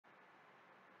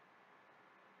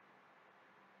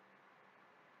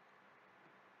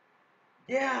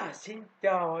Yeah, xin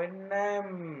chào anh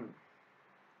em.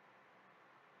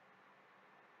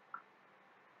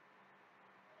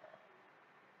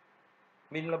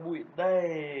 Mình là Bụi đây.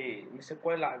 Mình sẽ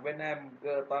quay lại với anh em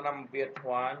GTA 5 Việt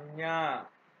Hóa nha.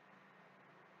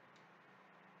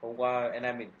 Hôm qua anh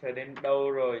em mình chơi đến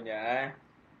đâu rồi nhỉ?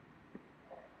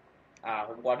 À,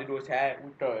 hôm qua đi đua xe.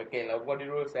 Ui trời, kể là hôm qua đi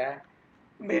đua xe.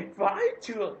 Mệt vãi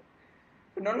chưởng.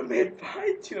 Nó là mệt vãi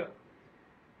chưởng.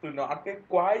 Tụi nó ăn cái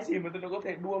quái gì mà tụi nó có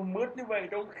thể đua mướt như vậy,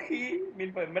 trong khi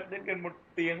mình phải mất đến gần 1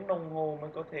 tiếng đồng hồ mới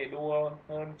có thể đua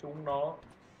hơn chúng nó.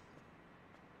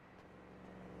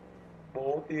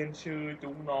 Bố tiên sư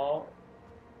chúng nó.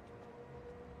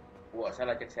 Ủa sao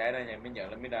là chiếc xe này nhỉ? Mình nhớ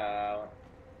là mình đã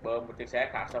bơm một chiếc xe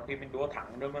khác sau khi mình đua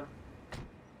thắng rồi mà.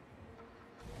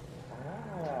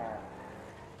 À.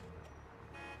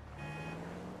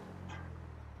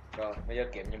 Rồi, bây giờ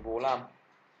kiếm nhiệm vụ làm.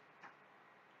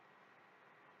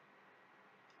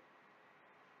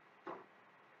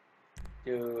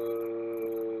 Chứ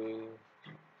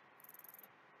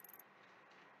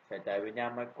phải chạy với nhà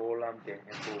Michael làm tiền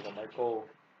nhiệm vụ của Michael.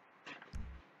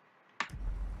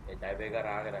 Để chạy về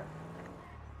gara cái này.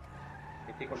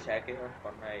 Mình thích con xe kia hơn,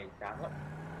 con này chán lắm.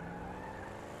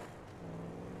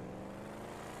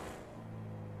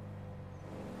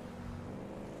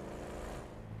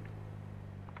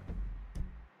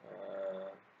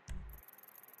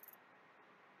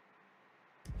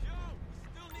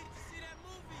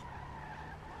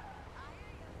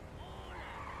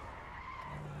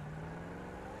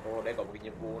 Ồ, đây có một cái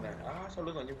nhiệm vụ này. À, sau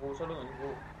lưng có nhiệm vụ, sau lưng có nhiệm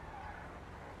vụ.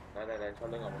 Đây, sau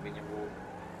lưng có một cái nhiệm vụ.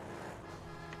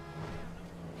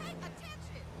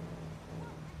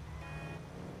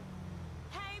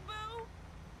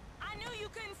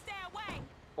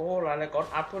 Ồ, lại là con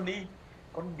Anthony.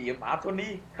 Con điểm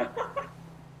Anthony.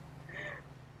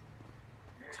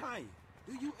 Ty,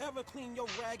 do you ever clean your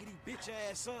raggedy bitch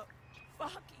ass up?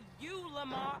 Fuck you,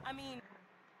 Lamar. I mean,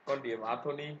 Con điểm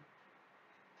Anthony.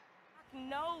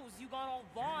 knows you gone on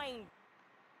Vine.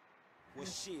 Well,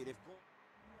 shit, if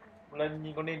Lần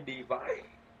nhìn con nên đi vãi.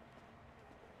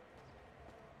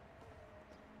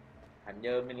 Hẳn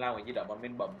nhớ mình làm cái gì đó mà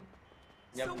mình bấm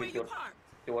nhầm So cái where you chuột parked?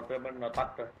 chuột rồi mình nó tắt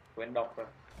rồi, quên đọc rồi.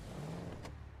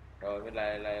 Rồi mình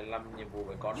lại làm nhiệm vụ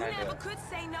với con You này never nữa. could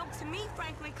say no to me,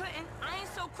 frankly, Clinton. I ain't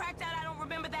so cracked out I don't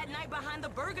remember that night behind the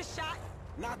burger shop.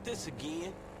 not this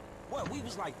again. What, we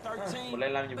was like 13? Một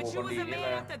lần làm nhiệm vụ But you con was đi a như man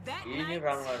là after that ý như night.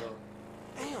 rằng là rồi.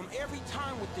 Damn, every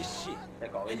time with this shit. Sẽ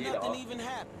có cái And gì đó. nothing even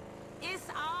happened.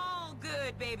 It's all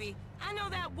good, baby. I know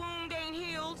that wound ain't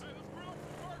healed.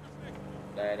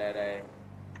 Đây.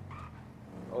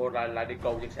 Ô, lại đi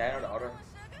cầu chiếc xe nó đỏ rồi.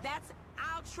 That's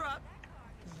our truck.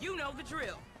 You know the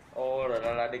drill. Ô,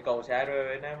 rồi là đi cầu xe rồi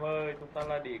anh em ơi. Chúng ta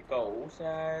là đi cầu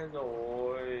xe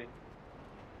rồi.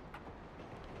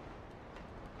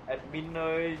 Admin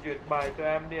ơi, duyệt bài cho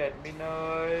em đi admin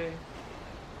ơi.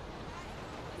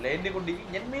 Lên đi con đi,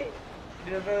 nhấn mi.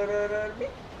 Rơ mi.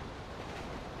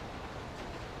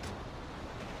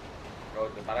 Rồi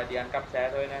chúng ta đã đi ăn cắp xe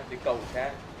thôi nè, đi cầu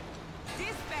xe.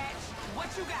 Dispatch, what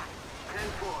you got?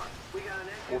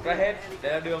 Cút ra hết,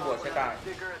 đây là đường của xe tải.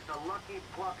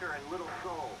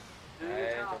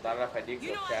 Đây, chúng ta là phải đi You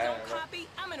cướp know I xe don't rồi. copy.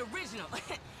 I'm an original.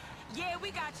 Yeah,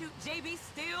 we got you. JB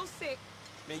still sick.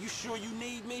 Man, you sure you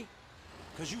need me?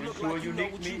 Cause you You look sure like you you know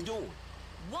need what me? you're doing.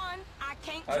 One, I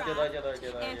can't Chưa drive.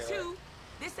 rồi. And two,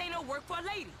 this ain't no work for a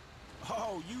lady.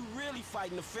 Oh, you really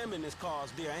fighting the feminist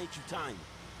cause there, ain't you, Tiny?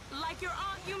 Like your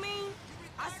aunt, you mean?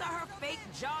 I saw her fake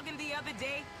jogging the other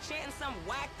day, chanting some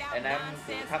whacked out Anh em cũng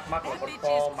nonsense. thắc mắc là That con bitch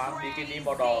Kho is mang bikini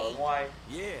màu đỏ ở crazy. ngoài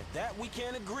Yeah, that we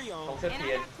can't agree không on. xuất And I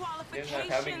hiện. got Nhưng mà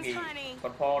theo mình nghĩ qualifications,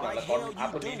 con Kho này là Like con hell you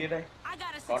Anthony do. đi đây. I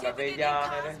got a Con là về certificate già in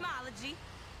này đấy. cosmology.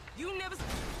 You never.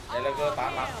 Đây là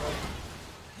G85 hell. thôi.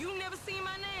 You never seen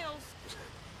my nails.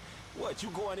 What, you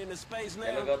going into space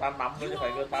Đây là now? G85 thôi chứ You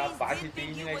phải G8 always Vice did City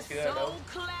think như you ngày were xưa đâu.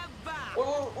 so clever.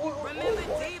 Ui. Remember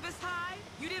Davis High?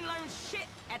 You didn't learn shit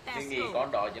at that Mình nghĩ school.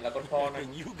 con đó chính là con Kho này.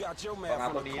 And you got your Còn man from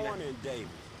Anthony the này. corner in Davis.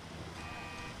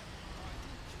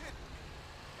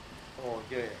 Ồ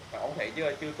trời, ông thấy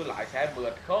chưa tôi lái xe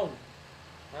mượt không?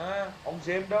 À, ông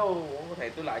xem đâu, ông có thấy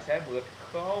tôi lái xe mượt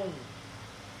không?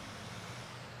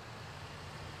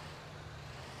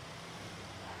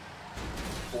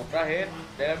 Cút ra hết,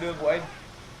 đây là đường của anh.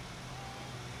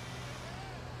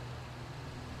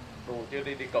 Đồ chưa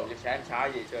đi cầu chiếc xe anh xa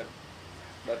vậy trời.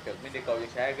 Đợt trước mình đi cầu chiếc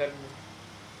xe gần.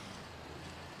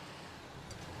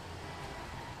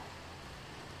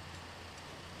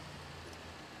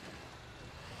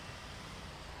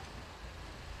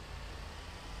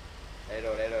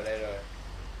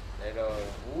 Đây rồi.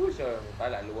 Ui trời, tay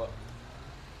lại lùa.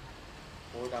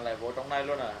 Ôi thằng này vô trong này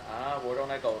luôn à? À, vô trong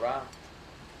này cậu ra.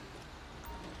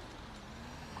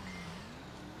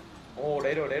 Ồ,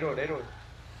 đấy rồi, đấy rồi, đấy rồi.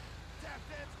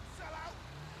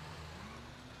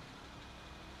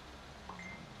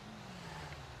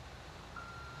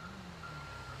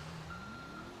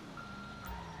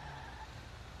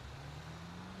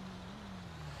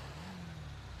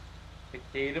 Cái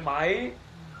gì đó mày?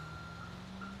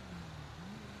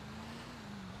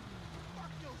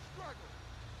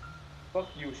 Fuck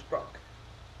you struck.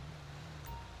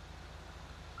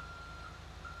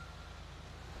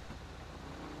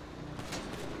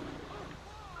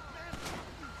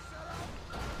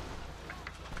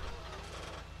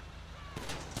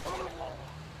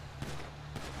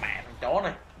 Mẹ thằng chó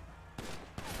này.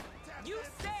 You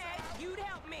said you'd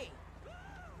help me.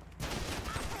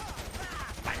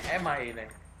 Mẹ mày này.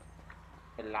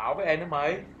 Mày láo với em nữa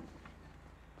mày.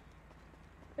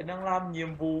 Em đang làm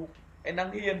nhiệm vụ. Em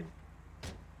đang hiền.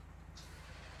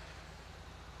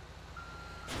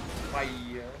 Mày.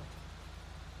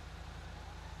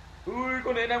 Ui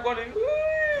con này em con này.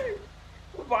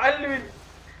 Ui vãi luôn.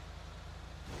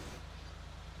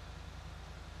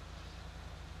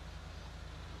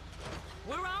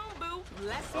 We're on, boo.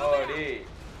 Let's move Rồi it out. đi.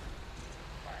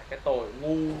 Cái tội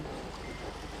ngu.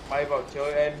 Bay vào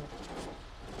chơi em.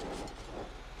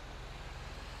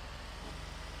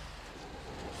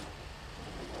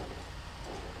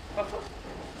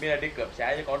 Bây giờ đi cướp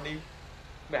xe cho con đi.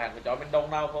 Mày hẳn có cho bên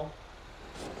đông nào không?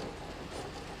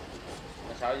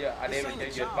 Mà sao giờ anh em This mình ain't a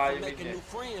chơi duyệt job bay for với mình making nhỉ? new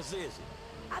friends, is it?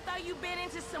 I thought you'd been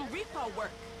into some repo work.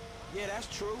 Yeah, that's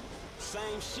true.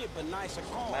 Same shit, but nicer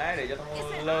car. Má để cho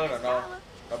thằng lơ rồi đâu.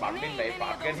 Rồi bắn mình mấy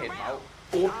phát cái hết máu.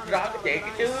 Cút ra cái chạy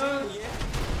cái chứ.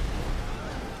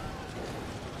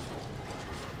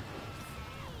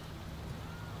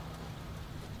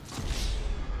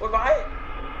 Ôi vãi.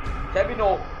 Xe bị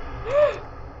nổ.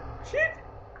 Shit.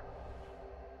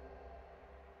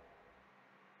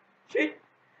 Shit.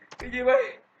 Cái gì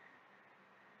vậy?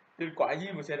 Chuyện quả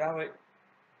gì mà xảy ra vậy?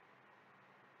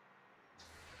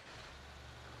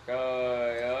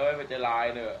 Trời ơi, mà chạy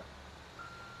lại nữa.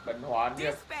 Bệnh hoạn chứ.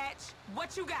 Dispatch, what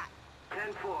you got?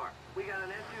 10-4. We got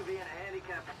an SUV in a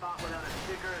handicapped spot without a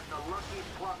sticker. It's a Lucky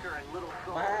Plucker and Little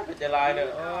Soul. Má, phải chạy lại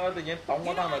nữa. Tự nhiên tống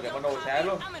có thằng nào cái bản đồ xe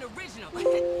luôn. I'm an original.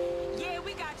 Yeah,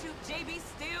 we got you. JB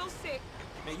still sick.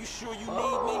 Man, you sure you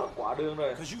need me? Quả đường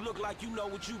rồi. Cause you look like you know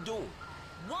what you doing.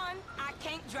 One, I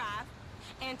can't drive.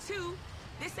 And two,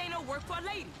 this ain't no work for a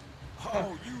lady. Oh,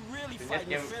 you really Thứ nhất, fighting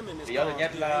the feminist lý do thứ cause,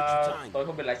 nhất dude, là ain't you, Tiny? tôi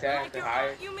không biết lái xe. Thứ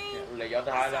hai, lý do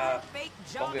thứ hai là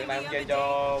công việc này không dành cho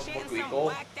một quý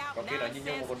cô, trong khi nó nhìn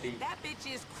như một con đi. That bitch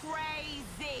is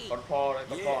crazy. Con Ford đấy,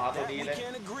 con Ford Yeah, that Anthony we đấy.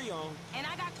 can't agree on. And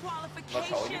I got Mà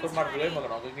xấu như con mặt rưới mà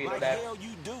nó cái gì nó Like đẹp. hell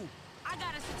you do. I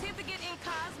got a certificate in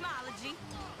cosmology.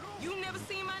 You never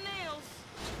seen my nails.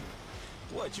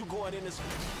 What, you going into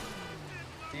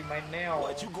See my nail.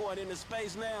 what, you going into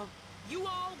space now? You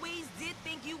always did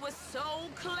think you were so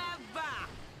clever.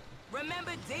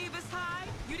 Remember Davis High?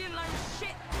 You didn't learn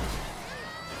shit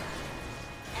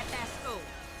at that school.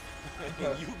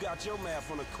 You got your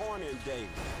math on the corner in Davis.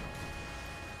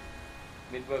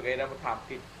 Mình vừa gây ra một thảm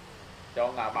kịch cho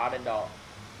ngã ba đèn đỏ.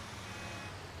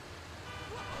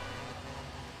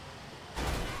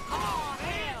 Oh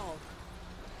hell!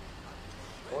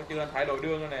 Ủa chưa thay đổi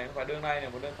đường rồi này, không phải đường này này,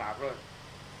 một đường khác rồi.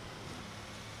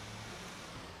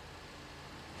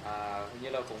 À, hình như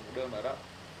là cùng một đường nữa đó.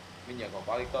 Mình nhớ có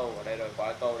qua cái câu ở đây rồi, qua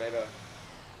cái câu ở đây rồi.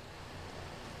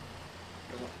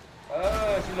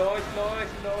 Xin lỗi, xin lỗi,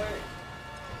 xin lỗi.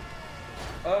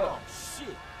 Oh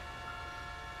shit.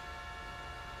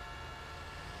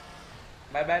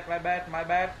 My bad, my bad, my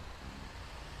bad.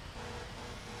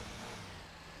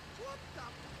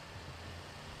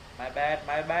 My bad,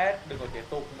 my bad. Đừng có chửi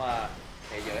tục mà.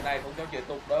 Thế giới này không cho chửi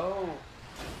tục đâu.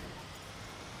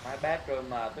 My bad rồi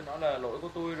mà, tôi nói là lỗi của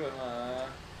tôi rồi mà.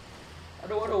 Ở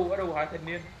đâu hai thanh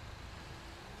niên.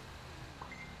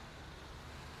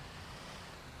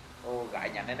 Ồ, gãi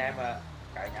nhắn anh em à.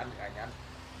 Gãi nhắn.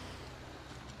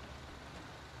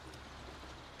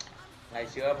 Ngày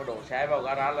xưa mà đổ xe vào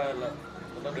gara là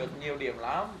tôi được nhiều điểm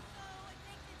lắm.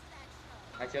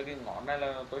 Ngày xưa cái ngón này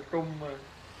là tôi trung mà.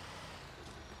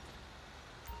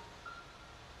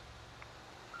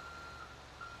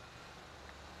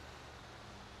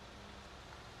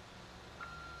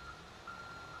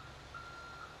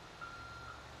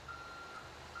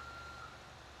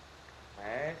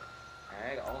 Đấy,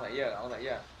 cậu không thấy giờ, đó, cậu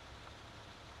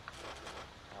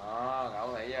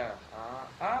không thấy giờ,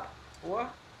 đó, ủa,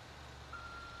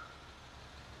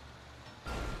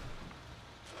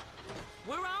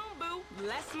 We're on, boo.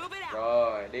 Let's move it out.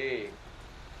 rồi đi,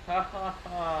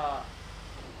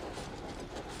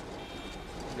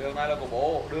 Đường này là của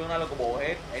bố, đường này là của bố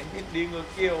hết. Anh thích đi ngược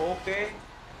chiều, ok.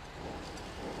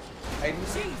 Anh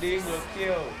thích đi ngược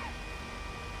chiều.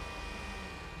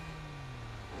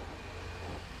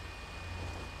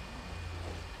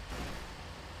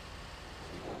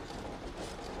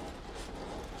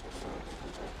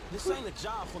 This ain't a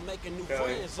job for making new Trời,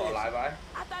 friends, bỏ is lại it? vậy.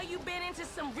 I thought you'd been into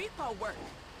some repo work.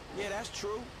 Yeah, that's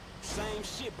true. Same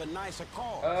shit, but nicer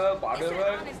cars. Quả It's đường an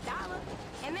ơi. honest dollar,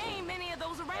 and there ain't many of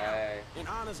those around. Đây. An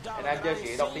honest dollar Anh em that chơi I chỉ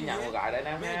ain't đọc seen tin nhắn của yet. gái đấy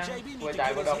em Man, nha. JB need Quay to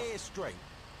chạy get vào his đâu. head straight.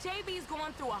 JB's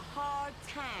going through a hard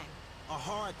time. A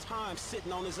hard time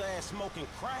sitting on his ass smoking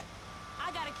crack.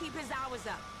 I gotta keep his hours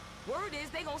up. Word is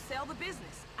they gonna sell the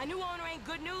business. A new owner ain't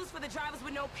good news for the drivers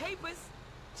with no papers.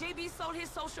 JB sold his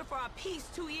social for a piece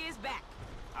 2 years back.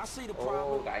 I see the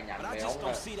problem, cái nhắn but I mày just không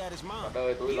don't rồi. see that as Mà mine.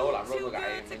 đời tôi lâu lắm rồi too mà cái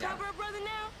good to mày nhắn. cover a brother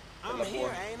now? I'm là here, buồn.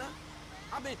 ain't I?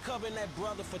 I've been covering that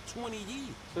brother for 20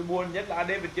 years. Tôi buồn nhất là AD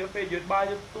vẫn chưa phê duyệt bài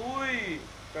cho tôi.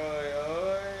 Trời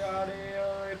ơi, AD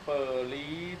ơi,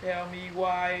 please tell me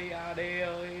why, AD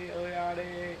ơi AD.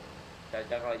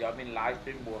 Chắc là do mình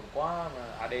livestream buồn quá mà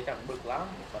AD chẳng bực lắm.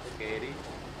 Mà thôi kệ đi.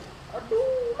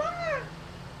 Đù má.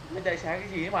 Mày chạy sáng cái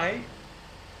gì ấy mày?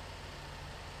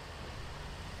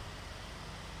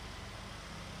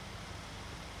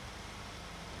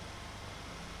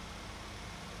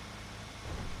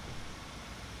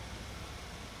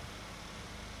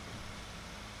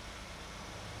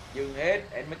 Dừng hết,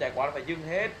 em mới chạy qua là phải dừng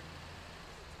hết.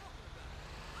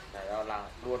 Này đó là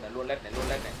luôn lết này.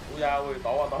 Ui da ui,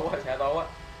 to quá, xe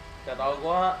to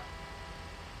quá.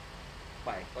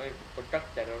 Mày con trắc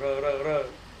chạy rơ.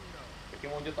 Cái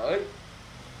chuyên môn cho tới.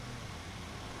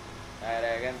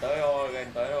 Đây, gần tới rồi,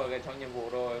 gần xong nhiệm vụ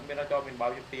rồi, không biết nó cho mình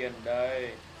bao nhiêu tiền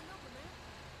đây.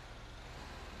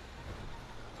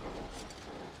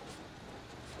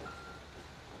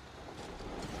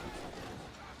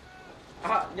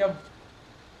 À, nhầm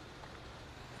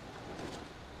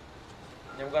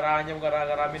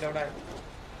gara mình đâu này.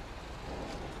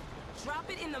 Drop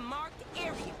it in the marked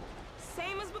area.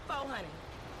 Same as before, honey.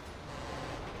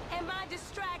 Am I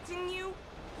distracting you?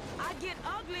 I'd get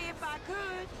ugly if I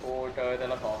could. Ôi trời, thật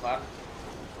là khó khăn.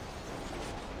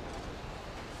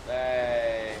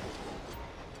 Đây.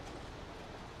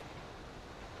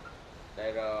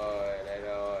 Đây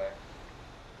rồi.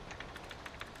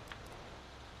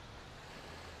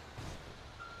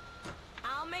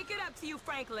 I'll make it up to you,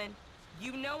 Franklin.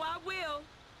 You know I will.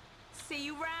 See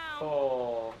you round.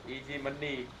 Oh, easy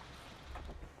money.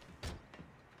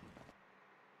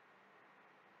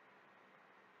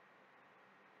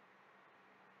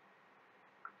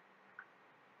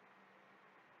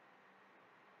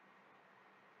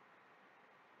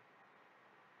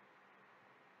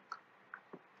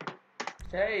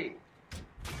 Hey.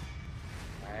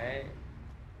 Đấy.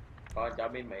 Coi cho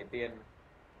mình mấy tiền.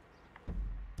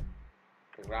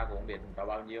 Thực ra cũng không biết cho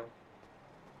bao nhiêu.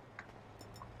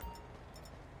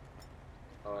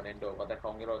 Rồi nên đổi có tài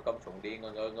không rồi cầm súng đi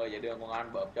ngơi dưới đường công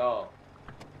an bợp cho.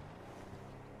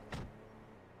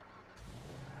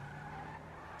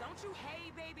 Don't you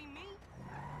hey baby me?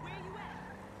 Where you at?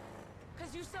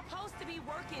 Cause you supposed to be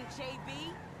working,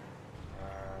 JB.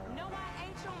 No, I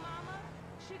ain't your mama.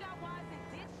 She got wise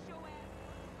and ditched your ass.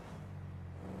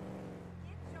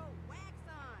 Get your wax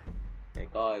on. Để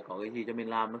coi có cái gì cho mình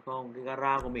làm nữa không? Cái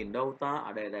gara của mình đâu ta?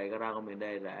 À đây gara của mình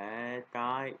đây là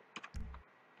trái.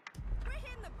 We're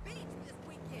hitting the beach this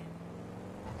weekend.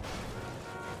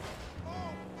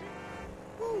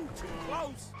 Woo, too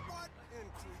close. What in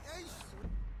creation?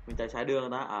 Mình chạy sai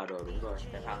đường ta? À rồi đúng rồi,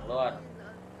 chạy thẳng luôn.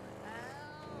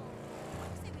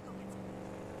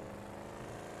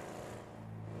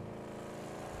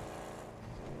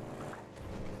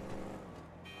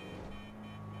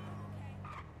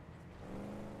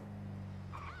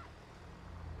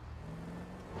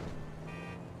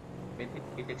 Mình thích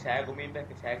cái chiếc xe của mình đây,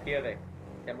 cái xe kia đây,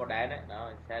 xe màu đen đấy,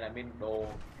 đó, xe là mình đồ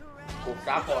cục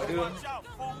đá khỏi đường. Watch out,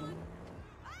 fool.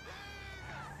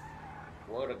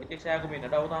 Ủa rồi cái chiếc xe của mình ở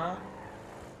đâu ta?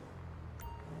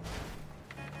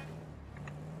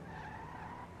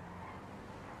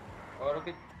 Ủa rồi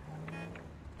cái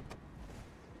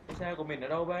xe của mình ở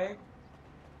đâu vậy?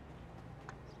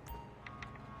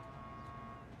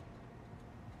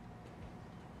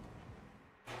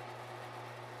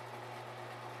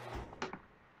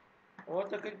 Ủa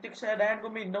cái chiếc xe đen của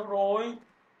mình đâu rồi?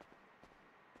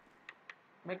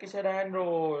 Mấy cái xe đen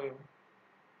rồi.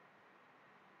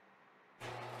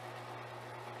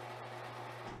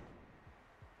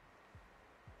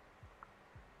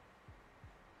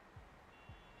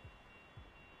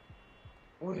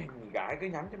 Ui, gái cứ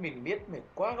nhắn cho mình biết mệt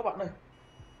quá các bạn ơi.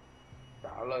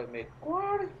 Trả lời mệt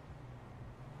quá đi.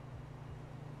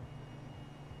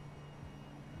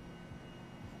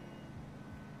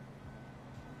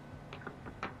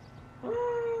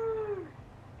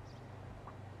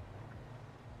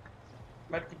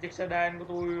 Mất cái chiếc xe đen của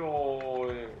tôi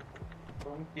rồi.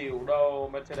 Tôi không chịu đâu,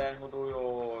 mất xe đen của tôi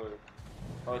rồi.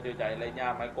 Thôi tôi chạy lên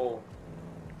nhà Michael.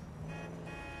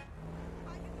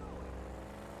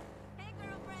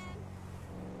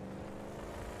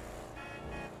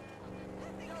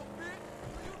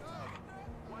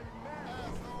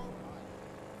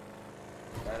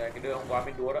 Đây là cái đường hôm qua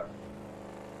mình đua đó.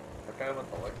 Ở trời mà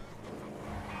tối.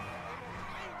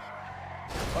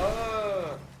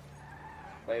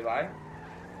 Vậy vậy.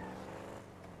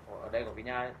 Ở đây có cái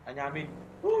nhà, nhà mình.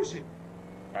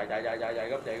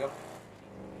 Chạy gấp.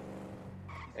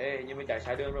 Ê, nhưng mình chạy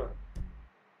sai đường rồi.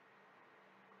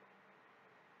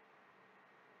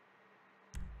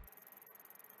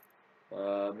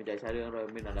 Mình chạy sai đường rồi,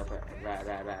 mình là phải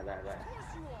ra.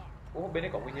 Ủa, bên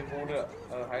đây có một nhiệm vụ nữa.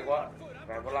 Hay quá.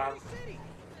 Phải vào làm.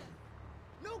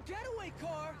 No getaway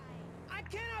car! I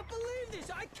cannot believe this!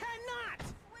 I cannot!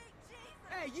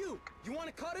 Hey, you want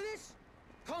a cut of this?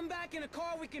 Come back in a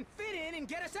car we can fit in and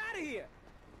get us out of here!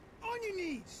 On your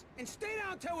knees! And stay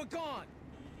down till we're gone!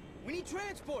 We need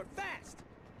transport, fast!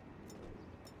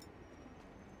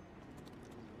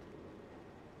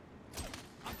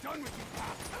 I'm done with you,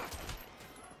 pal!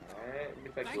 Đấy,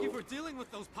 mình phải Thank cứu. you for dealing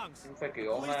with those punks! Mình phải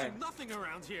cứu ông Police này. do nothing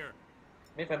around here!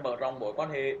 Mình phải mở rộng mối quan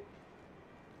hệ.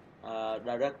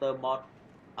 Director Mod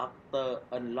After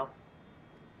Unlock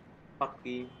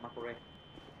Bucky Macrae.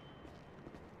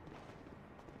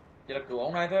 Chỉ là cứu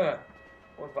ông này thôi.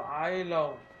 Ôi vãi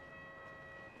lông.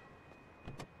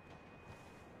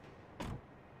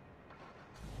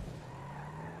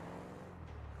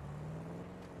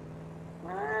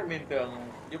 Mình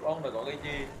tưởng giúp ông là có cái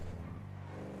gì.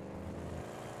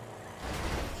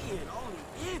 Man,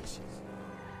 only inches!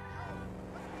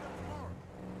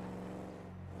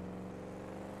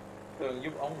 Tưởng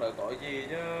giúp ông là có gì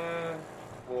chứ.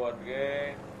 Buồn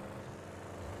ghê.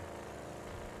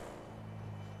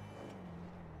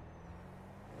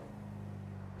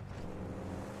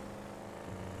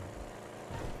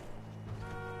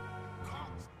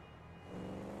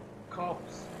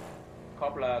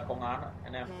 Cops là công án đó,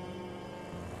 anh em.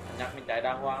 Nhắc mình chạy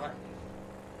đàng hoàng đấy.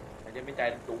 Chứ mình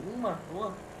chạy đúng mà, đúng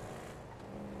không?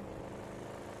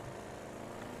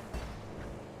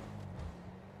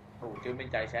 Ủa chứ mình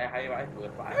chạy xe hay vậy,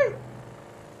 vượt phải.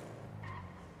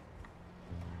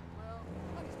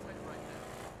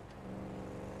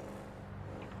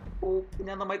 Ủa, cái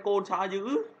nhà tao mấy côn xa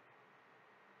dữ.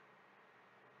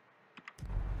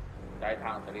 Chạy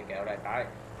thẳng tới cái kéo đại cái.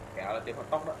 Kéo là tiếp phát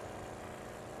tốc đó.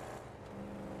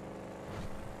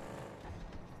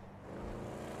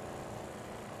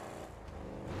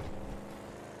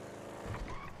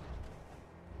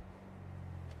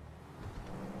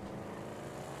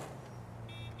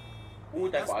 Ui,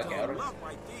 chạy khỏi kéo rồi.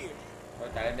 Thôi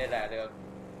chạy lên đây là được.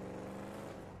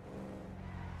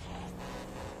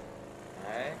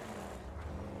 Đấy.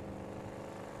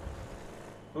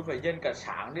 Tôi phải dành cả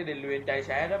sáng đi để luyện chạy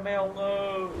xe đó mấy ông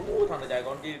ơi. Thằng này chạy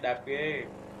con gì đẹp ghê.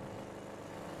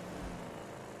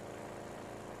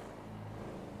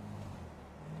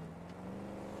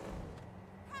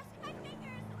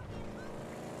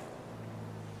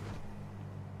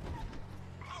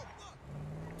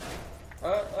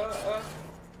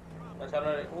 Tại sao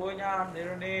lại ui nha, đi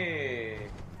rồi đi.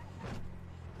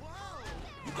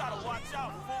 You gotta watch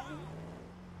out, fool!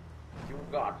 You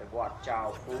got to watch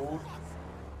out, fool.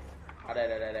 À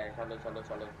đây,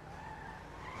 sau lưng.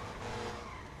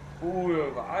 Ui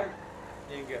ơi vãi.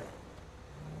 Nhìn kìa.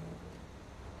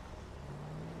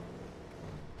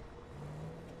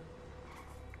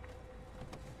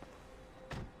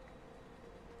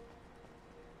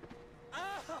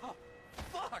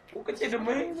 Ủa cái gì được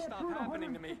mấy? Stop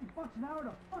happening to me.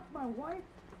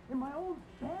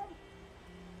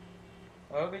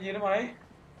 Cái gì đó mày?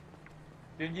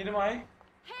 Chuyện gì đó mày?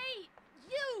 Hey,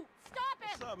 you! Stop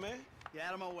it! What's up, man?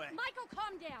 Get out of my way. Michael,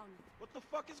 calm down. What the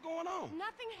fuck is going on?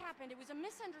 Nothing happened. It was a She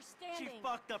misunderstanding.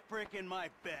 fucked a prick in my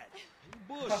bed. You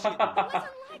bullshit. It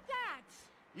wasn't like that.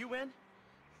 You in?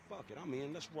 Fuck it, I'm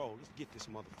in. Let's roll. Let's get this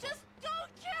motherfucker. Just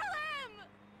don't kill him!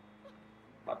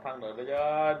 Bắt thằng nữa bây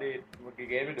giờ đi một cái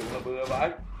game đúng là bừa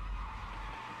vãi.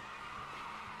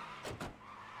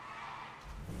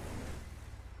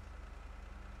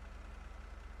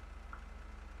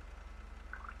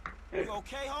 You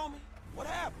okay, homie? What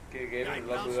happened? Cái game Guy đúng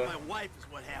là bounced bừa. my wife is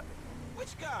what happened.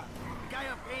 Which guy? The guy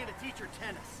I'm paying to teach her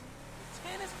tennis.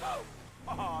 Tennis coach?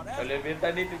 Phải lên viên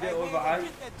tennis chứ, ôi vãi.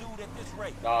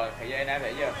 Rồi, thấy chưa anh em,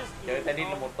 thấy chưa? Chơi tennis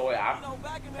là một tội ác.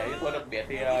 Thấy tôi được biết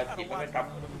thì 90%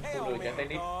 phụ nữ chơi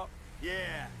tennis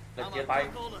là chia tay.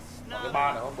 Có cái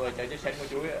ba nữa hôm bữa chơi sân của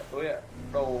tôi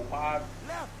đồ pha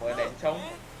mới đánh xong,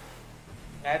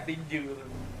 nghe tin dữ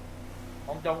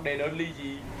ông chồng để đơn ly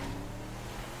gì,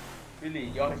 cái lý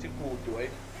do là sức cù chuối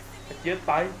chia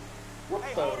tay. What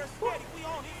the fuck?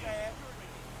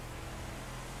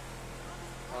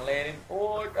 Thằng lên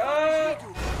ôi ơi.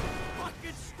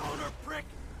 Fucking stoner prick!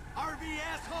 RV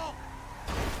asshole!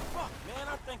 Fuck, man,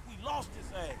 I think we lost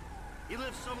his ass. He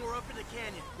lives somewhere up in the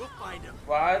canyon. We'll find him.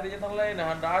 Vãi, tự nhiên thằng lên là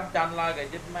hắn đã chặn lại cái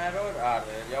chết ma rồi. À,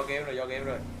 do game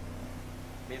rồi.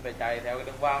 Mình phải chạy theo cái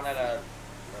đường vàng này là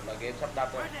game sắp đặt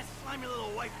rồi. Where'd that slimy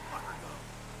little white fucker go?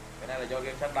 Cái này là do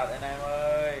game sắp đặt anh em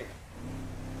ơi.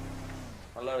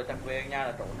 Thằng lơ là chắc về nhà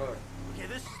là trốn rồi. Okay,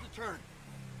 this is the turn.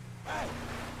 Hey,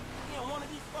 he in one of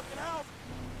these fucking houses.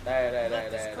 Đây.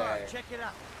 Check it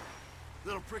out.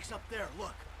 Little pricks up there,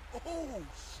 look. Oh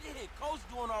shit, Coach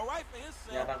doing all right for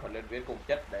himself. Nhà thằng phải lên viên cùng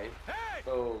chất đấy. Hey,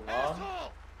 Đồ ngon.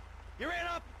 asshole! You ran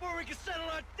off before we could settle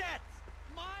our debts.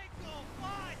 Michael,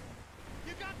 what?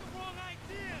 You got the wrong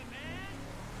idea, man.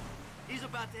 He's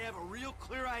about to have a real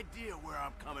clear idea where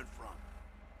I'm coming from.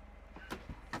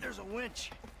 There's a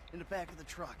winch in the back of the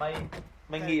truck.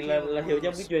 Mày nghĩ là hiểu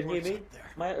nhầm cái chuyện gì mi?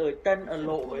 Mày ở chân ở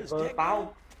lộ với vợ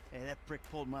tao. Hey, that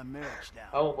prick pulled my marriage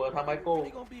down. Không, vợ thằng Michael.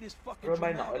 Rồi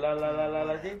mày nói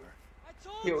là gì?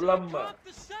 Hiểu lầm mà.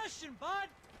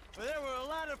 Well, there were a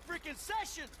lot of freaking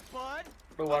sessions, bud.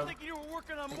 Đồ I ăn. think you were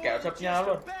working on more Kẹo than sắp just nhau a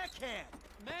luôn. backhand.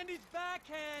 Mandy's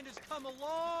backhand has come a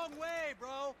long way,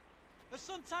 bro. But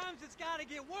sometimes it's got to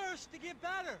get worse to get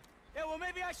better. Yeah, well,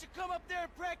 maybe I should come up there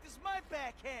and practice my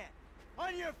backhand.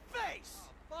 On your face.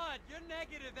 Bud, your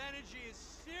negative energy is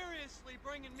seriously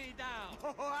bringing me down.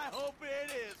 Oh, I hope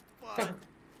it is, bud.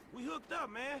 We hooked up,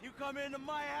 man. You come into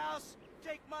my house,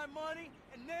 take my money,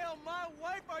 and nail my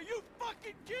wife? Are you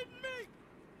fucking kidding me?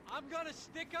 I'm gonna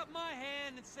stick up my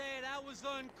hand and say that was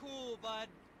uncool, bud.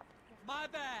 My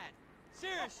bad.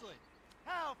 Seriously.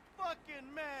 How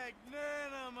fucking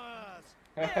magnanimous.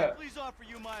 Yeah, please offer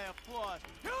you my applause.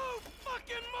 You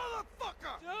fucking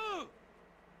motherfucker! Dude!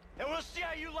 And we'll see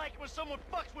how you like it when someone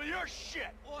fucks with your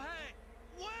shit. Well, hey,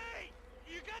 wait!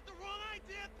 You got the wrong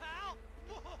idea, pal.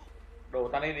 Whoa. Đồ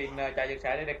tao đi điện chạy chiếc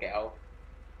xe để kẹo.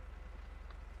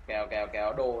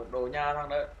 Kẹo đồ nha thằng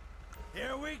đó.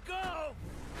 Here we go.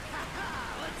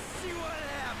 Let's see what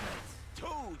happens.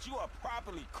 Dude, you are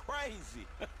properly crazy.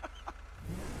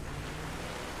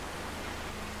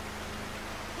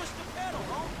 Push the pedal,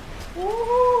 huh?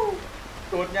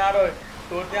 Tuột nhà rồi.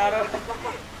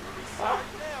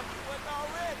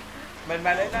 Mình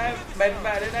đến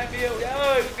đây yêu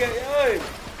ơi, kìa ơi.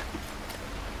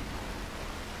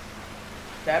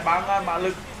 Xe 3.000 mã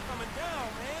lực.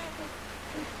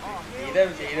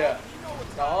 Chỉ được.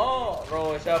 Đó,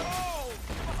 rồi sập.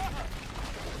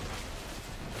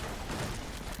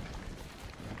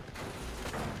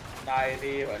 Này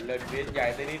thì phải lên viên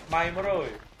giải tennis may mất rồi.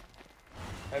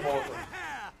 Hay một.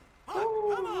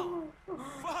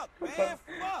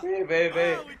 Về.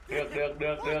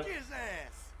 Được.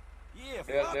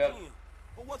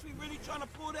 But was we really trying to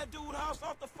pull that dude house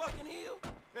off the fucking hill?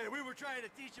 Hey, we were trying to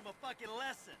teach him a fucking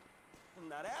lesson.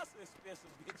 Now that's an expensive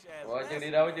bitch ass. Ủa, chưa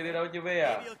đi đâu chưa về à?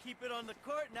 Maybe he'll keep it on the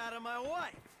court and out of my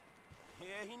wife.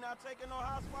 Yeah, he not taking no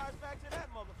housewives back to that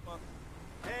motherfucker.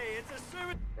 Hey, it's a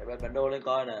service. Để bật bản đồ lên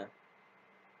coi nè.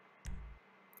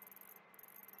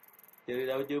 Chưa đi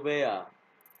đâu chưa về à?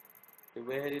 Chưa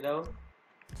về hay đi đâu?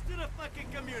 To the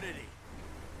fucking community.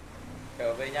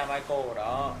 Trở về nhà Michael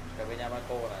đó, này đấy.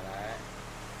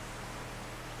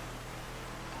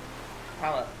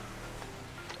 Thằng ạ.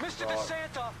 Mr.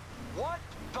 DeSanta, what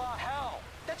the hell?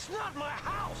 That's not my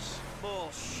house.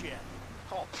 Bullshit.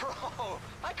 Oh, bro,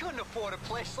 I couldn't afford a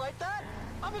place like that.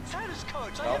 I'm a tennis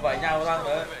coach. Đó vậy nhà của thằng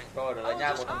nữa. Rồi là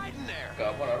nhà của thằng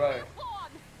cỡ của nó rồi.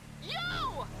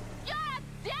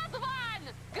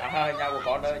 À, nhà của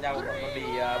con nữa, nhà của con bị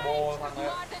bô thằng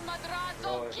nữa.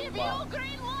 Rồi, đúng rồi.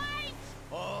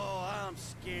 Oh, I'm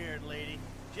scared, lady.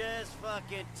 Just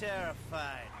fucking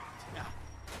terrified.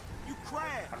 You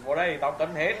crashed. Thằng vô đây, tao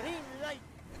cấn hết.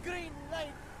 Green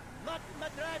light, not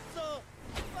madrazo.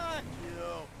 Fuck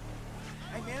you.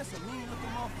 Hey man, some mean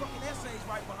looking motherfucking essays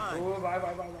right behind. Ui, bye.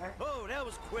 Oh, that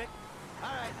was quick. All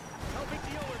right, no big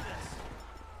deal with this.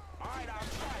 All right, I'll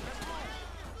try. Let's go.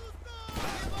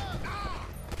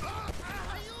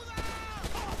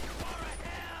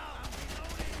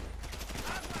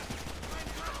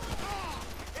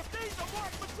 If these are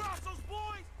Mark Madrasso's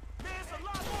boys, there's a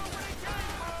lot more where they came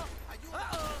from.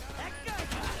 Uh-oh, that guy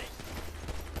got it.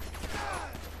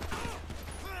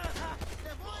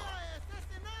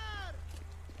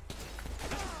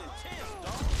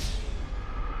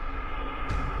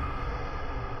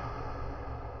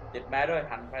 mẹ rồi,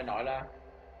 hắn phải nói là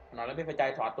mình phải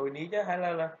chạy thoát tụi ní chứ, hay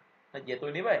là giết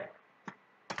tụi ní vậy.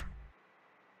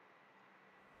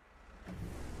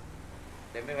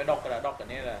 Để mình phải đọc cái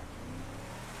này là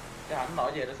cái hắn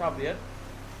nói gì nó sao biết,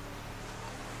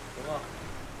 đúng không?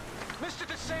 Mr.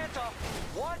 DeSanta,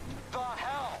 what the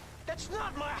hell? That's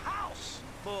not my house!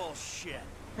 Bullshit.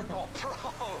 Oh, bro,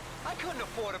 I couldn't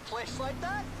afford a place like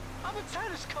that. I'm a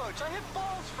tennis coach. I hit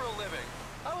balls for a living.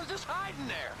 I was just hiding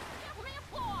there.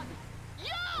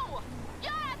 You!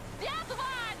 Yes, that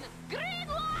one! Green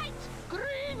light!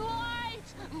 Green light!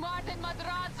 Martin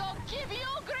Madrazo, give you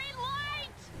green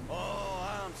light! Oh,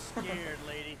 I'm scared,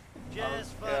 lady.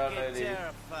 Just scared, fucking lady.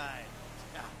 terrified.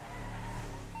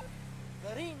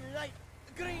 Green light!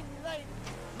 Green light!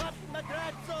 Martin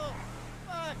Madrazo!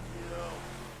 Fuck you!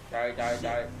 Chạy We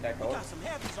trốn. got some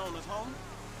heavies on us, homie.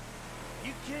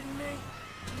 You kidding me?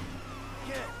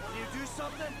 Kid, will you do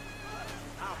something?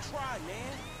 I'll try,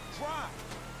 man. Try.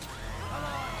 Come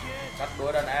on, kid. Cắt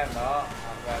đuôi đàn em đó,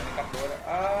 hắn về mình cắt đuôi đó.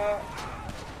 À.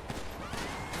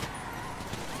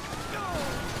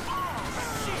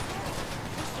 Shit.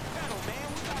 Push the pedal, man.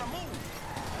 We gotta move.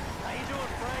 How you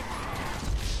doing, Frank?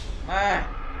 Mà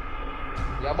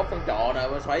do bóc con trọ này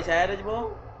mà xoáy xe đó chứ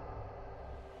bố.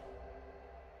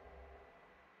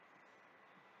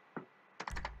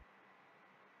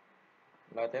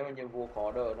 Là thế mà nhiệm vụ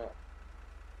khó đỡ nữa.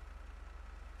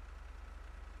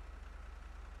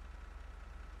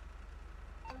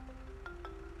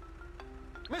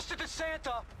 Mr.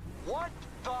 DeSanta, what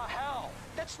the hell?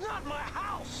 That's not my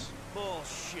house.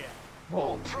 Bullshit.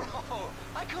 Ồ, Bro,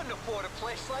 I couldn't afford a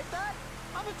place like that.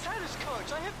 I'm a tennis coach.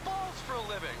 I hit balls for a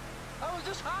living. I was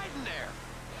just hiding there.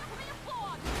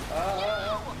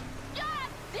 You! Yes,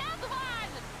 that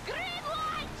one! Green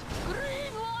light!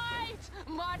 Green light!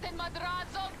 Martin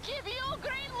Madrazo, give you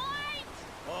green light!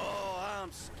 Oh,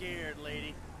 I'm scared,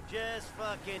 lady. Just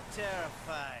fucking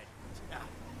terrified.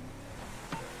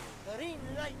 Green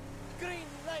light! Green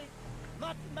light!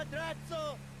 Martin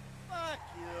Madrazo! Fuck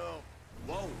you!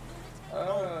 Whoa!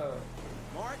 ờ.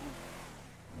 Martin?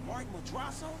 Martin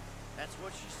Madrazo? That's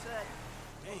what she said.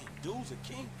 Damn, dude's a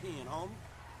kingpin, homie.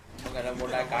 Một ngày là một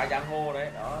đại cá giang hồ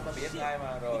đấy, đó, nó biết ngay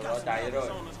mà, rồi nó chạy rồi.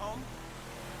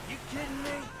 You kidding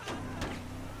me?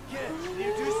 Yeah, can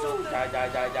you do something?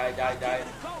 Chạy.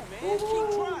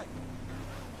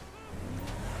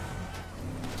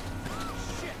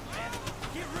 Shit, man.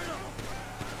 Get rid of him.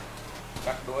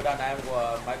 Cắt đuôi đàn em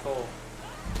của Michael.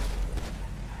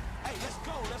 Hey, let's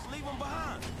go. Let's leave him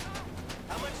behind.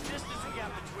 How much distance we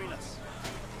got between us?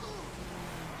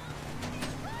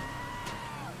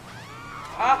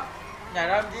 À, nhảy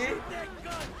ra làm gì? That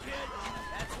gun, kid.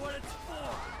 That's what it's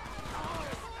for.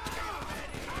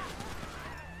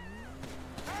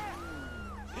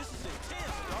 This is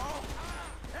intense, dog.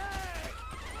 Hey,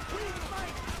 we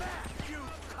fight back, you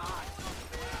cock.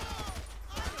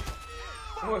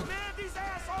 Ui, Fuck, man, these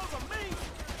assholes are mean.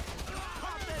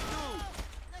 Pop that dude.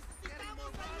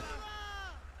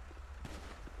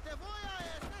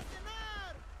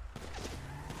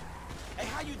 Hey,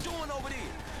 how you doing over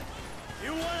there?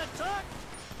 You want to talk?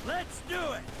 Let's do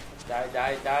it.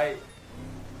 chạy.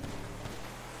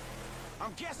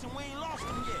 I'm guessing we ain't lost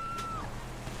him yet.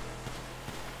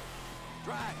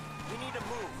 Drive. We need to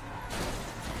move.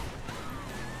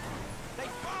 They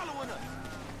following us.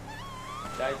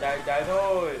 Chạy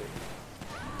thôi.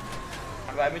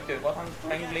 Thằng lại mình chuyển qua thằng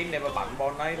Franklin để mà bắn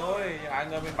bọn này thôi. Ai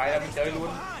ngờ mình bay ra mình chơi luôn.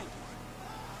 Behind.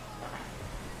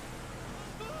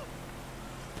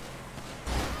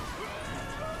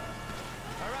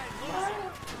 All right, lose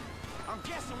him. I'm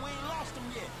guessing we ain't lost him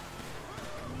yet.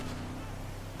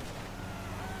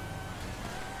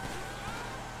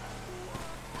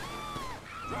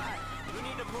 Drive. We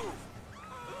need to move.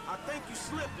 I think you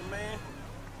slipped him, man.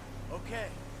 Okay.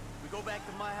 We go back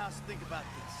to my house and think about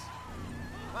this.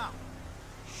 Wow.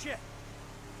 Shit.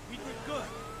 You did good.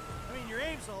 I mean, your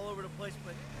aim's all over the place,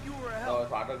 but you were a hell. Rồi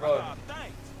thoát được rồi.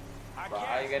 Thanks. I Và guess.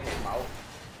 ai ghen hiến máu.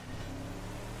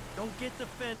 Don't get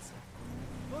defensive.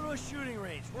 Go to a shooting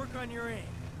range. Work on your aim.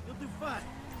 You'll do fine.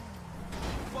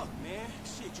 Fuck, man.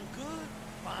 Shit, you good?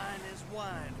 Fine as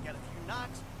wine. Got a few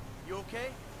knocks. You okay?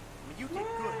 I mean, you did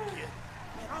good, kid.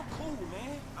 Man, I'm cool,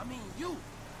 man. I mean, you.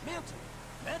 Mental.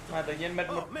 Mà tự nhiên mất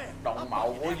một Oh, man. động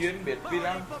máu vô duyên biết vì I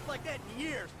rằng ain't fucked like that in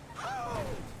years. Oh,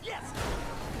 yes.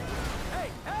 Hey,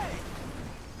 hey.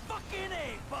 Fucking A,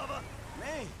 Bubba.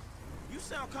 Man, you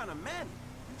sound kind of manic.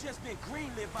 You just been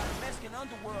greenlit by the Mexican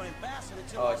underworld ambassador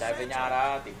to Los chạy về nhà Angeles.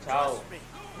 đã, tỉnh sau. Trust me,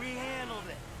 we handled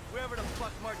it. Whoever the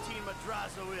fuck Martin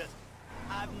Madrazo is,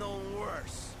 I've known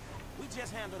worse. We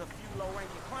just handled a few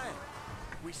low-ranking crimes.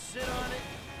 We sit on it,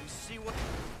 we see what...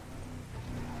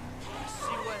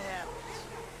 See what happens.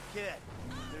 Kid,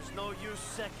 there's no use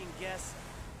second guessing.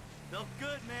 Felt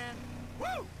good, man.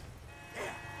 Woo!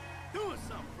 Yeah, doing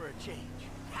something for a change.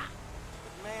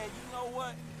 But man, you know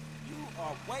what? You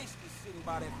are wasted sitting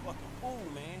by that fucking fool,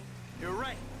 man. You're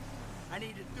right. I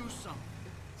need to do something.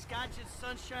 Scotch and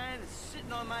sunshine is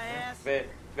sitting on my ass.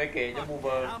 Về kể cho Fuck mù that,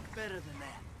 vờ. I'm better than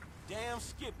that. Damn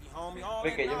Skippy, homie. All Về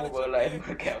that kể cho mù knowledge vờ up là there, em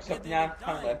vừa kẹo sắp and then nhan they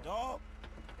thằng dying, đấy. dog.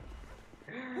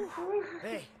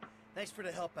 Hey, thanks for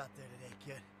the help out there today,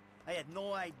 kid. I had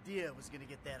no idea it was gonna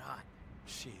get that hot.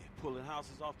 Shit, pulling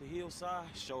houses off the hillside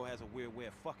sure has a weird way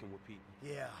of fucking with people.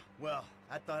 Yeah, well,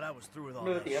 I thought I was through with all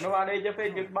Nửa that tiếng shit. nó vào đây cho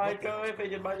phê duyệt bài chơi, phê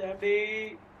duyệt bài cho em đi.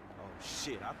 Oh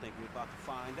shit, I think we're about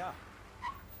to find out.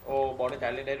 Ồ, bọn nó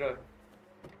chạy lên đây rồi.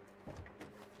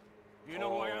 You know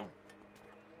who I am?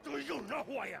 Do you know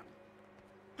who I am?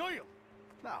 Do you?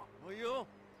 No. Well, you?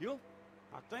 You?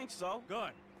 I think so.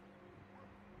 Good.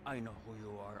 I know who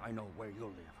you are. I know where you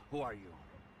live. Who are you?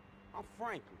 I'm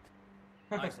Franklin.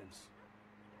 License.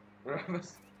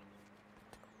 Ramos.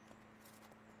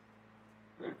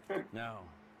 Now,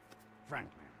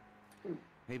 Franklin.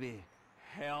 Maybe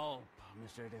help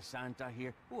Mr. DeSanta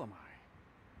here. Who am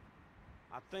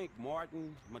I? I think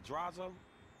Martin Madrazo.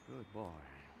 Good boy.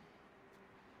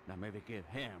 Now maybe give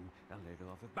him a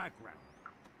little of a background.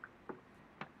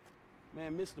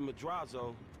 Man, Mr.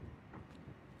 Madrazo...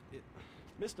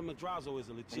 Mr. Madrazo is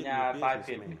a Nhà legitimate tài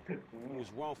businessman phiệt who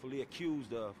was wrongfully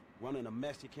accused of running a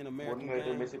Mexican-American Bốn người từ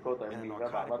gang Mexico tới and a Mỹ ra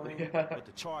narcotic bảo ring, tôi. but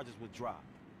the charges were dropped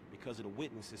because of the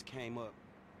witnesses came up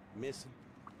missing.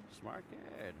 Smart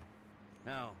kid.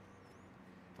 Now,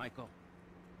 Michael,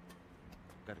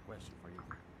 got a question for you.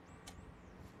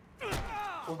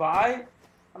 Ủa vãi,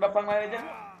 anh đập thằng này chứ.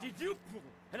 Did you pull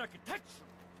an architectural,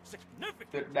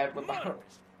 significant, Tuyệt đẹp của tao.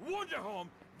 modernist wonder home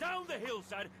down the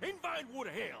hillside in Vinewood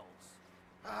Hills?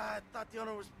 I thought the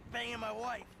owner was banging my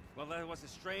wife. Well, that was a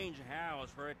strange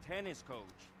house for a tennis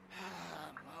coach.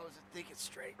 I wasn't thinking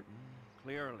straight.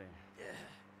 Clearly.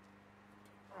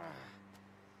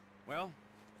 Well,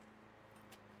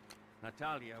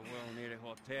 Natalia will need a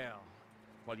hotel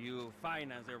while you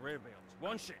finance the rebuilds,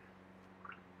 won't she?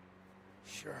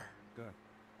 Sure. Good.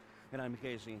 And I'm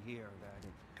guessing here that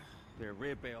the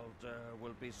rebuild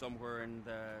will be somewhere in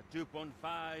the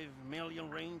 2.5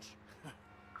 million range.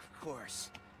 Of course.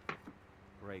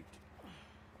 Great.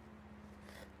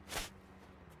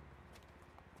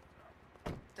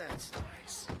 That's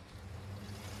nice.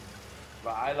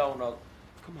 Vãi lâu nữa.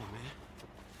 Come on, man.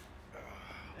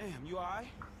 Damn, you alright?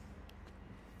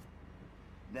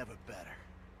 Never better.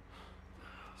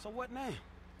 So what now?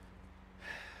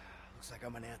 Looks like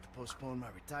I'm gonna have to postpone my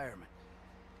retirement.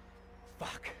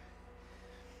 Fuck.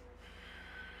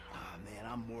 Oh man,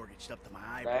 I'm mortgaged up to my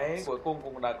eyebrows. Đấy, cuối cùng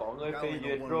cũng đã có người I phê only know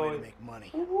duyệt one way rồi. to make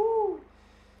money.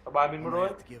 Bài mình I'm một gonna rồi.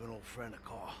 have to give an old friend a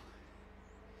call.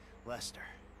 Lester.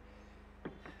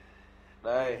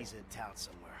 Đây. He's in town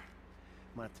somewhere.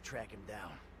 I'm gonna have to track him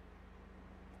down.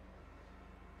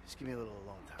 Just give me a little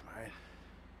alone time, all right?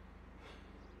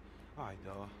 All right,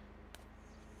 dog.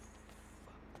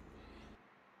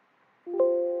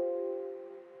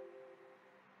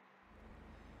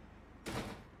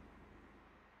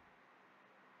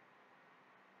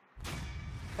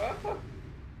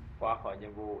 Qua khỏi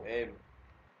nhiệm vụ êm.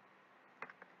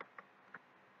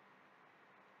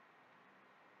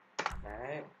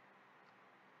 Đấy.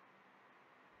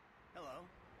 Hello.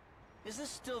 Is this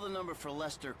still the number for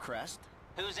Lester Crest?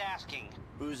 Who's asking?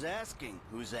 Who's asking?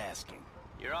 Who's asking?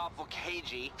 You're awful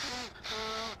cagey.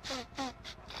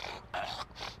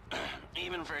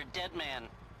 Even for a dead man,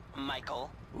 Michael.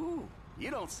 Ooh,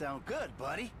 you don't sound good,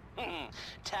 buddy.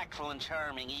 Tactful and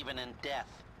charming even in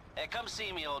death. Come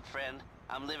see me, old friend.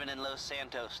 I'm living in Los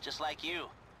Santos, just like you.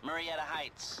 Murrieta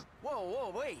Heights.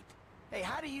 Whoa, wait. Hey,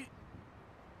 how do you...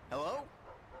 Hello?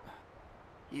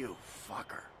 You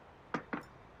fucker.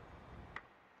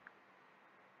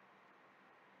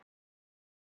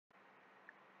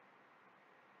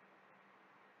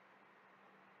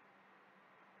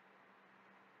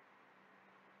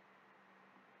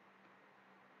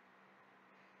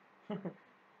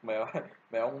 mẹ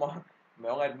mẹ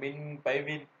ông admin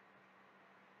Paymin.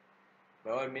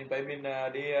 Mẹ ông admin Paymin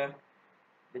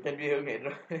đi chân duy hương hết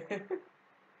rồi.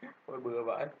 Ôi bừa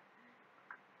vãi.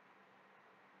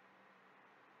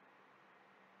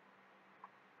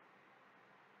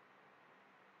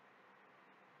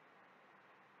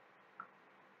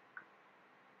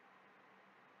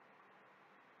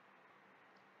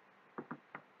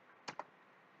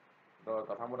 Rồi,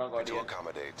 có thằng muốn đang gọi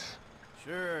điện.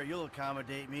 Sure, you'll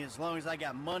accommodate me as long as I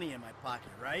got money in my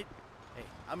pocket, right? Hey,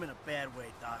 I'm in a bad way,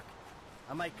 Doc.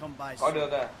 I might come by Có soon.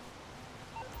 được à?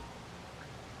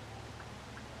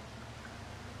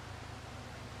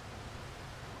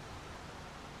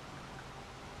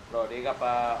 Rồi đi gặp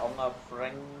ông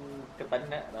Frank cái Tính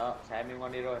đấy, đó, xe mình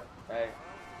ngon đi rồi. Đây.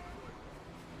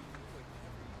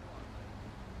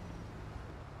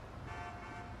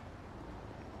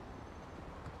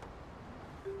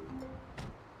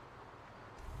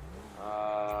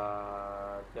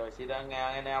 Trời xí đang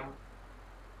ngang anh em.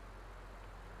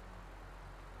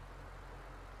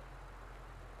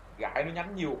 Gái nó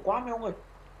nhắn nhiều quá mấy ông ơi.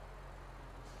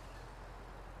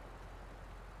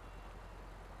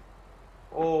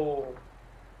 Ồ,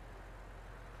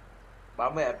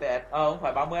 30 fps, không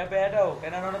phải 30 fps đâu,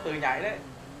 cái nó tự nhảy đấy,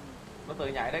 nó tự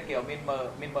nhảy đấy, kiểu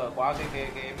mình mở qua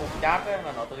cái mục chat đấy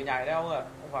là nó tự nhảy đấy không à,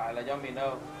 không phải là do mình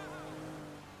đâu.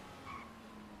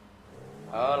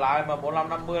 Like mà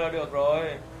 45-50 là được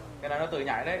rồi, cái này nó tự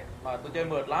nhảy đấy, mà tôi chơi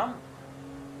mượt lắm,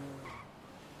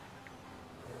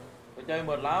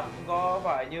 không có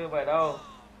phải như vậy đâu.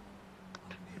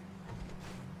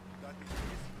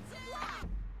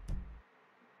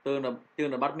 Tường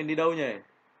nó bắt mình đi đâu nhỉ?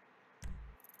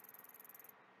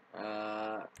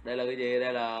 Đây là cái gì?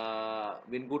 Đây là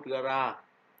Vingood Gara.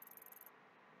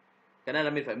 Cái này là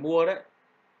mình phải mua đấy.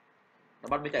 Nó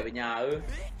bắt mình chạy về nhà ư?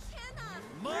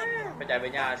 Mình chạy về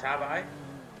nhà sao vậy?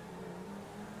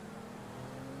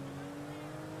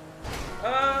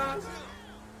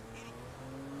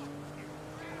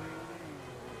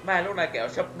 Mà lúc này kéo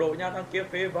sập đổ nhau thằng kia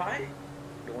phê vãi.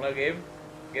 Đúng là game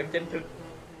chân thực.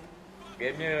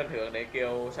 Game như thường để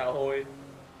kiểu xã hội.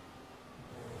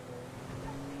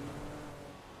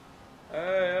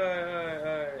 Đây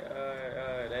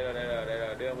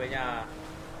là đường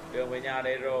về nhà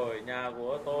đây rồi, nhà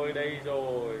của tôi đây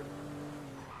rồi.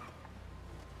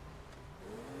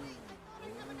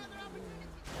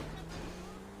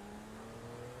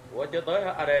 Ủa chưa tới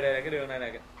hả? Đây cái đường này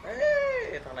này.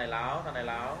 Ê, thằng này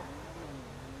láo.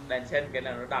 Đèn sen cái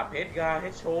này nó đạp hết ga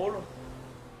hết số luôn.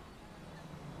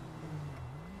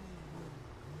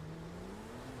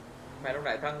 Mẹ lúc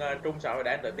nãy thằng Trung xã hội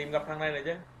đen tới tìm gặp thằng này này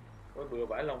chứ. Ôi bừa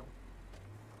vãi lòng.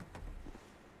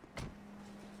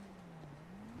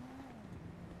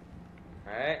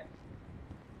 Đấy.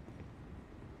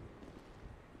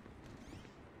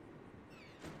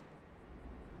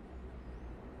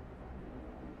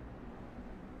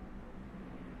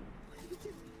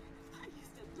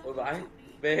 Ôi vãi.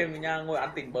 Về nhà ngồi ăn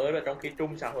tỉnh bơ rồi trong khi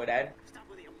Trung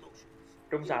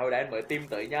xã hội đen mới tìm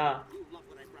tới nhà.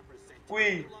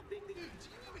 Quy.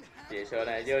 Chỉ sợ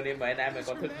này giờ đi mấy anh em mình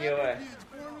còn thức nhiều rồi.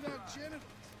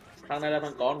 Thằng này là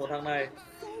thằng con của thằng này.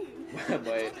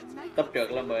 Mới tập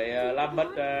trước là mới làm mất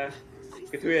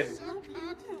cái thuyền.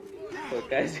 Rồi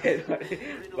cái gì vậy?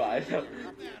 Vãi lắm.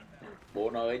 Bố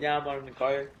nói ở nhà mà mình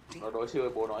coi nó đối xử với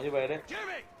bố nói như vậy đấy.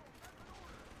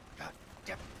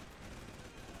 The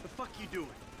fuck you doing?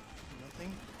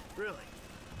 Nothing. Really?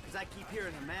 Because I keep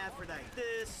hearing hermaphrodite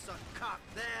this, suck cock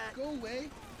that. Go away.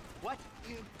 What?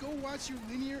 Go watch your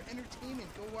linear entertainment.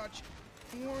 Go watch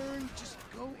porn. Just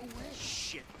go away.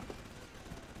 Shit.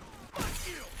 Fuck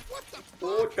you. What the fuck?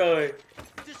 Ôi trời.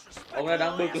 Disrespect. Ông này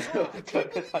đang bực lên. Trời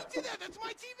ơi. That's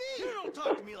my TV. You don't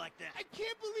talk to me like that. I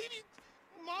can't believe you.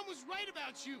 Mom was right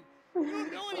about you. You don't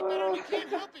know any better and you can't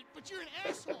help it, but you're an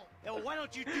asshole. Yeah, well, why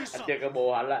don't you do Anh something? chơi cái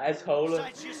bộ hắn là asshole luôn.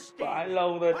 Besides just stay. Vãi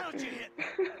lâu rồi. Why don't you hit?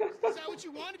 Is that what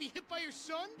you want, to be hit by your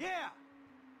son? Yeah.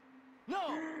 No.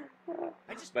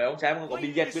 I just... Vậy ông xem có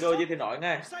bị dệt video gì thì nói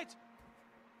ngay. Besides,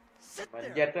 sit Mà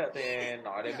there. dệt á thì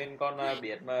nói để mình còn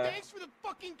biết mà Thanks for the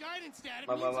fucking guidance, Dad. It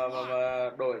means a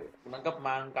lot. đổi nâng cấp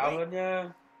mạng cao hơn nhá.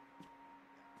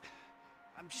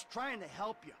 I'm just trying to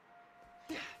help you.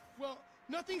 Well,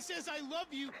 nothing says I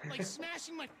love you like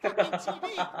smashing my fucking TV.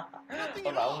 Nothing Ông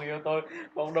at bảo all. ông yêu tôi,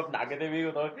 ông đập nát cái tivi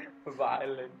của tôi, vãi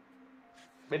lên.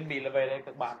 Bên Mỹ là về đây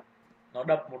các bạn, nó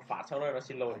đập một phát sau đó nó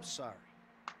xin lỗi. I'm sorry.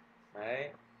 Đấy,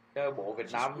 chứ bố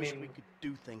Việt Nam Wish we mình could do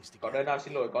things có together. đời nào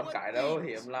xin lỗi con cái đâu,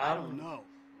 hiếm I lắm. don't know.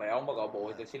 Mấy ông mà có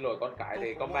bố tôi xin lỗi con cái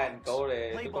thì comment câu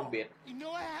để tôi con biết, You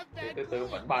know I have để bad từ từ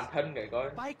blood. vẫn bản thân cái coi.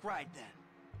 Bike ride then.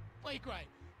 Bike ride.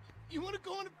 You want to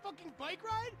go on a fucking bike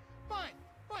ride? Fine,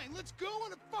 fine. Let's go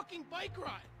on a fucking bike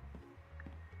ride.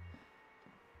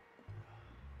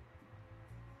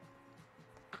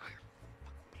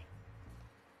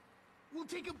 We'll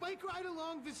take a bike ride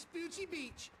along Vespucci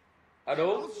Beach. Đúng,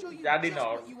 I'll show you gia đình just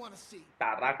nó what you want to see.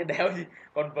 tả ra cái đéo gì,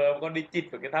 còn vợ con đi chít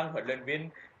với cái thằng huấn luyện viên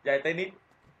dạy tennis.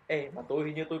 Ê mà tôi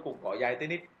hình như tôi cũng có dạy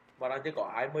tennis mà đang chưa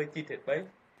có ai mời chít hết đấy,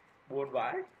 buồn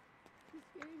vãi.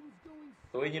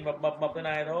 Tôi nhìn mập thế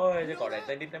này thôi chứ có đánh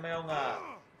tennis đấy mấy ông à.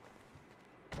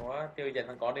 Ủa, chơi dẫn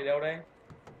thằng con đi đâu đây?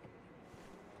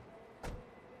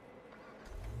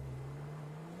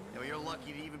 Yo, you're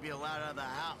lucky to even be allowed out of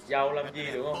the house. Giàu làm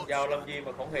gì đúng không? Giàu làm gì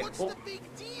mà không hạnh What's phúc. the big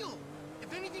deal? If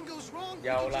If anything goes wrong, you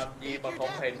Giàu can làm just gì make mà your không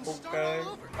death hạnh and phúc start trời. all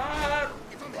over. À,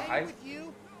 If I'm phải. hanging with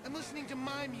you, I'm listening to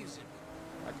my music.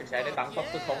 Chiếc xe này tăng tốc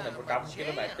từ 0 đến 100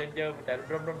 km/h mà chạy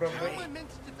râm râm râm How đấy. am I meant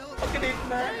to develop? Cái địt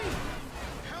này.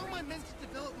 How am I meant to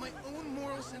develop my own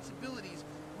moral sensibilities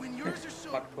when yours are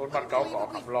so Khuôn mặt cậu có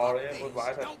khẩm lò đấy, khuôn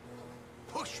vãi thật. Don't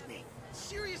push me.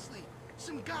 Seriously,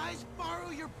 some guys borrow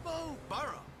your boat.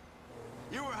 Borrow?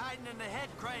 You were hiding in the head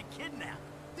crying kidnap.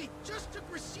 They just took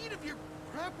receipt of your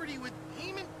property with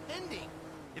payment pending.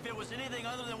 If it was anything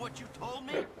other than what you told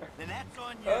me, then that's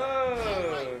on you.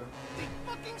 They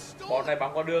fucking stole Bọn này it.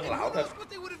 bắn qua đường And lão who thật. knows what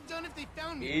they would have done if they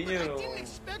found me, Ý but I như didn't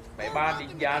expect mấy four ba of định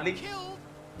them giá to lính. get killed.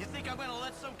 You think I'm gonna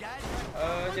let some guy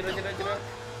Chưa đâu.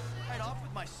 right off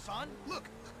with my son? Look,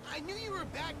 I knew you were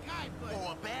a bad guy, but Oh,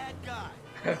 a bad guy.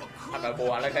 Anh nói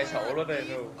bố anh là cái xấu luôn rồi.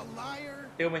 a liar.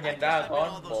 Tiêu mà nhận ra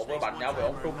con, bố vừa bắn nhau với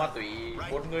ông trùm ma túy,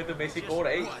 một người từ Mexico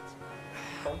đấy.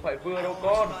 Không phải vừa đâu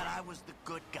con. But I was the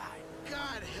good guy.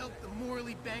 God help the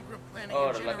morally bankrupt planet Đó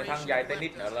your là cái thằng generation, dài but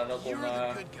tennis nữa là nó you're cùng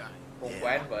the good guy. cùng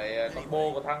quen với con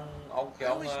bố của thằng ông I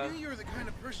always knew you were the kind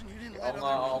of person who didn't let other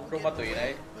ông people trùm ma get túy away,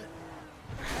 đấy. but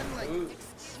I hadn't like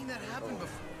seen that happen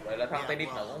before. Vậy là thằng tennis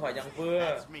nó cũng phải dăng vừa.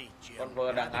 That's me, Jim. Con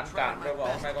vừa đang ngăn cản rồi và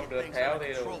ông này còn rượt theo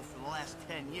thì Control for the last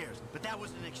 10 years, but that was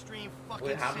an extreme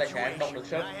Người fucking hãm lại sáng động được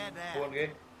situation. sớm. I had to Buồn act. ghê.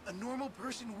 A normal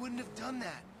person wouldn't have done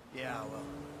that. Yeah, well,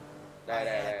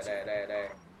 Đây.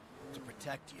 to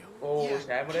protect you. Ô, Yeah,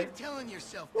 xe mà đấy. keep telling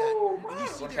yourself that. And you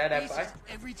see con their xe đẹp faces vậy.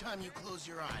 every time you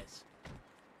close your eyes.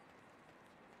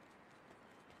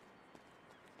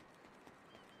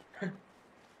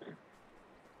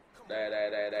 Đây.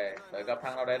 Đợi gặp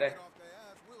thằng nào đây.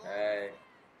 Đây.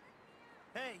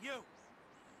 Hey, you.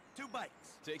 2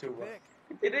 bites. Take your pick.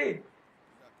 Đi đi.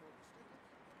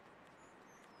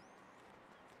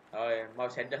 Rồi, màu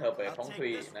xanh cho hợp với phong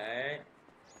thủy. Đấy.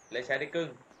 Lấy xe đi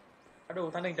cưng.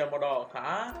 Đủ thằng Ninh chọn màu đỏ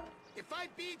khá. If I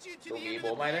beat you to Đúng the ý end bố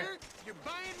of the mày đấy. pier, you're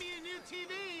buying me a new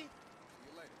TV.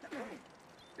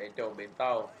 Đến chỗ bến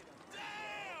tàu.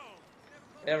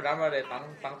 Em ra mà để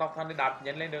tăng tốc thằng đi đạp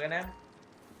nhanh lên được anh em.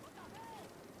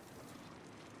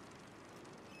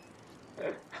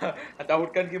 Anh cho hút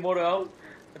cân khi mua được không?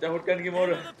 Anh cho hút cân khi mua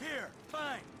được. Get to the pier.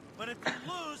 Fine. But if you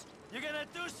lose, you're gonna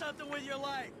do something with your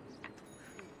life.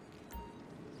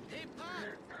 Hey, Pop,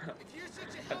 if you're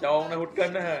such a Anh cho ông này help, hút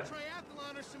cân đó hả?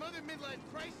 triathlon or some other midlife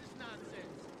crisis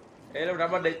nonsense. Thế làm ra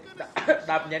mà để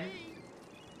đạp nhanh.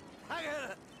 I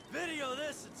gotta video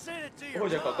this and send it to your Ôi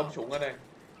giờ có mom. công súng rồi này.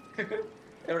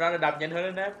 Em ra là đạp nhanh hơn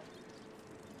anh em.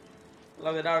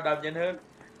 Làm thế nào là đạp nhanh hơn?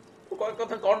 Có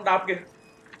thằng con đạp kìa.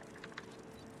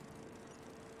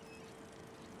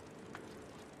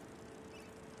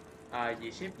 À,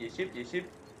 dì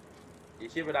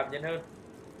ship và đạp nhanh hơn.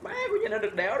 Má có nhanh hơn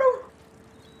được đéo đâu.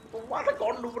 Con quá thằng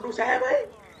con đu xe đấy.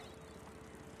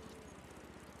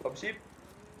 Cầm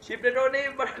ship đến rồi đi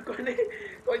mà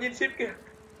coi nhìn ship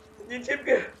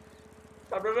kìa.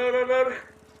 Đạp rồi.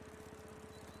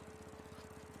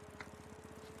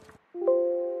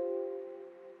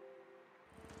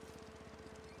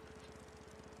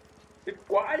 Thích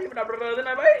quá gì mà đạp rờ thế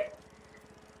này mấy.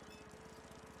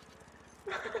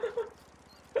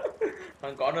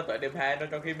 Thằng con nó tới đêm hè nó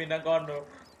trong khi mình đang con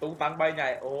tung tăng bay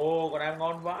nhảy. Ồ, con em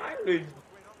ngon vãi lình.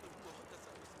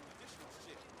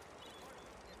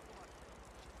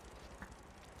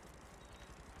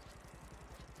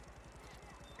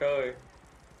 Trời,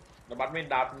 nó bắt mình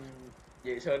đạp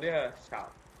dễ sơn đấy hả?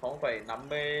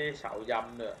 0,56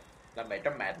 dặm nữa là mấy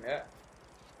trăm mét nữa.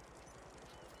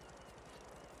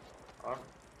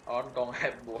 On còn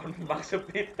F4 Max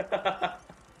Speed.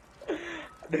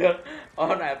 Được,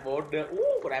 on F4 được.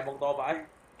 Con em bông to vãi.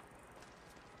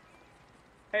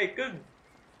 Hey cưng,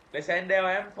 lấy xe anh đeo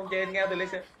em, không chê anh nghèo thì lấy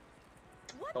xe.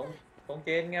 Không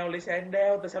chê anh nghèo lấy xe anh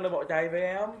đeo, tại sao lại bỏ chạy với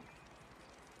em?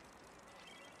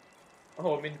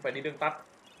 Hồi mình phải đi đường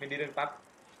tắt,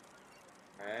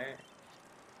 Đấy.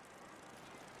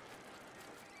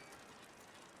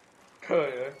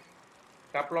 Trời ơi,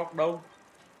 cắp lock đâu?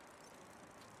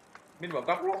 Mình bảo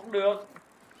cắp lock cũng được.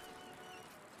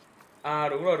 À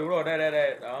đúng rồi,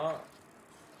 đây, đó.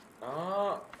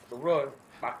 Đó, đúng rồi,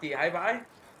 bác chị hay vãi.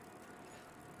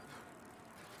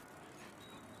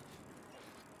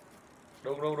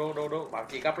 Đúng, bác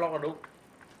chị cắp lock là đúng.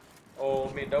 Ồ,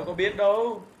 mình đâu có biết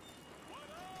đâu.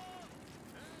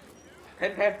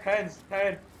 Hên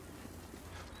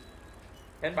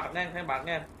bạc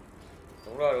ngang.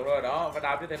 Đúng rồi, đó, phải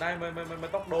đạp như thế này mới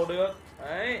tốc độ được.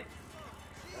 Đấy.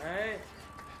 Ê,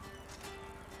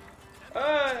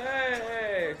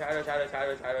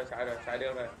 sai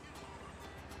đường rồi.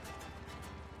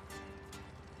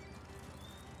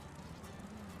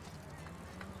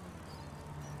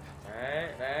 Đấy.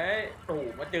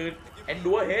 trừ. Anh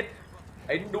đua hết.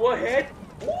 Anh đua hết.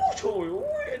 Trời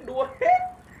ơi, anh đua hết.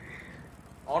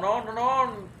 nó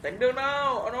đánh đường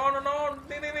nào. Nó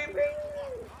đi.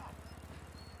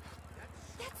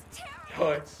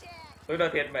 Trời, tôi nói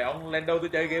thiệt mấy ông lần đầu tôi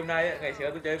chơi game này, ngày xưa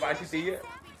tôi chơi Vice City á,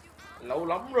 lâu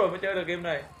lắm rồi mới chơi được game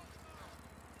này.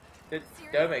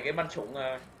 Chơi mấy cái bắn súng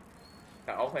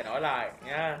các ông phải nói lại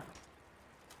nha.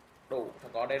 Đủ,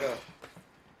 thằng con đây rồi.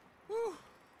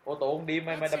 Ô tô không đi,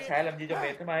 mày đập xe làm gì cho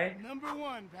mệt thế mày? Number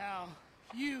one, pal.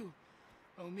 You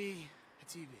owe me a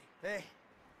TV. Hey,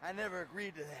 I never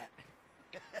agreed to that.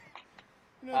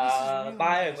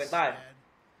 Tai ở Nguyễn Tài.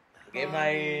 Game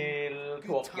này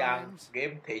thuộc dạng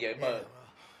game thế giới mở,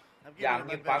 dạng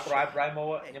như Far Cry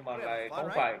Primal ấy, nhưng mà lại không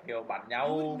phải kiểu bắn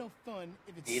nhau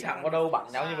chỉ thẳng vào đâu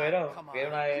bắn nhau như vậy đâu. Game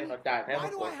này nó trải theo một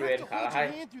cốt truyện khá là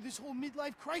hay.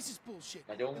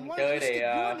 Nói chung chơi để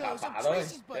khám phá thôi.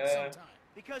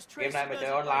 Game này mày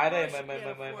chơi online đây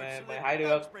mày hay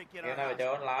được. Game này mày chơi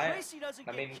online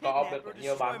là mình co op được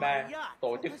nhiều bạn bè,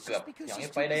 tổ chức cướp giống như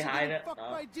Payday 2 đó.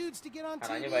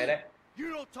 Nó như vậy đấy.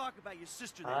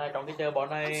 Trong cái chơi bọn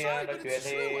này nói chuyện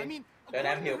thì cho anh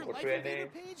em hiểu cốt truyện đi.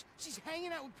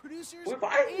 Ui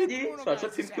vãi, cái gì? Sản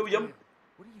xuất phim khiêu dâm.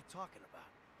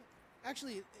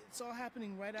 Actually, it's all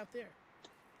happening right out there.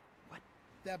 What?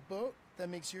 That boat that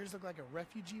makes yours look like a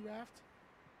refugee raft?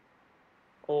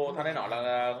 Ồ, thằng này nói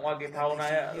là ngoài game thâu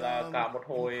này là cả một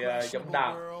hồi dâm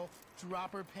đảng.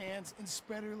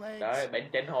 Đấy, bánh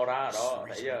chén họ ra đó,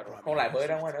 thấy giờ không lại bơi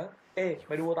ra ngoài nữa. Ê,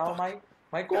 mày đùa tao mày?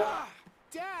 Mày cô.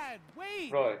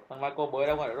 Rồi, thằng Michael bơi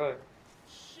ra ngoài nữa rồi.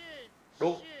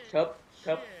 Đúng, shop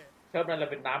này là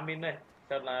Việt Nam mình này.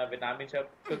 Shop là Việt Nam mình shop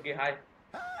cực kỳ hay.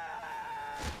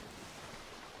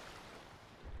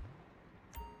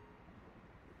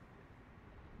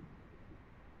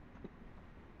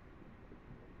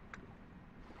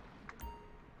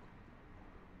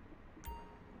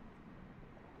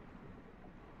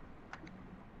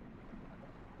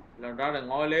 Làm ra để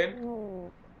ngoi lên.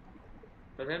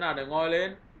 Làm thế nào để ngoi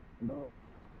lên?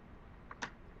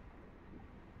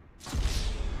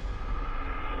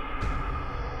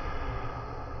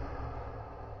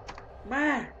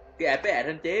 Má, cái FPS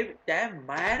anh chế trái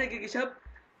má đấy cái shop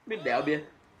biết đẹo bia.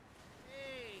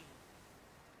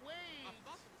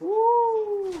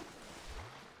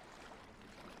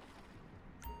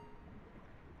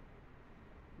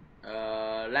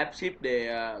 Lab ship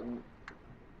để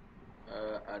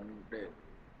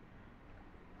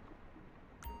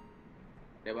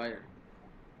để bay.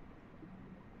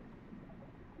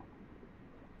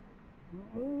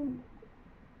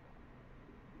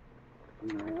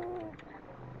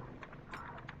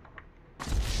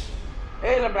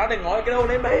 Ê, làm ra để ngói cái đâu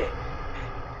lên mày.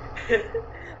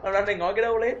 Làm ra để ngói cái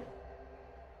đâu lên.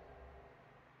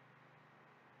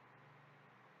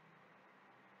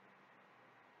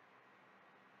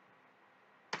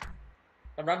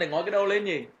 Làm ra để ngói cái đâu lên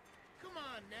nhỉ?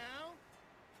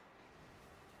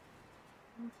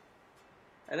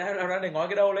 Làm ra để ngói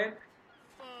cái đâu lên.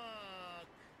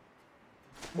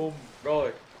 Bùm,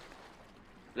 rồi.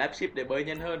 Lap ship để bơi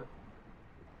nhanh hơn.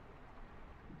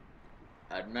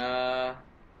 Ấn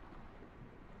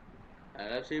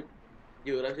lap ship.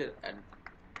 Giữ lap ship. Ấn.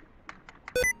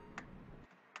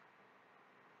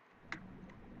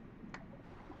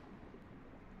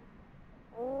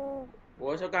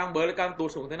 Ủa sao càng bơi lại càng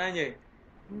tụt xuống thế này nhỉ?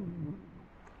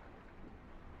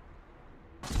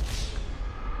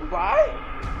 Vãi.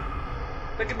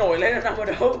 Cái nổi lên nó nằm ở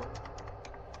đâu?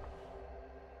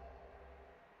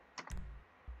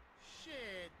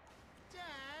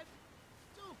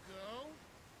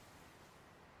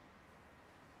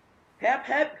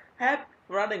 Hép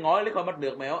ra để ngói lên khỏi mặt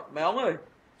nước mày ông ơi.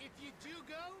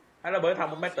 Hay là bơi thẳng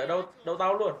 1 mét tới đâu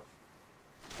tao luôn.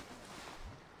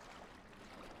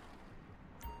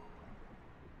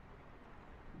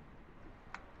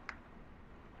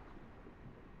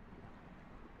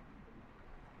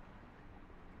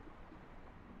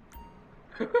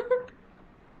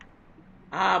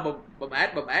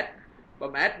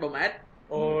 Bấm S.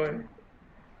 Ôi.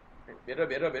 Biết rồi.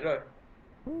 Biết rồi.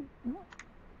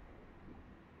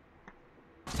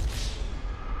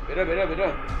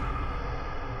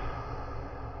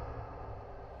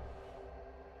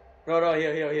 Rồi,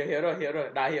 hiểu rồi.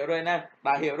 Đã hiểu rồi anh em.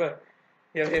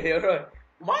 Hiểu rồi.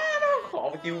 Má nó khó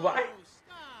mà chịu vãi.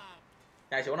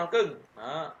 Nhảy xuống nào cưng.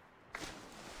 Đó.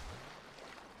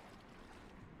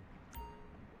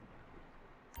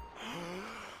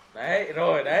 Đấy,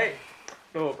 rồi đấy.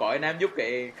 Đồ có anh em giúp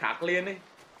cái khác liền đi.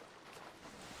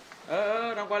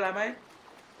 Đang quay lại mấy.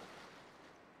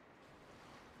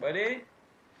 Bơi đi.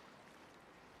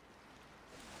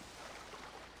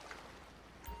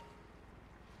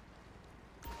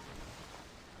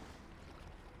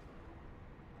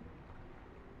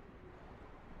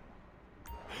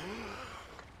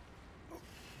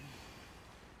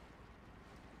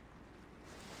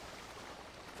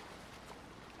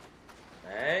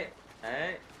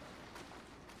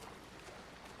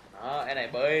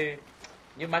 bơi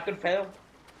như Michael Phelps.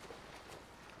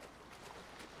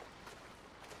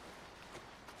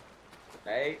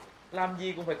 Đấy, làm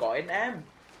gì cũng phải có anh em.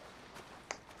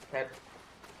 Thật.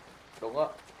 Đúng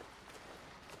không?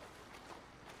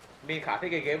 Mình khá thích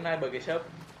cái game này bởi cái shop.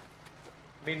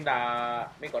 Mình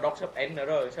có đọc shop Anh nữa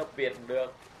rồi, shop Việt cũng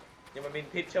được. Nhưng mà mình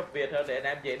thích shop Việt hơn để anh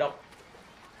em dễ đọc.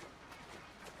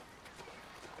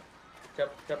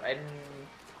 Shop Anh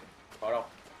khó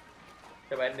đọc.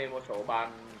 Shop Anh thì một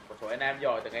số anh em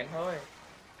giỏi tiếng Anh thôi.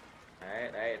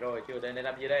 Đấy, rồi chưa đến đây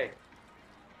làm gì đây?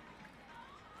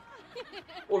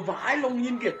 Ôi vãi, lông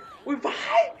nhìn kìa. Ôi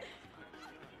vãi.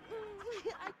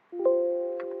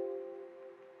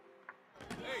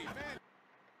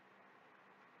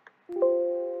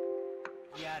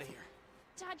 Get out of here.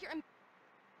 Dad, you're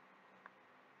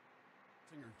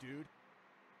Finger, dude.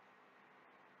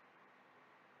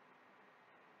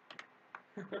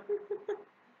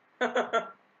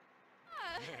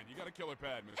 Man, you got a killer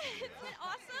pad, Mr. Isn't it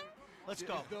awesome? Let's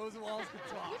go. Those walls can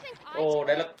talk. You think I Ồ,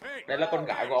 đây là con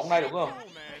gái của ông này đúng không?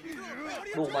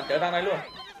 Đủ mà chở thằng này luôn.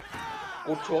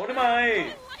 Cụt xuống đi mày.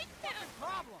 like him?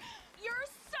 You're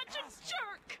such a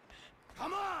jerk.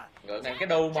 Come on. Ngỡ ngàng cái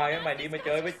đầu mày đi mày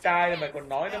chơi với trai mày còn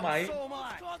nói nữa mày. So am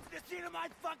I. Go to the scene of my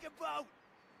fucking boat.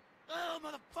 Oh,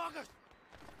 motherfuckers.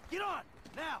 Get on,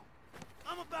 now.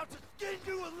 I'm about to skin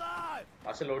you alive.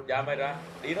 Tao sẽ lột da mày ra.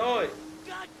 Đi thôi.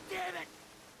 God damn it.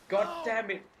 God damn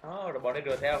it. Rồi bọn này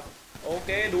rửa theo. Ok,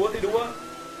 đua thì đua.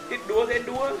 Ít đua thì anh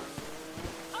đua.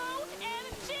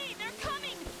 OMG, they're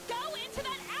coming. Go into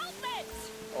that outlet.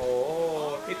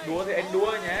 Ồ, thích đua thì anh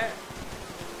đua nhé.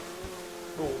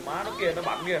 Đủ má nó kìa, nó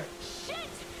bắn kìa. Shit,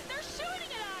 they're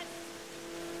shooting at us.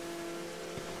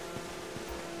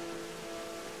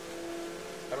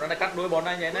 Tao nó cắt đuôi bọn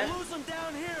này nhé nè. We'll lose them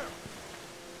down here.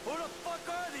 Who the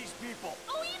fuck are these people?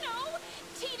 Oh, you know,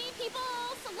 TV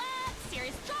people, celebs,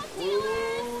 serious drug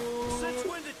dealers. Since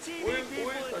when the TV Ui,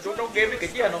 people ở and trong drug game cái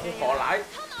gì à, nó dealers cũng khó lại.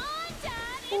 Come on,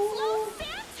 Dad, it's Los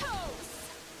Santos.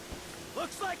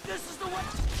 Looks like this is the way.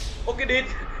 Ok đi.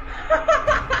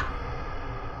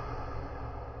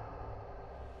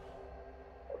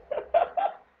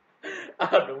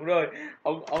 À, đúng rồi,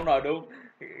 ông nói đúng.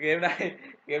 Game này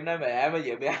mẹ em mà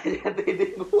diễn với ai thì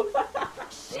ngu.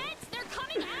 Shit, they're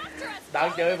coming after us.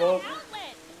 Đang chơi vô.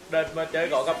 Outlet. Đợt mà chơi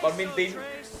có gặp con Minh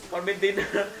Tin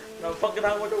nó phất cái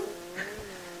thằng vào trong.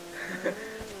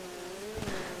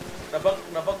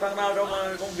 nó phất thằng nào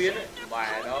trong công viên ấy.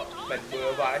 Mẹ nó bền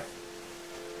bừa vậy.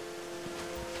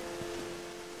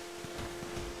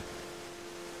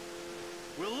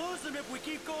 We'll lose them if we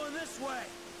keep going this way.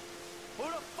 Who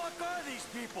the fuck are these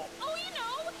people? Oh, you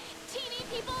know, TV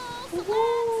people,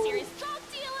 celebs, serious drug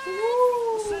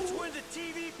dealers. Since when the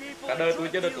TV people Cả and đời drug tôi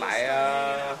chưa được dealers lại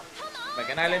start Come on, mấy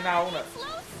cái này lên nào không nè. it's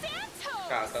Los Santos.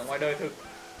 Cả ngoài đời thực.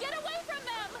 Get away from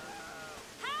them.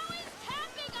 How is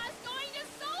tapping us going to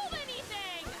solve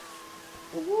anything?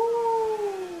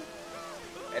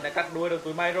 Em đã cắt đuôi được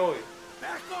tụi mày rồi.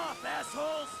 Back off,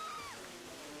 assholes!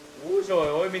 Úi rồi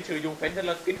ôi, mình sử dụng phén thật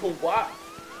là kinh khủng quá.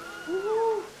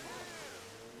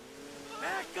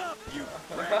 Back up, you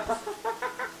pricks!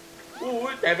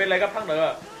 Ui, chạy về lại gặp thằng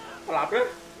nữa. Tao lạp đấy.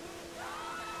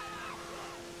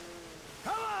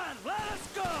 Come on, let us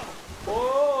go!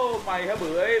 Ô, mày hả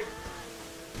bữa em.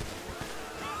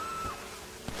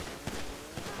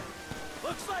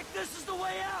 Looks like this is the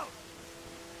way out!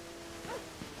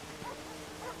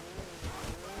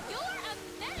 You're a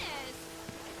menace.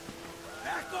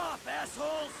 Back off,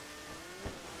 assholes!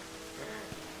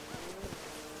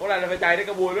 Có lại là phải chạy đi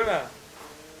cả bùi nữa nè.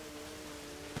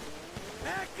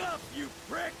 Back up, you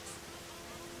pricks!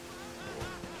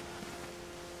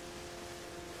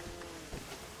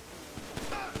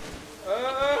 I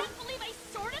can't believe I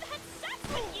sort of had sex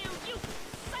with you, you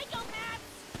psychopaths.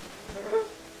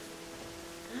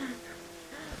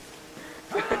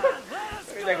 Come on, let us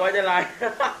Chạy go! qua chạy lại.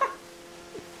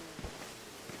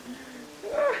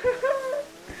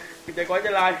 Chạy qua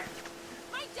chạy lại.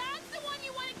 My dad's the one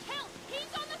you want to kill.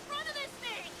 He's on the front of this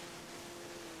thing.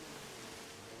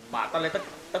 Mà tao lấy tất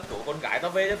cả con gái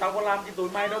tao về chứ tao có làm gì tụi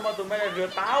mày đâu mà tụi mày lại rửa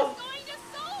tao. Going to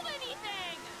solve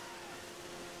anything.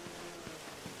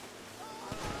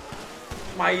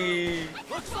 Mày.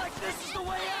 Looks like this is the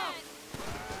way out!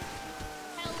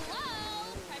 Hello,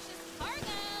 precious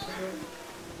cargo.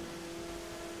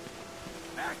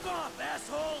 Back off,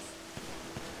 assholes!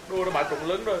 Đua nó bắn trúng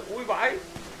lưng rồi. Ui vãi.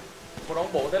 Một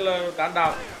ông bổ thế là can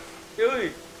đảm. Chơi.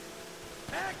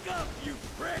 Back up, you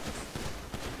pricks!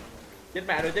 Chết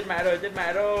mẹ rồi, chết mẹ rồi, chết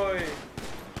mẹ rồi.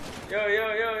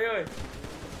 Ơi.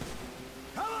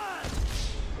 Come on!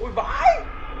 Ui vãi.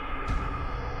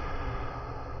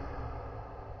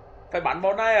 Phải bắn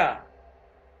bọn này à?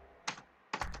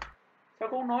 Sao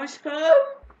không nói sớm?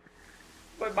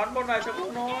 Phải bắn bọn này sao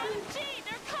không nói?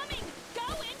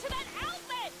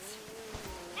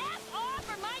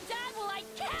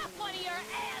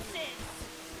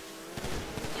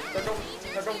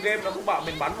 Sao trong game nó cũng bảo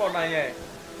mình bắn bọn này nhỉ?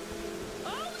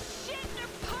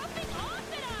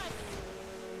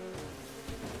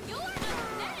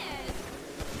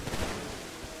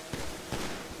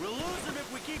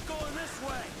 Keep going this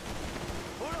way.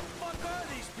 Who the fuck are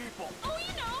these people? Oh,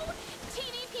 you know,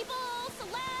 TV people,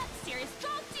 celebs, serious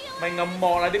drug dealers. Mày ngầm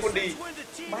mò lại đi con đi.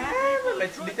 Má, mày lại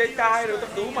đi chơi trai rồi, tao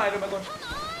cứu mày rồi mày còn. Come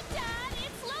on, Dad,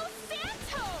 it's Los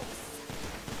Santos.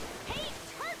 Hey,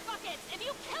 turd buckets, if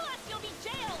you kill us, you'll be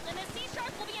jailed, and the sea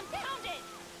shark will be impounded.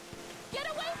 Get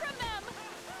away from them.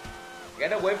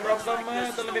 Get away from them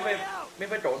á, tức là mình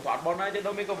phải trốn thoát bọn này chứ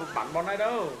đâu mình có bắn bọn này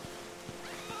đâu.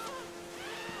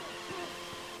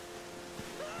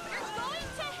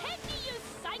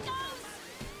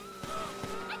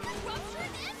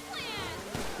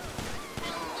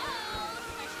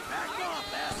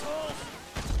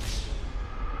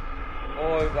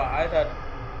 Ôi vãi thật.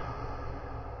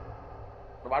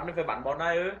 Nó bắt mình phải bắn bọn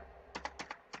này ư?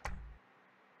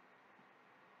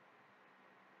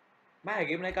 Má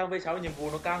game này càng về sau nhiệm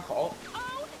vụ nó càng khó.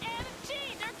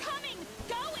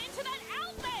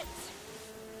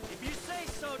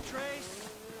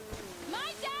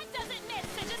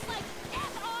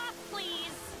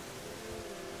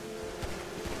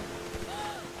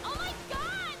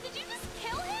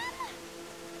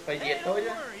 Phải diệt thôi chứ.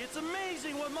 It's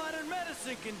amazing what modern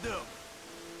medicine can do.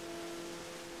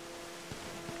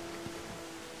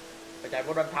 Phải chạy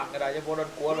vô đòn thẳng cái này chứ vô đòn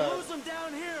cua là. Lose them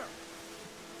down here.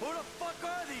 Who the fuck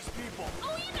are these people?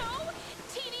 Oh, you know,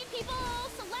 TV people,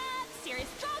 celebs, serious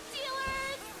drug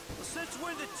dealers. Well, since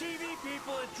when did TV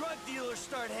people and drug dealers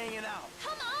start hanging out?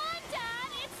 Come on,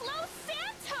 Dad, it's Los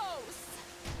Santos.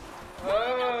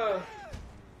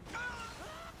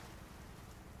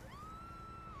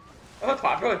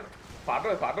 Thoát rồi. Thoát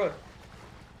rồi.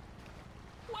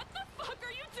 What the fuck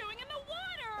are you doing in the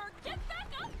water? Get back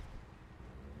up.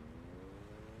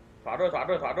 Thoát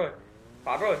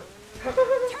rồi. Turn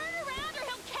around or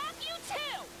he'll cap you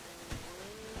too.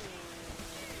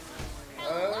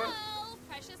 Hello,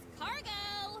 precious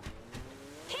cargo.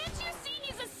 Can't you see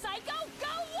he's a psycho? Go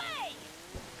away.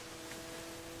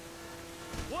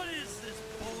 What is this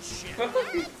bullshit? You're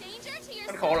a danger to yourself.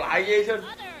 Anh khó lại gì chứ?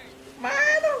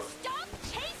 Má đâu. Stop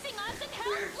chasing us and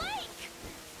help Blake.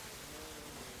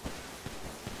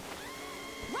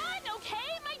 Run,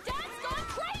 okay? My dad's gone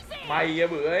crazy. Mày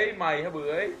hả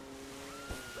bữa ấy.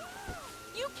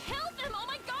 You killed him. Oh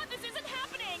my God, this isn't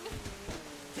happening.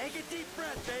 Take a deep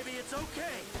breath, baby. It's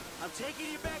okay. I'm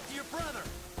taking you back to your brother.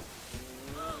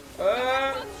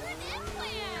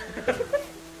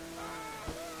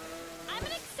 I'm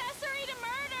an accessory to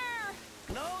murder.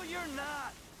 No, you're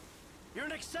not. You're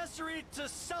an accessory to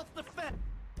self-defense.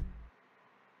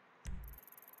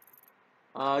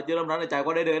 Chưa làm đó để chạy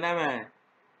qua đây được anh em à.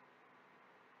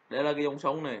 Đây là cái dòng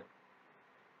sông này.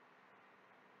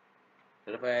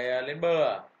 Để phải lên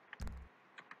bờ à?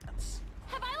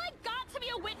 Have I like got to be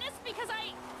a witness because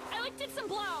I like did some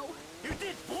blow? You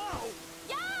did blow?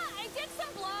 Yeah, I did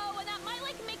some blow, and that might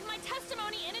like make my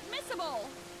testimony inadmissible.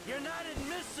 You're not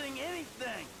admitting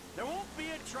anything. There won't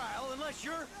be a trial unless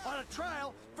you're on a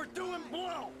trial for doing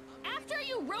blow. After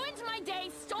you ruined my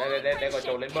day, stole my Đây friendship, có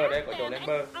chỗ lên bờ, đây có chỗ lên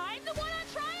bờ. I'm the one on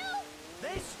trial?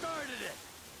 They started it.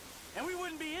 And we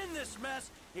wouldn't be in this mess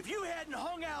if you hadn't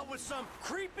hung out with some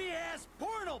creepy-ass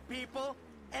porno people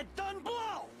and done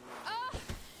blow.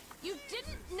 You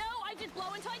didn't know I did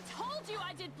blow until I told you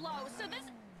I did blow, so this...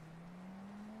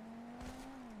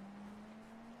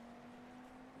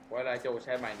 Quay lại chỗ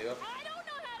xe mày nước. I don't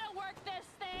know how to work this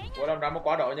thing. Ủa làm ra một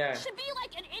quá độ nha. Should be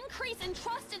like an increase in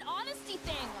trust and honesty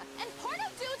thing. And porno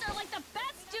dudes are like the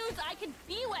best dudes I could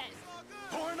be with.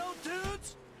 Porno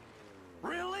dudes?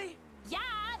 Really?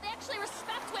 Yeah, they actually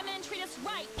respect women and treat us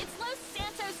right. It's Los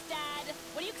Santos, Dad.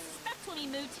 What do you expect when we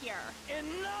moved here?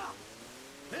 Enough!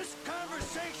 This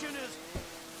conversation is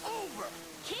over.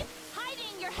 Keep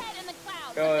hiding your head in the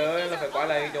clouds. Trời ơi, là phải quay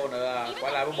lại cái chỗ nữa à.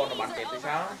 Quay lại với bọn nó bắn chết thì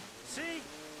sao? See,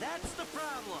 that's the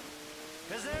problem.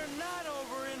 Because they're not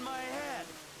over in my head.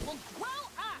 Well, grow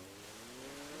up.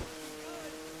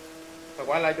 Phải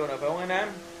quay lại chỗ nữa phải không anh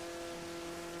em?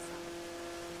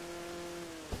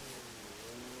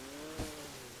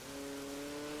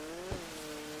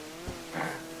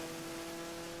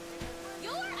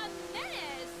 You're a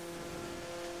menace.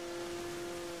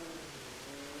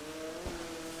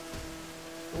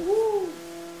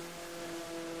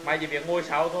 Mày chỉ việc ngồi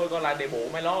sau thôi, còn lại để bố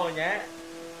mày lo rồi nhé.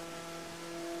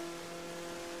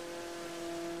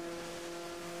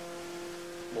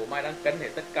 Bố mày đang cân hết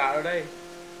tất cả ở đây.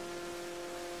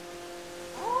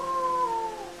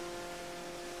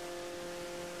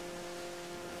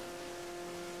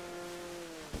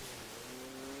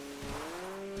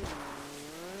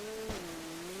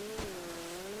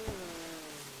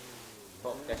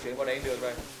 Không, cái xuyên vào đây được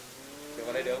rồi. Xuyên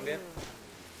vào đây được không biết?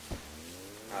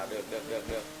 À, được.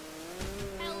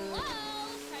 Hello,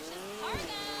 precious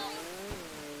cargo.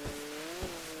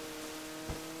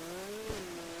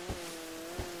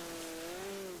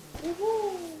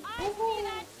 I see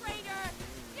that traitor.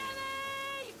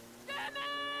 Gimme!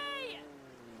 Gimme!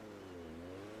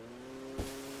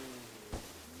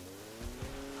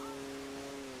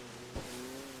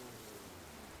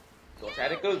 Đổ xe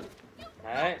đi cưng.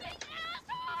 Đấy.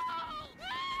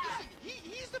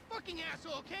 He's the fucking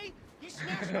asshole, okay? He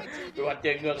smashed my TV. Tụi anh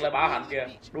chơi ngược lại ba hắn kìa.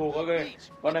 Đùa có kìa.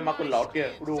 Con này mặc quần lót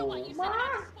kìa. So Đùa what, you said má. I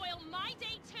had to spoil my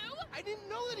day too? I didn't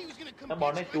know that he was gonna come. Nó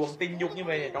bọn này chuồng tình dục như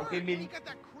vậy trong khi mình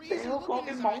đéo có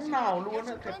cái móng nào luôn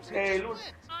á, thật thề luôn.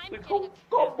 Tôi không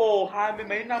có bồ 20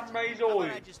 mấy năm nay How rồi.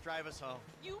 about I just drive us home?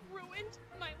 You ruined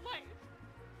my life.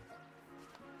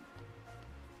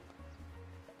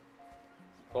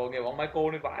 Tội nghiệp ông Michael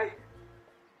này vãi.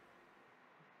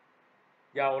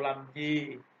 Giàu làm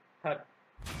gì thật.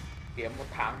 Kiếm một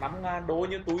tháng 5.000 đô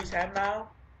như túi xem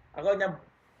nào. À có nhầm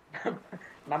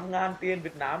 5.000 tiền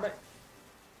Việt Nam đấy.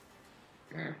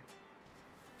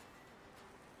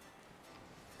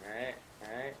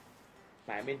 Đấy.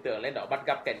 Mày mình tưởng lên đó bắt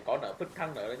gặp cảnh có nở phức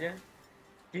thăng nữa đó chứ.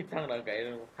 Kịp thăng nữa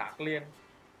cái khác liền.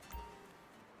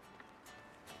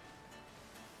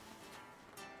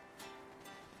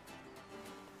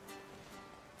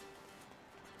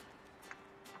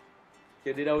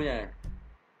 Chưa đi đâu nhỉ?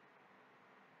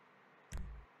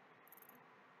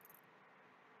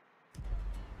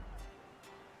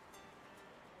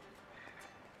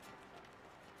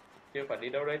 Chưa phải đi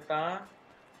đâu đây ta?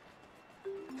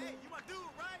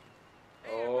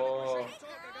 Ồ,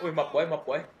 ui mập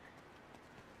quá.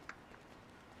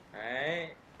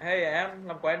 Đấy, hey em,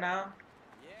 làm quen nào?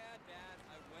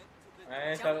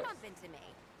 Đấy, sao? Don't bump into me.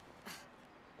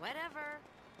 Whatever.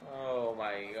 Oh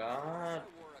my god.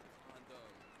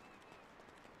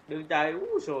 Đừng chạy,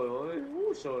 trời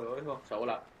ơi, không, xấu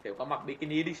lắm. Kiểu có mặc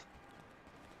bikini đi. I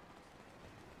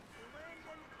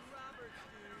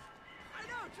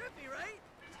know, trippy, right?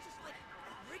 He's just like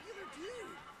a regular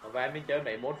dude. Và mình chơi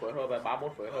mấy môn phối hợp và 3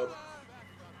 môn phối hợp.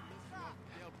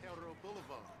 Del Perro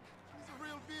Boulevard. It's a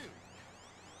real view.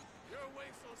 Your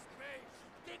way so space.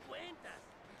 Te cuentas.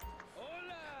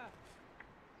 Hola.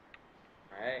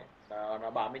 Đấy, nó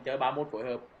bảo mình chơi 3 môn phối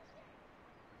hợp.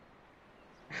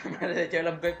 Để chơi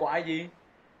làm cái quái gì?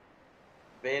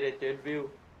 Về để trên view.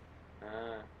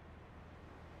 À.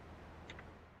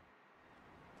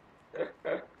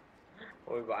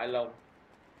 Ôi vãi lòng.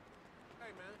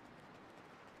 Hey, man.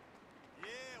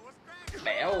 Yeah, what's cracking?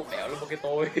 Béo là một cái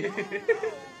tôi.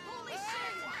 Holy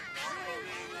shit!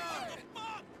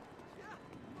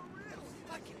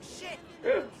 Fucking shit!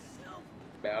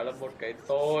 Béo là một cái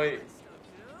tôi.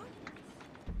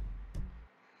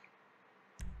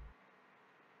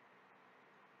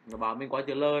 Nó bảo mình qua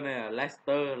chữ L này,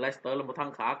 Lester là một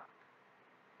thằng khác.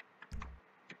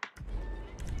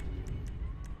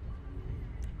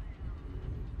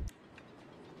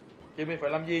 Chứ mình phải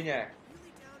làm gì nhỉ?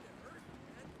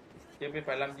 Chứ mình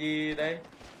phải làm gì đây?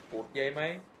 Cút dây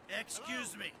mấy?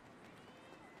 Excuse me.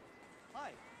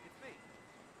 Hi, it's me.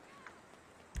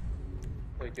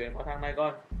 Thử chuyển qua thằng này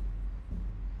coi.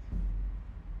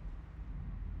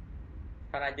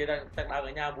 Thằng này chưa chắc đang ở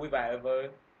nhà vui vẻ với.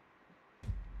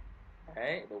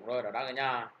 Đấy, đúng rồi, nó đang ở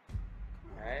nhà.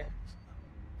 Đấy.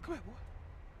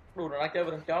 Đủ nó đang chơi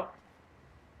với thằng chóp.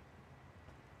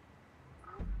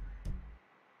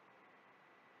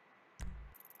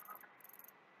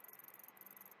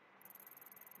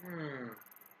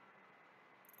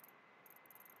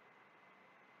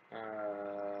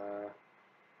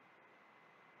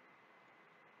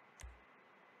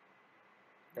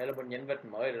 Đây là một nhân vật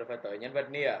mới rồi, phải tới nhân vật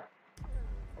Nia.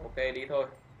 Ok, đi thôi.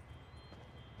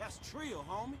 That's trio,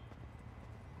 homie.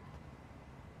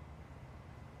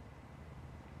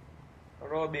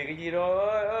 Rồi, bị cái gì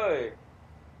rồi ơi?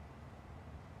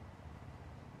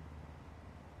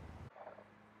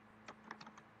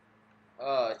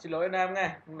 Xin lỗi anh em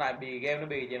nghe. Hôm nay bị game nó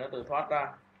bị gì nó tự thoát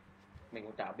ra. Mình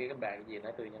cũng chả biết cái bài gì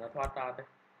nó tự nhiên nó thoát ra thế.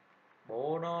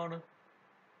 Bố nó nữa.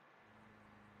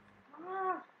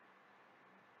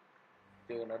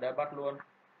 Trừ nó đã bắt luôn.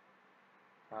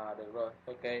 À được rồi,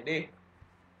 ok đi.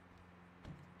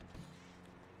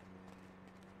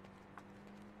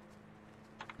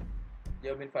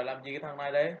 Giờ mình phải làm gì cái thằng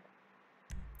này đấy?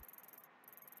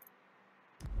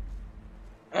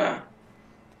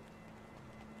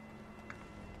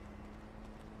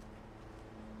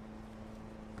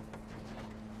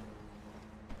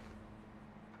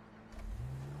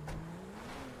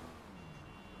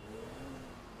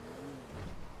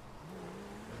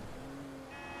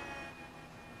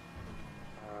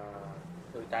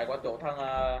 chạy qua chỗ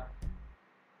thằng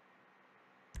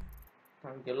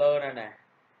chữ lơ này nè.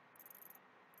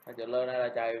 Thằng chữ lơ này là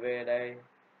chạy về đây,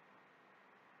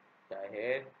 chạy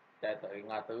hết, chạy tới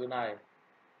ngã tư này,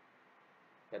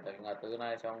 chạy tới ngã tư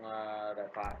này xong rẽ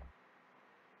phải,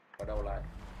 bắt đầu lại.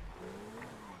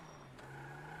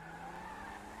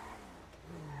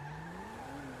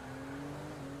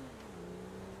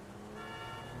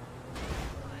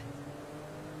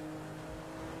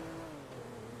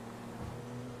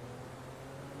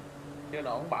 Chứ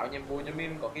nó không bảo nhiệm vụ cho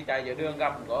mình, có khi chạy giữa đường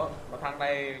gặp có, mà thằng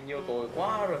này nhiều tội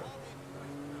quá rồi.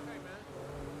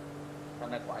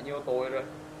 Thằng này quá nhiều tội rồi,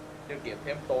 chứ kiếm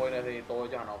thêm tội này thì tội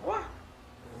cho nó quá.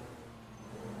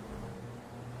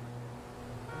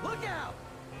 Look out!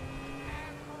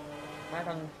 Mấy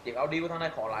thằng chiếc Audi của thằng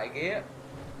này khó lại ghê.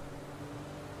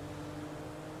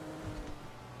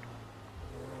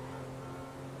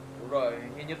 Đúng rồi,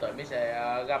 hình như tới mình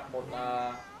sẽ gặp một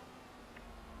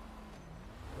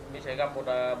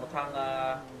một thằng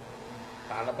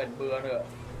khá là bền bừa nữa,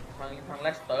 thằng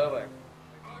Lester vậy.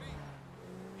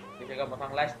 Mình sẽ gặp một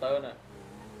thằng Lester nữa.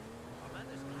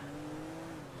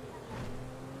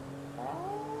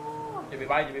 Chuẩn bị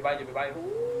bay.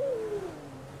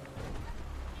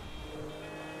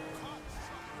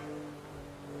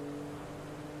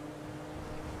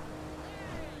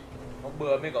 Hôm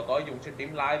bữa mình có dùng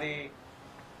stream live thì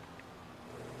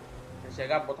mình sẽ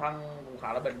gặp một thằng cũng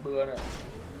khá là bền bừa nữa,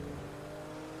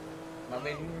 mà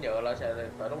mình nhớ là sẽ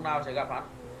tới lúc nào sẽ gặp hắn.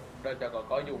 Rồi cho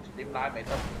có dùng stream live mấy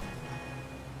tập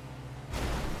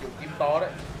dùng kim to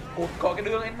đấy, cột có cái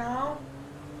đường ấy nào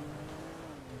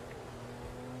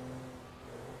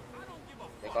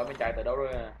để coi mình chạy tới đâu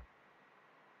rồi.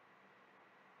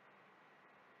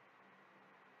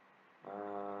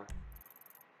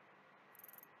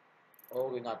 Ô,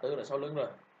 cái ngã tư là sau lưng rồi.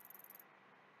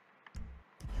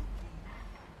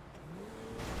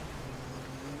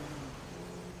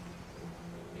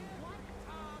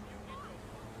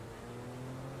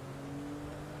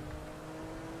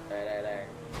 Đây.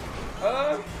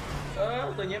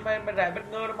 Tự nhiên mày rải bất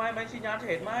ngờ rồi, mày xin nhắn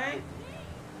hết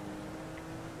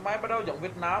mày bắt đầu giống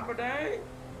Việt Nam rồi đấy.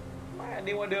 Mày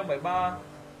đi ngoài đường 73,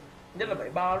 nhất là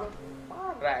 73 luôn.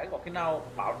 Má rải có khi nào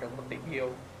bảo trợ một tín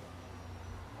hiệu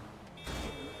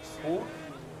cú.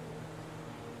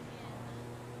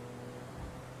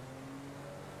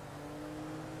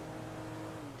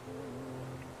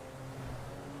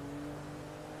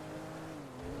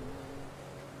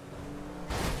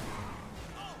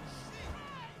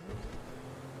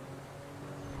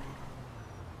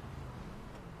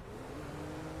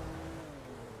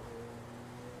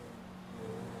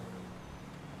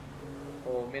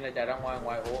 Ồ, mình lại chạy ra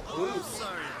ngoài ố.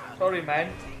 Sorry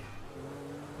man.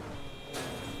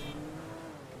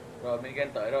 Rồi mình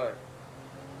ghen tới rồi.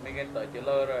 Mình ghen tới chữ L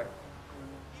rồi.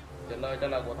 Chữ L chắc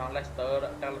là của thằng Lester đó,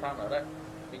 chắc là thằng nữa đấy.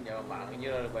 Mình nhớ mạng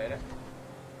như là vậy đấy.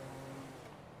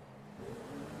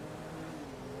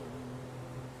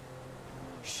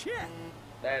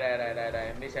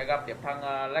 Đây, mình sẽ gặp tiếp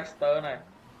thằng Lester này.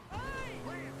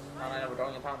 Thằng này là một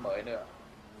trong những thằng mới nữa.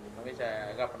 Mình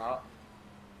sẽ gặp nó.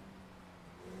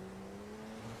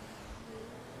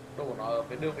 Đồ nó ở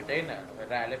phía đường phía trên này, phải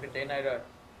rải lên phía trên này rồi.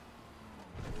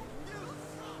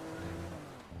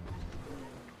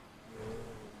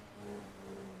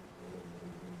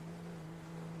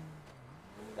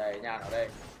 Đây, nhà nó đây.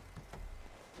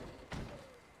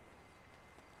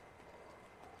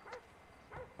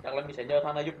 Chắc là mình sẽ nhờ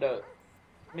thằng này giúp đỡ.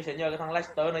 Mình sẽ nhờ cái thằng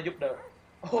Lester này giúp đỡ.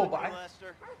 Ồ, vãi.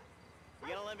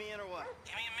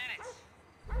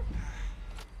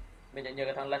 Mình sẽ nhờ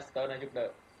cái thằng Lester này giúp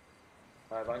đỡ.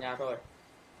 Rồi vào nhà thôi.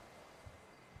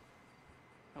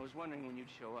 I was wondering when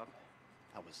you'd show up.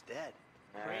 I was dead.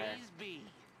 Praise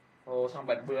be. Ồ, thằng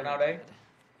bẩn bừa nào đấy?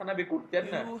 Thằng này bị cụt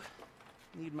chân nè. You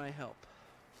need my help.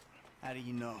 How do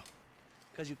you know?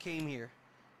 Because you came here.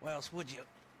 Why else would you?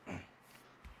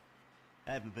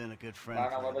 I haven't been a good friend Nào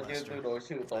for mà you, tôi chưa Lester. từ đối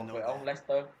xử tốt I know với that. ông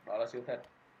Lester, đó là sự thật.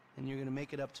 And you're gonna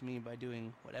make it up to me by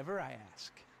doing whatever I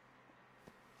ask.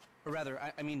 Or rather,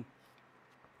 I mean,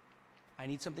 I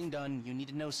need something done, you need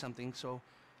to know something, so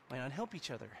why not help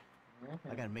each other?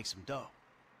 I gotta make some dough,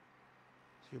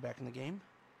 So you're back in the game?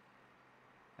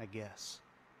 I guess.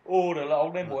 Ồ, đó là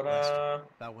ông đây Look, muốn Lester,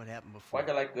 about what happened quay before.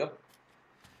 trở lại cướp.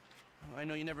 I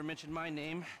know you never mentioned my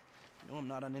name. I know I'm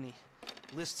not on any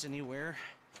lists anywhere.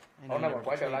 I know Ông you này never muốn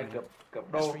quay trở lại betrayed me. cướp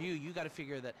As đồ. for you gotta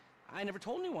figure that I never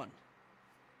told anyone.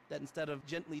 That instead of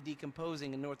gently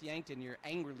decomposing in North Yankton, you're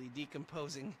angrily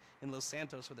decomposing in Los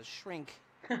Santos with a shrink.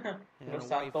 And a Los wife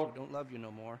Santos. who don't love you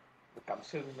no more. Cảm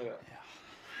sưng nữa. Yeah,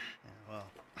 well,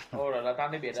 Ồ, đó là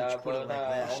thằng này biết Since you put vợ it like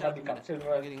ông that, đã bị cảm sưng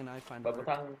rồi. getting an eye find Và một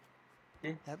thằng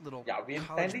That little Giáo viên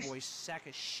college tennis. boy sack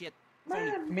of shit.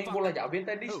 Man, mình cũng là giáo viên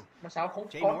tennis, mà sao không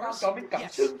Jay có nào Norris? cho mình cảm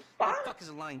Yes. xứng That ta? fuck is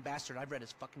a lying bastard. I've read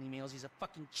his fucking emails. He's a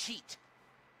fucking cheat.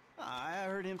 I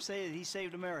heard him say that he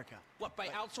saved America. What, by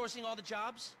outsourcing all the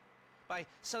jobs? By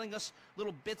selling us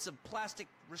little bits of plastic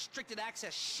restricted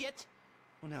access shit?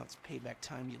 Well, now it's payback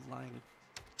time, you lying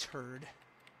turd.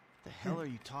 The hell are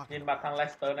you talking Nhìn mặt thằng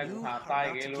Lester này You cũng are hạ tay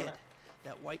about ghê to luôn get á.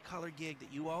 that white collar gig that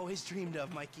you always dreamed of,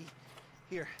 Mikey.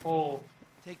 Here, Ồ,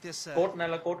 take this cốt này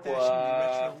là cốt của fashionably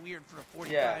retro weird for a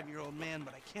 45-year-old man,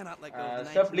 but I cannot let go of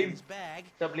the Sublime. 1980s bag.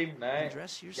 Sublime đấy.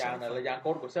 Dress yourself Dạng này là up. dạng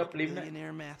cốt của Sublime đấy.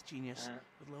 Billionaire math genius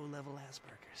with low-level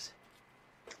Asperger's.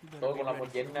 You better Tôi be cũng là một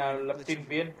ready diễn for lập glitch trình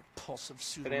viên, repulsive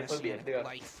cho nên tôi biết pseudo-messianic được.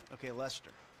 life. Okay,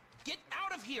 Lester. Get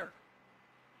out of here!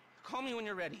 Call me when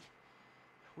you're ready.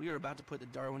 We are about to put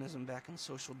the Darwinism back in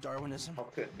social Darwinism.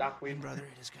 Học thuyết Darwin. And brother,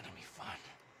 it is gonna be fun.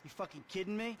 You fucking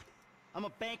kidding me? I'm a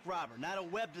bank robber, not a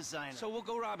web designer. So we'll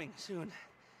go robbing soon.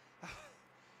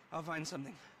 I'll find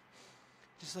something.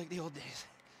 Just like the old days.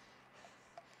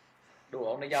 Đồ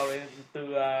ông này giàu lên từ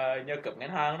nhờ cướp ngân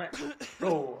hàng đấy.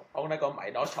 Đồ ông này có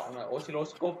máy đo sóng là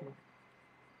oscilloscope.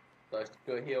 Rồi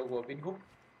cửa hiệu của Vingroup.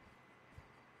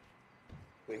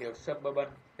 Cửa hiệu Suburban.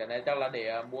 Cái này chắc là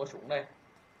để mua súng đây.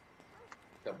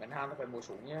 Cướp ngân hàng nó phải mua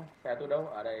súng nhá. Xe tôi đâu?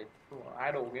 Ở đây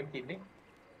idol game chính ấy.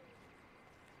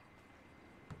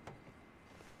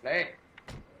 Lên.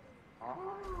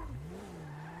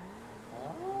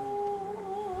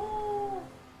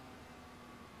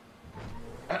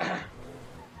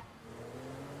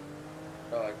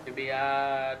 Rồi, chuẩn bị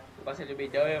chúng ta sẽ chuẩn bị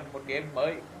chơi một game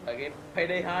mới là game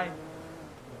Payday 2.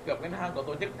 Cướp ngân hàng có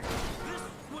tổ chức.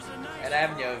 Anh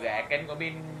em nhớ ghé kênh của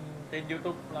mình trên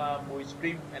YouTube là Mùi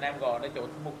Stream. Anh em gọi nó chỗ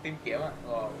mục tìm kiếm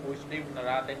gọi Mùi Stream là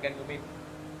ra trên kênh của mình,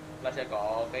 là sẽ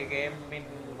có cái game mình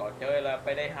có chơi là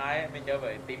Payday 2 mình chơi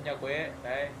với team nhà quê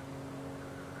đấy,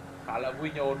 khá là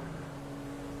vui nhộn.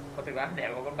 Còn thực ra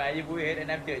nếu có con bé gì vui hết anh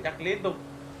em chơi chắc liên tục,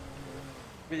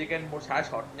 vì chỉ cần một sai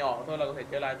sót nhỏ thôi là có thể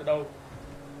chơi lại từ đầu.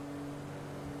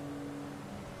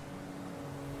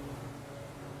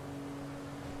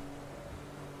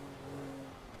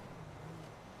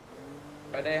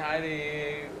 Payday 2 thì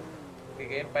cái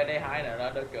game Payday 2 này là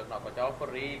đợt trước nó có cho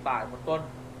free tải một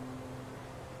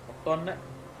tuần đấy,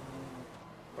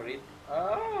 free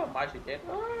mai sẽ chết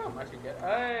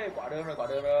ê quả đường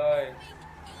rồi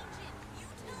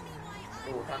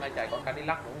đủ thằng này chạy con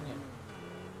Cadillac đúng không nhỉ?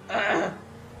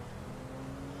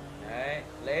 Đấy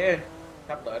lên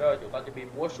sắp tới rồi, chúng ta chuẩn bị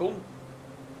mua súng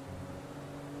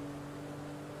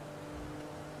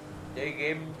chơi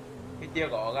game. Khi chưa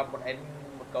có gặp một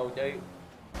cầu chơi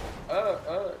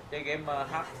chơi game mà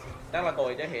hack chắc là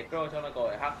còi chơi hết rồi, xong là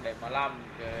còi hack để mà làm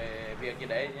cái việc gì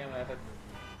đấy, nhưng mà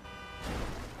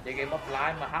chơi game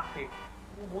offline mà hack thì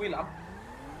vui lắm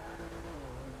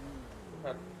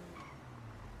thật.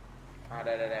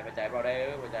 Đây phải chạy vào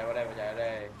đây, phải chạy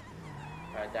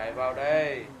vào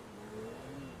đây.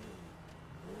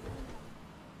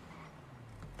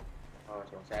 Rồi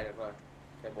xuống xe được rồi,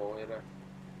 xe bộ được rồi.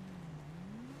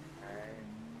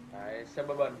 Đấy,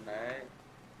 Suburban đấy.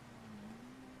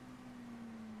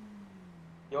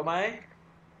 Vô máy.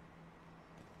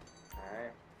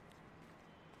 Đấy.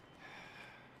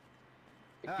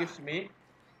 Excuse me.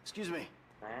 Excuse me.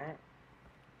 Đấy.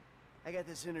 I got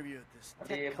this interview at this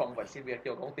Đi tech phỏng vấn company. xin việc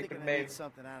chỗ công ty Thinking phần I mềm. need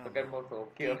something, I don't Tôi cần know. một số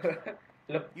kiểu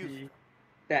lập gì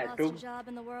trẻ Lost trung. your job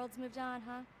and the world's moved on,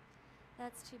 huh?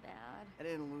 That's too bad. I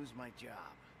didn't lose my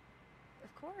job.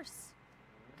 Of course.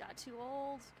 Got too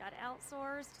old, got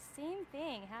outsourced. Same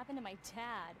thing happened to my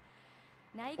dad.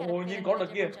 Now you gotta Ồ, fit nhìn in con with a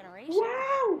được kìa. different generation.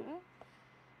 Wow! Hmm?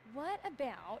 What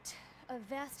about a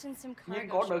vest and some Nhìn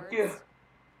cargo con được kìa. shorts?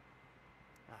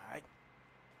 All right.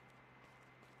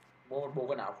 Mua một bộ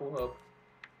quần áo phù hợp.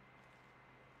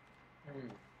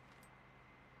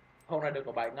 Hôm nay được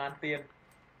có 7.000 tiền.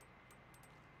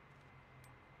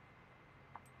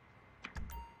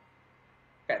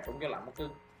 Kẻ trúng cho lắm một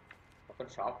cưng. Một con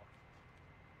short.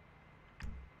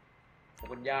 Một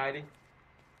con dài đi.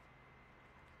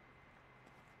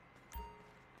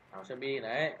 Áo sơ mi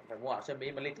đấy, phải mua áo sơ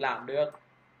mi mà lịch làm được.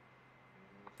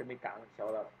 Sơ mi cẳng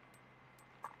xấu lắm.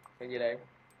 Cái gì đấy?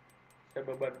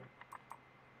 Suburban.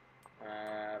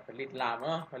 Phải lịch làm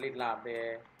nữa, phải lịch làm thì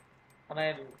hôm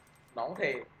nay nó không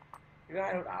thể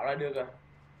gai đột áo là được rồi,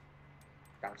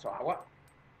 trắng xóa quá.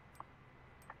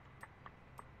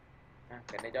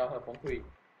 Cái này cho hợp phong thủy.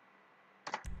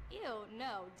 Ew,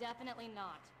 no, definitely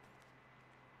not.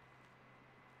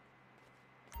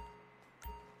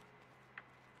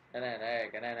 Cái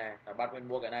này, là bắt mình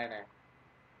mua cái này này.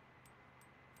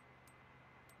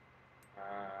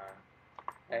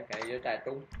 Đây, cái này vô trải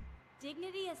trung.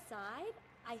 dignity aside,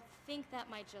 I think that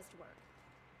might just work.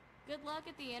 Good luck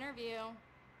at the interview.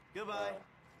 Goodbye.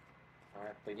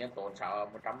 Tự nhiên tốn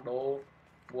 100 đô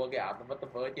mua cái áo tầm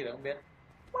với chứ không biết.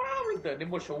 Wow, mình tưởng đi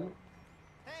mua súng.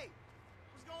 Hey,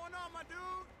 what's going on, my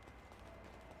dude?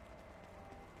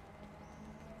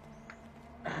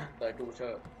 Tới trụ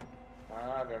sở.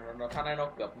 Rồi thằng này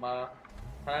nó cướp mà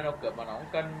nó không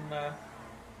cần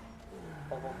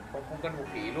không cần vũ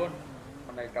khí luôn.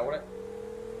 Con này trâu đấy.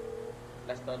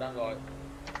 Lester đang gọi.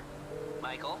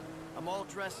 Michael? I'm all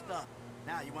dressed up.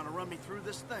 Now, you want to run me through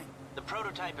this thing? The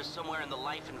prototype is somewhere in the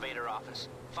Life Invader office.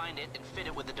 Find it and fit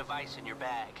it with the device in your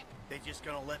bag. They just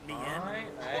gonna let me in?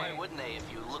 Why wouldn't they if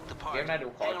you look the part? Game này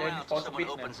đủ khó Hang chơi around for till someone speed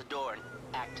opens này. the door and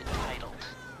act entitled.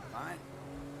 Fine.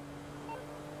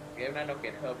 Game này nó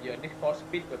kết hợp giữa Need for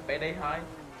Speed và Payday 2.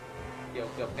 Kiểu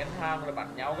cướp ngân hàng rồi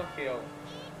bắn nhau các kiểu.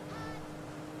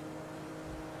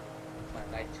 Mà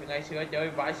ngày xưa chơi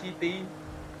Vice City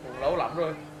cũng lâu lắm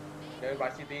rồi. Chơi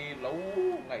Vice City lâu,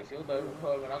 ngày xưa tới cũng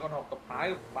thời mà nó còn học tập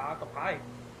 2, 3, tập 2.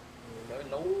 Chơi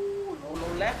lâu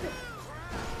lát rồi.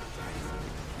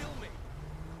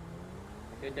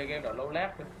 Chơi game đó lâu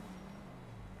lát rồi.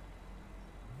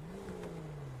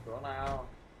 Chỗ nào?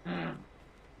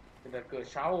 Thì là cửa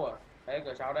sau à. Đấy,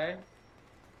 cửa sau đấy.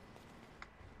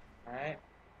 Đấy.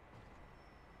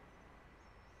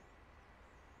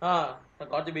 Thằng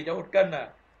con chuẩn bị cho hút cân à.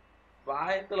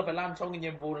 Vãi, tức là phải làm xong cái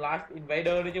nhiệm vụ Life Invader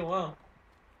đấy chứ đúng không?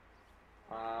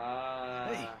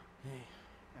 Hey.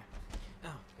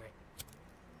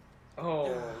 Ồ,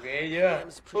 ghê chưa?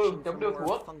 Phương chống được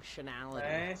thuốc.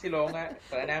 Đấy, xin lỗi ngay.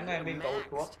 Phải anh em mình có hút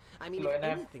thuốc. I mean, if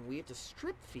anything, we have to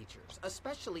strip features,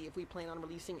 especially if we plan on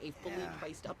releasing a fully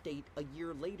priced update a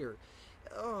year later.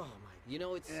 Oh my, you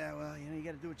know it's. Yeah, well, you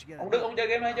gotta do what you gotta do. Ông Đức, ông chơi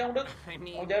game này chứ ông Đức? I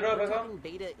mean, ông chơi rồi phải we're không?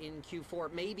 talking beta in Q4,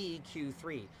 maybe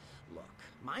Q3. Look,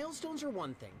 milestones are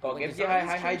one thing. Có game gì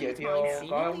hay giới thiệu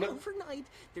có ông Đức? Overnight,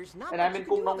 there's not Cái này much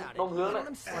mình you can cùng do about it. đông hướng đấy.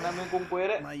 Cái này mình cùng quê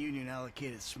đấy. My union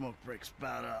allocated smoke breaks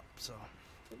about up, so.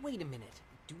 Wait a minute.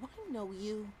 Do I know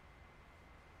you?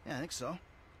 Yeah, I think so.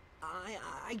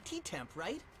 IT temp,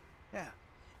 right? Yeah.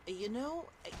 You know,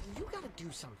 you gotta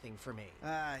do something for me.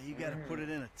 You gotta put it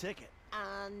in a ticket.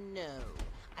 No.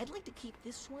 I'd like to keep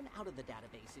this one out of the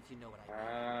database, if you know what I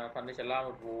mean. Thằng này sẽ làm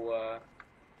một vụ...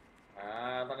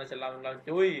 thằng này sẽ làm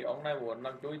chui. Ông này muốn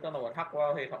làm chui, tao là muốn hack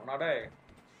vào hệ thống nào đây?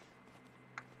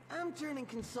 I'm turning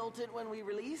consultant when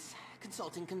we release.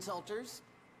 Consulting consulters.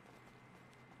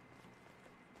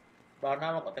 Bạn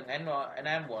nào mà có tiếng anh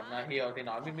em muốn hiểu thì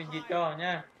nói mình dịch cho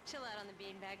nha.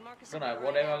 Tôi nói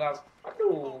vô đây mà gặp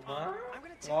đủ mà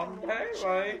ngon thế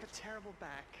vậy.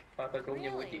 Tao trúng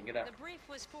nhiệm vụ chính cái đó.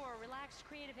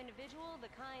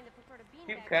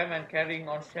 Keep calm and caring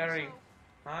on sharing.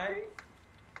 Hi.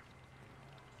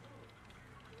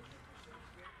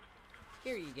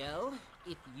 Here you go.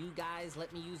 If you guys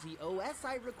let me use the OS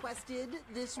I requested,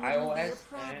 this wouldn't be a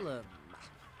problem.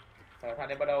 Thằng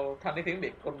này bắt đầu, thằng này tiếng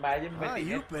biết con bài với mình.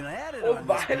 You've been at it on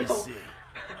this PC.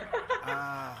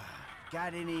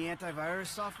 Got any antivirus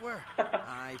software?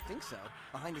 I think so.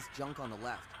 Behind this junk on the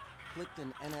left. Clicked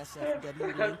an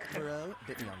NSFW link, bro.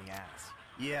 Bit me on the ass.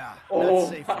 Yeah, that's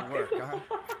safe for work,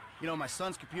 You know, my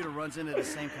son's computer runs into the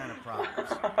same kind of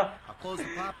problems. I'll close the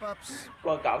pop-ups.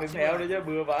 Quảng cáo phim heo đấy chứ,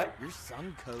 bừa vãi. Your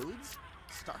son codes?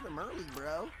 Start him early,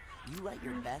 bro. You write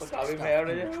your best Quảng cáo phim stuff heo in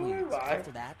đấy chứ, between. vãi.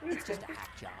 After that, it's just a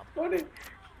hack job. Thôi đi.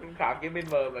 Mình khám cái bên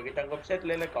mờ và cái trang website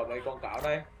lên là có mấy quảng cáo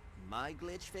đây. My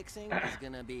glitch fixing is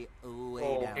gonna be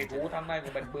way down. Cái cú thằng này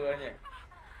của mình bừa nhỉ.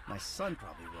 My son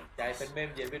probably wrote Chạy phần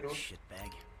mềm dễ virus. Shitbag.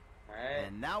 Đấy.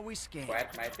 And now we scan. Quẹt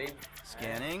máy tính.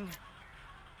 Scanning.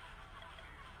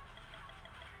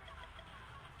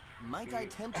 Might I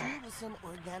tempt you with some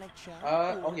organic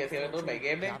chow? Ông giới thiệu tôi mấy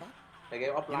game đi. Mấy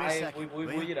game offline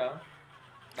vui gì đó.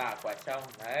 Đã quẹt xong.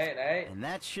 Đấy. And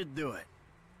that should do it.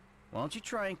 Why don't you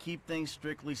try and keep things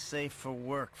strictly safe for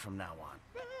work from now on?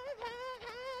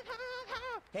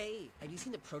 Hey, have you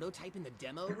seen the prototype in the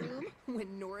demo room?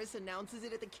 When Norris announces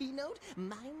it at the keynote,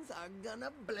 minds are gonna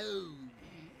blow.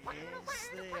 Yes,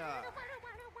 they are.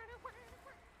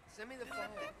 Send me the phone.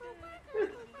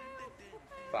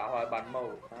 Phá hoại bản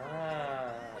mẫu.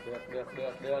 Được.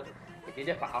 Cái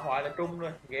chỉ phá hoại là trung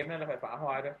rồi. Game này là phải phá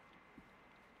hoại rồi.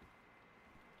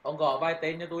 Ông gõ vài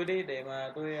tên cho tôi đi để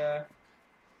mà tôi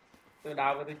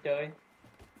đào và tôi chơi.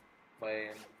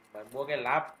 Bởi mua cái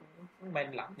lab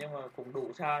mình lắm nhưng mà cũng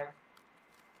đủ sai.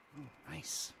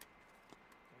 Nice.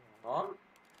 Ngon.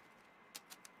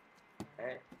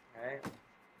 Đấy.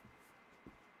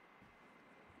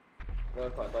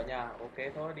 Rồi khỏi tòa nhà,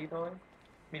 ok thôi, đi thôi.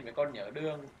 Mình phải còn nhớ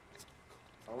đường.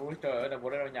 Ôi trời ơi, là một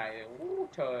đây nhảy.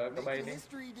 Trời ơi, cái bay Making đi.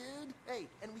 history, dude. Hey,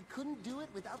 and we couldn't do it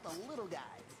without the little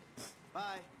guys.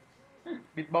 Bye.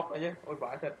 Beatbox rồi chứ. Ôi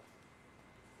vãi thật.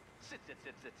 Sit.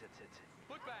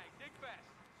 Foot bag, dig fast.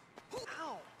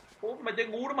 Ow! Ủa mày chơi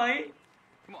ngu đó mày.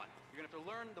 Come on, you're gonna have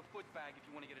to learn the foot bag if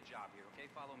you want to get a job here, okay?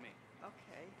 Follow me.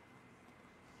 Okay.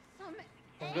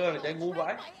 Thằng girl là chơi ngu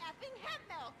vãi. My effing hemp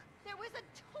milk. There was a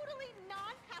totally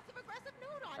non-passive aggressive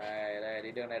note on it. Đây,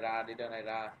 đi đường này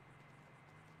ra.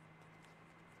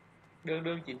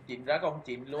 Đường chỉnh ra còn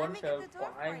chỉnh luôn, sợ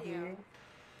quái gì.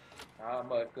 Đó,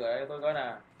 mở cửa đây tôi coi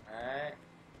nè. Đấy.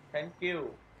 Thank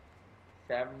you.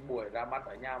 Xem buổi ra mắt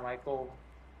ở nhà Michael.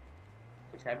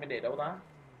 Xem mình để đâu ta?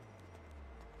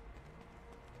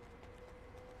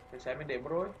 Xem mình để mất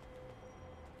rồi.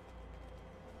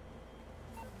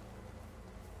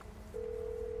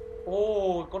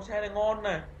 Ồ, con xe này ngon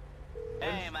này.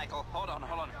 Hey, Michael, hold on.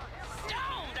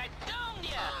 Domed! I domed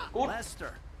ya! Cút. Lester,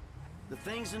 the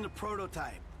thing's in the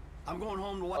prototype. I'm going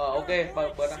home to watch. Ok,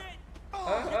 bật nè.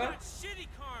 Shitty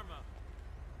karma.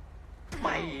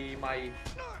 Mày.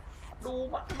 Đu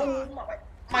mà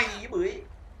mày với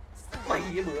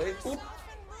bưởi. Cút.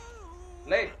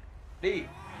 Lên, đi.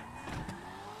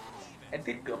 Em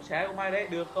thích cướp xe của mày đấy,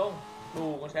 được không?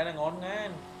 Đủ, con xe này ngon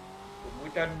ngang. Cùng mũi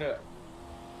chân nữa.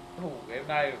 Đủ, game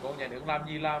này con nhà nước làm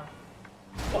gì làm.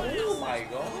 Oh my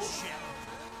god.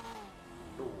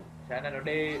 Đủ, xe này nó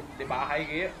đê bá hay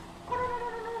ghê.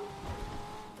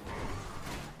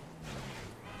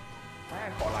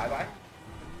 Khó lại vậy.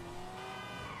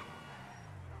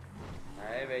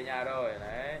 Đấy, về nhà rồi,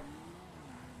 đấy.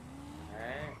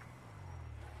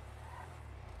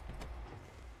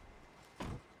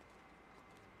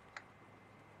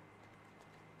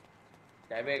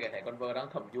 Chạy về cái thẻ con vợ đang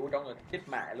thẩm dú trong người chết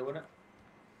mẹ luôn á.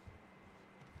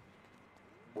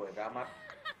 Buổi ra mắt.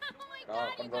 Đó,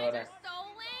 con vợ này.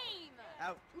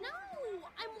 Out. No,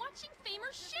 I'm watching Fame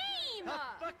or Shame.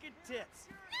 Hot fucking tits.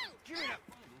 Give it up.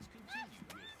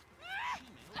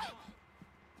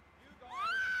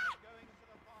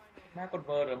 Má con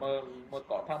vợ rồi mà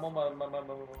có thằng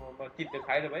mà chít được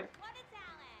hay rồi đấy. What a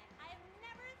talent. I've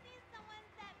never seen someone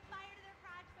set fire to their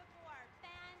crotch before.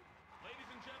 Fan. Ladies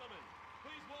and gentlemen,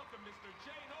 please welcome Mr.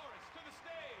 Jay Norris to the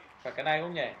stage. Phải cái này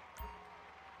không nhỉ?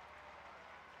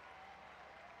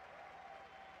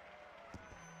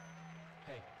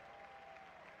 Hey,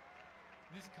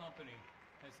 this company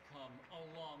has come a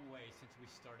long way since we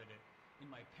started it in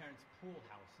my parents' pool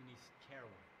house in East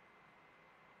Caraway.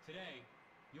 Today,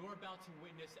 you're about to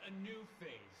witness a new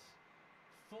phase.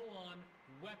 Full-on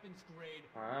weapons-grade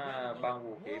Bằng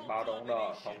vũ khí báo động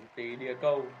đỏ thống trị địa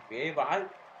cầu, ghê vãi.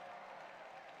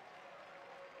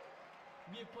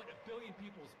 We have put a billion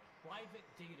people's private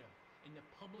data in the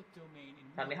public domain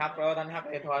in Thằng này hack rồi, thằng này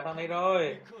hack điện thoại thằng này rồi.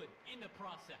 we could in the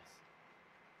process.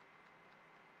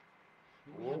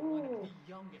 We have one of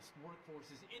the youngest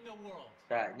workforces in the world.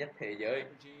 Trẻ nhất thế giới.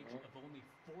 Average age of only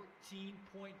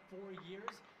 14.4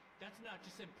 years. That's not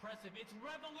just impressive, it's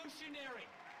revolutionary.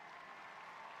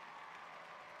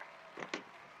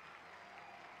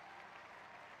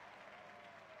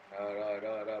 Rồi,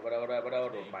 bắt đầu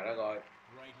đổ máy ra rồi.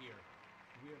 Right here.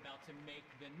 We're about to make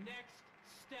the next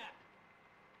step.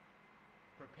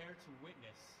 Prepare to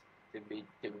witness Chuẩn bị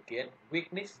chứng kiến,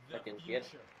 witness là the chứng kiến.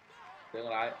 future. Tương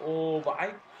lai, ô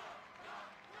vãi.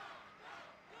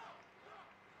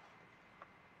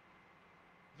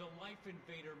 The Life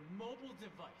Invader mobile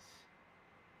device.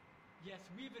 Yes,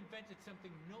 we've invented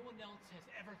something no one else has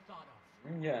ever thought of.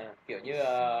 Yeah, kiểu như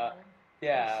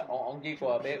ông gì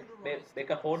của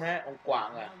Becaphone ha, ông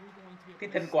Quảng à. Cái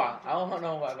thân Quảng, không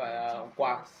phải ông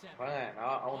Quảng. Phải này,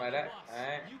 đó, ông này đấy.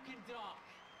 Đấy. You can dock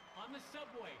on the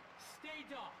subway, stay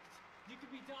docked. You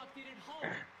can be docked at home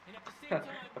and at the same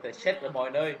time Có thể set ở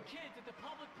mọi nơi. kids at the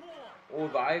public pool. Ui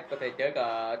vãi, có thể chơi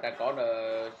cả trẻ con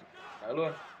ở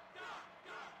luôn.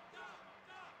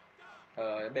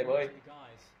 Bể bơi. The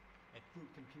guys at Fruit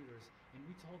Computers, and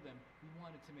we told them we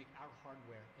wanted to make our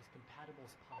hardware as compatible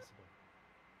as possible.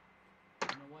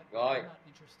 You know what? Rồi. They're not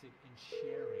interested in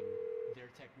sharing their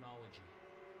technology.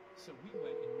 So we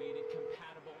went and made it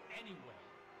compatible anyway.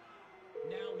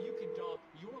 Now you can dock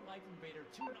your Life Invader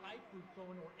to an iFruit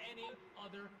phone or any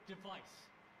other device.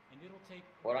 And it'll take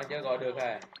Bộ đang chơi gọi được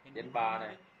hả? and Đến bà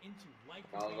này. into Life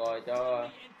Nó Invader gọi cho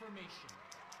only information.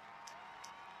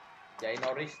 Jay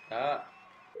Norris đó.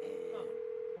 Oh,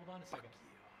 hold on a second.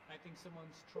 I think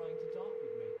someone's trying to talk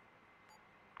with me.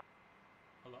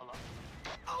 Hello?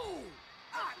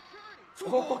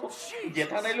 Giết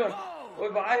thằng này luôn.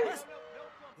 Ôi vãi.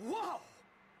 Whoa!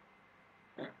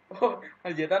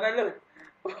 Giết thằng này luôn.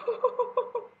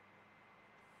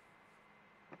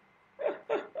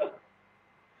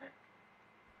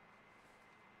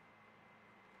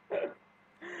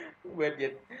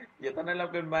 quên dịch thằng này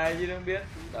làm kênh mày chứ không biết.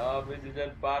 Đó, Vision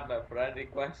Partner Friend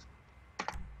Request.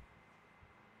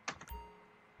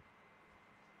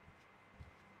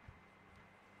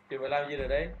 Thì phải làm gì ở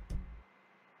đây?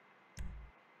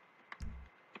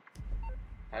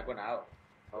 Thay quần áo.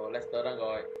 Lester đang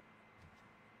gọi.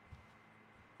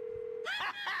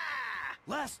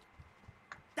 Les,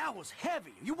 that was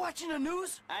heavy. Are you watching the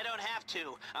news? I don't have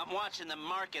to. I'm watching the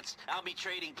markets. I'll be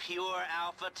trading pure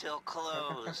alpha till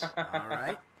close. All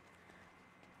right.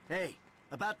 Hey,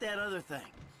 about that other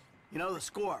thing. You know, the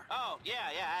score. Oh,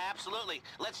 yeah, absolutely.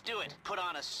 Let's do it. Put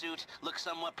on a suit, look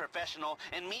somewhat professional,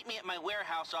 and meet me at my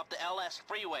warehouse off the LS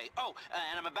freeway. Oh,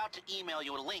 and I'm about to email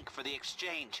you a link for the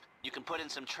exchange. You can put in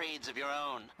some trades of your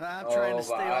own. I'm trying to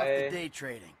stay off the day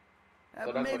trading.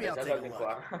 Maybe I'll take a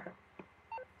look.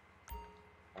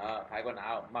 Thay quần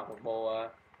áo, mặc một bộ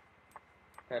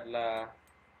thật là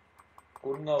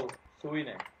cuốn ngầu, xui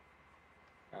này.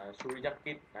 Xui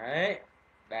jacket. Đấy,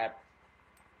 đẹp.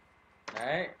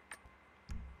 Đấy.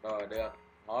 Rồi, được.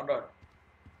 Ngon rồi.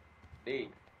 Đi.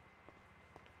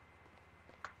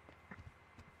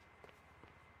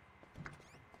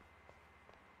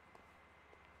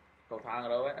 Cầu thang ở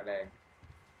đâu ấy? Ở đây.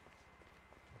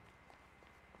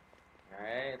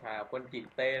 Đấy, thả quân chỉ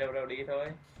T đâu đi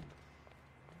thôi.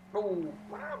 Đủ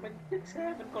quá, bên chiếc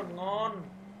xe vẫn còn ngon.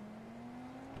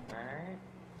 Đấy.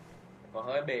 Có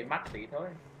hơi bề mắt tí thôi.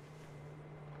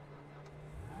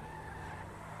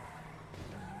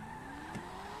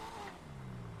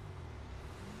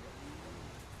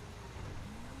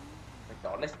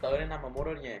 Chọn Lester đến năm mà mua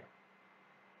đâu nhỉ?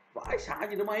 Vãi xả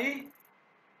gì đâu mày?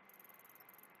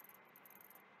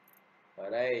 Ở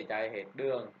đây chạy hết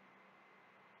đường.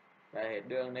 Chạy hết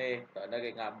đường đi. Tới đây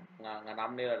cái ngàn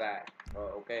năm đi là đại.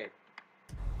 Rồi ok.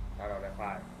 Sao rồi lại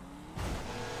phải.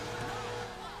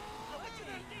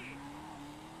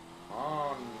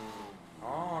 Nó.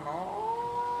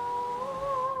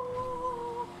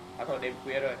 Thôi đêm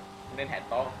khuya rồi. Nên hẹn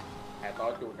to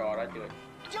chủ trò ra chơi.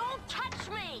 Don't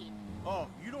touch me! Oh,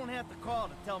 you don't have to call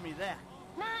to tell me that.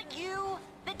 Not you!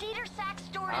 The Dieter Sack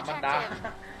store Amanda.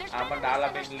 detective. There's been a Amanda là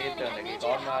bên liên misunderstanding tưởng and I cái need you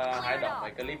to con help clear hai it đọc up.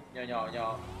 mấy clip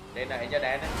nhỏ. Đây là anh da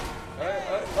đen đấy.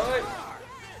 Ơi.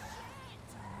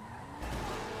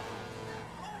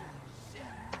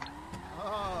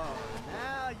 Oh,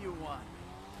 now you want me.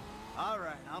 All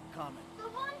right, I'm coming. The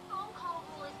one phone call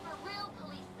rule is for real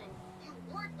policemen, you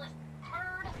worthless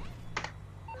turd.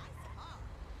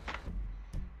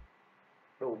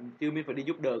 Đúng, chứ mình phải đi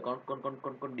giúp đỡ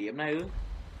con điểm này ư?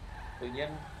 Tự nhiên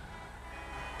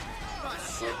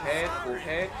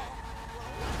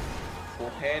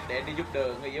cuộc hết để đi giúp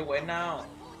đỡ người yêu của em nào.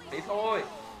 Đi thôi.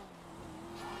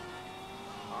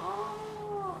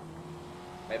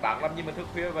 Mày bạn làm gì mà thức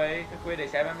khuya vậy? Thức khuya để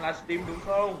xem em livestream đúng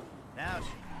không?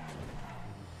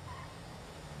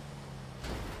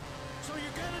 So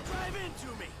you're gonna drive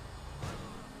into me?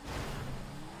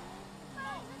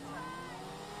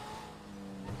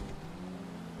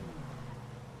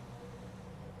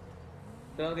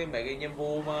 Thường thì mấy cái nhiệm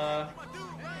vụ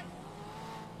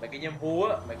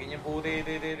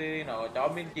thì nó cho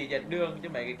mình chỉ dẫn đường, chứ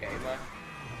mấy cái mà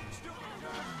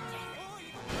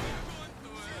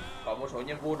có một số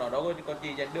nhiệm vụ nó đâu có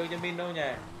chỉ dẫn đường cho mình đâu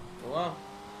nhỉ, đúng không?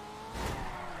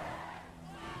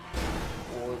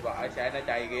 Ôi vãi, xe nó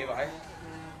chạy ghê vậy,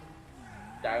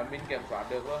 chạy mà mình kiểm soát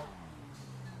được không?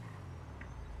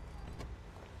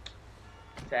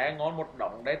 Xe ngon một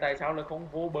đống đấy, tại sao lại không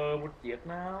vô bờ một chiếc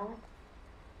nào?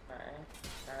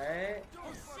 Đấy.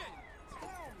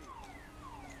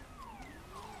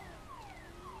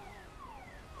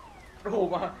 Đồ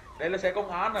mà, đây là xe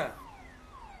công an à?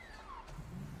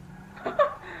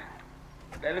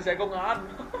 Đây là xe công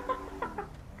an.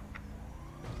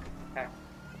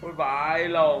 Ôi vãi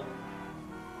lồn.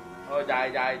 Thôi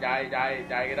chạy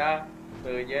cái đó.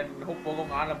 Tự nhiên hút vô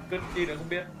công an làm cứt chi nữa không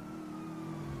biết.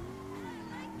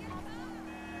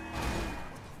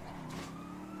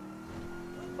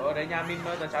 Ở đây nhà mình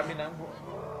thôi, tại sao mình đang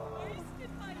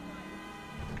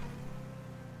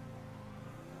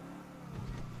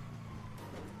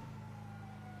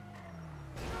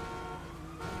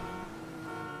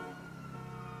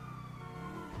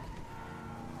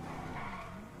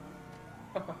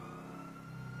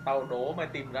tao đố mày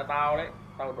tìm ra tao đấy,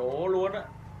 tao đố luôn á,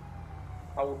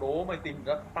 tao đố mày tìm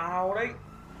ra tao đấy.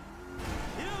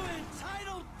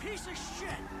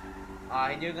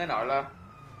 Hình như nghe nói là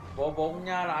vô vốn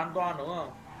nhà là an toàn đúng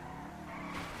không?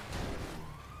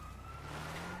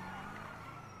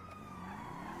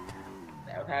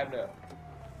 Đéo thêm được.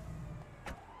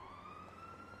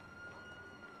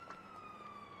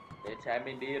 Để xe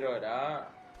mình đi rồi đó.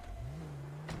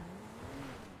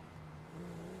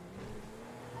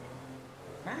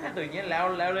 Má tự nhiên leo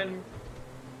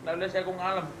lên xe công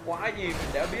an làm quái gì mình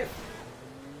đã biết.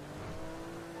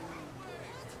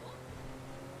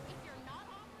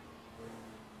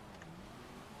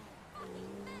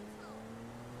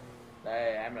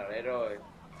 Đây em ở đây rồi.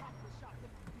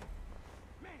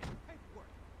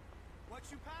 What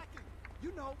you packing?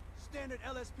 You know, standard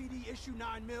LSPD issue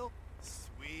 9mm.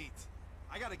 Sweet.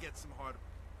 I gotta get some hardware.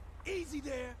 Easy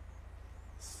there.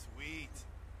 Sweet.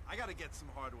 I gotta get some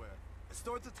hardware. A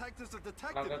store detective's a Làm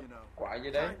detective, cái you know. quái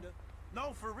gì đấy? Kinda.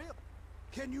 No, for real.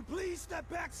 Can you please step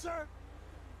back, sir?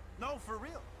 No, for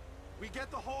real. We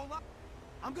get the whole lot.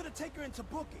 I'm gonna take her into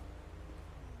booking.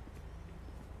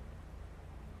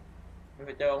 Mình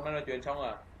phải chờ ông nói chuyện xong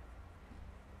à?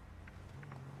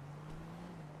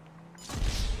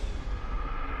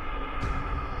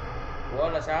 Ủa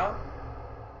là sao?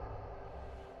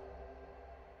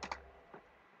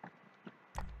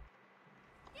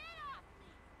 Get off me!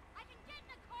 I can get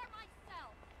in a car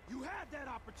myself! You had that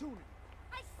opportunity.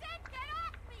 I said get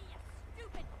off me, you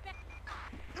stupid bitch!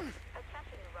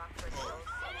 Attention Rockford Hills.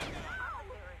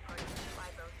 Officer reporting supply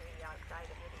grocery outside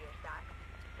of Meteor Shack.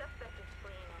 Suspect is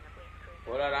fleeing in a police cruiser.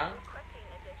 Ủa là đáng? Requesting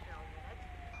additional units.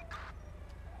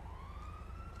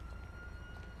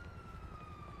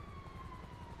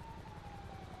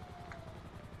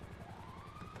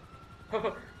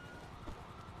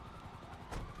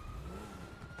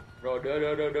 Rồi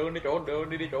đưa đi trốn, đưa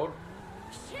đi trốn.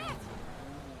 Shit!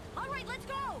 Alright, let's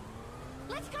go!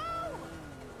 Let's go!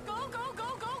 Go, go, go,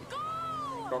 go,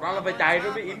 go! Rõ ràng là phải chạy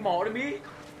rồi mới im mỏ đi mi.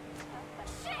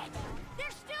 Shit!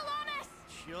 They're still on us!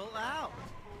 Chill out.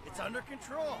 It's under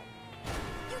control.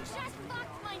 You just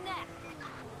locked my neck!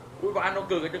 Ui và anh nó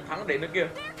cử cái chân thắng đến nữa kìa.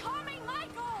 They're coming,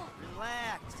 Michael!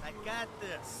 Relax. I got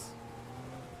this.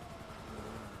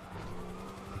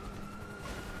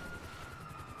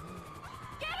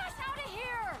 Get us out of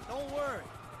here! Don't worry.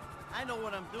 I know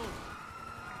what I'm doing.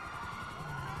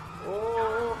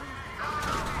 Ô.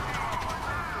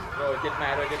 Rồi chết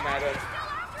mẹ rồi.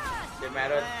 Chết mẹ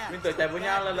rồi. Mình tự chạy với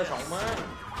nhau là sống mà.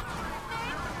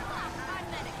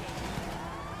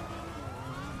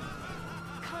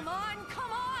 Come on!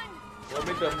 Rồi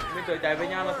mình tự chạy với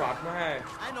nhau là thoát mà.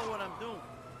 I know what I'm doing.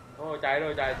 Ôi chạy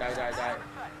rồi, chạy.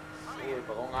 Ui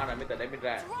phải con ngon này mình tự đây mình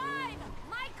ra. Drive!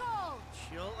 Michael!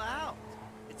 Chill out.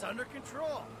 It's under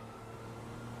control.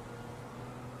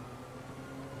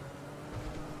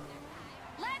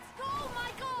 Let's go,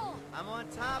 Michael! I'm on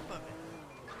top of it.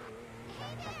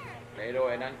 Hey there! Đấy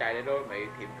rồi, anh đang chạy đấy rồi, mày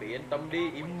thiểm phí yên tâm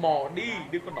đi, im mỏ đi,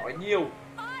 đừng có nói nhiều.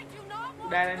 I do not want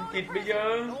Đang to ăn go chịt to bây prison.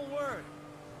 giờ. Don't worry.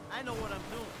 I know what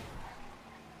I'm doing.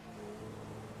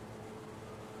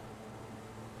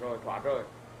 Rồi, thoát rồi.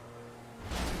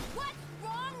 What's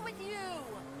wrong with you?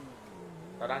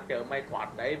 Tao đang chờ mày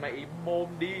thoát đấy, mày im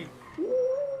mồm đi.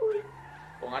 Ui.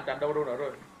 Còn anh chặn đâu nữa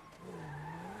rồi.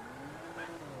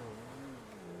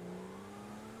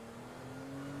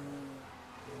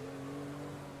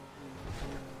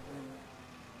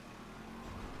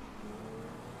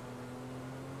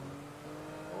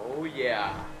 Oh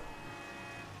yeah.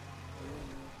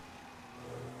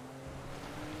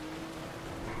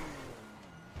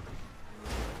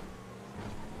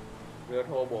 Đưa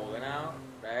thô bộ cái nào.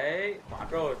 Đấy, thoát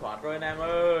rồi anh em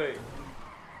ơi.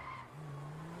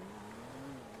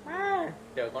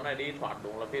 Chờ con này đi thoát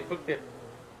đúng là phiền phức thiệt.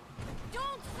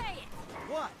 Don't say it!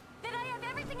 What? That I have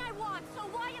everything I want, so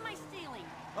why am I stealing?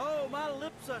 Oh, my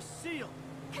lips are sealed.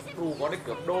 'Cause if Đủ you có đi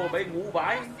cướp say đồ that, bấy ngủ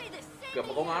vãi. I'll say the same Cướp mà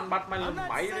thing công an bắt mày I'm lần not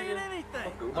máy saying đấy. anything.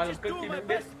 Nó cử I'm mày lần just cất doing chi my mới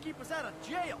biết. best to keep us out of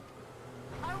jail.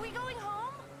 Are we going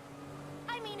home?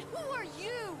 I mean, who are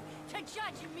you to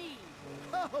judge me?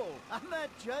 Oh, I'm not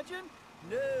judging.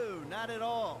 No, not at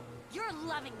all. You're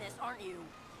loving this, aren't you?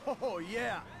 Oh,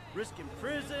 yeah. Risking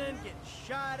prison, getting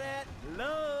shot at,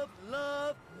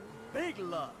 love, big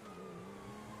love.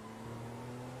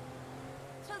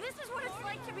 So this is what it's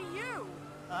like to be you.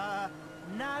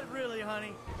 Not really,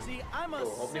 honey. See, I'm a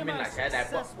Ủa, hôm nay mình lại xe đẹp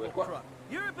quá, semi-successful vượt quá. truck.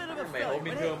 You're a bit of a Mày failure, hôm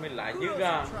bình but thường hey, mình lại như kudos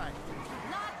gà. for trying.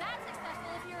 Not that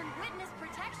successful if you're in witness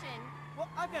protection. Well,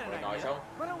 I got Rồi an nói idea. xong.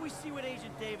 Why don't we see what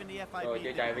Agent Dave and the FIB Rồi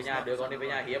chơi did chạy with với this nhà, đưa con episode đi với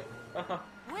of nhà hiếp.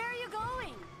 Where are you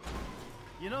going?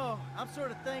 You know, I'm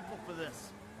sort of thankful for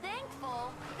this. Thankful.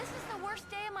 This is the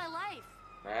worst day of my life.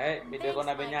 Đấy, mình đưa con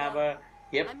này với nhà và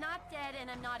hiếp. I'm not dead and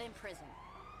I'm not in prison.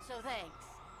 So thanks.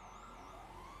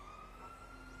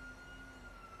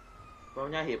 Vào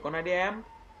nhà hiếp con này đi em.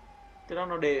 Thế đâu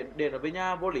nó để nó với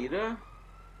nhà vô lý nữa.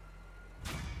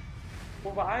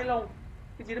 Không phải đâu.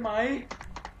 Cái gì đấy mày?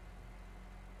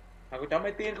 Hả có cho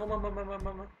mày tiền không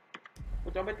mà.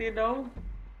 Có cho mày tiền đâu.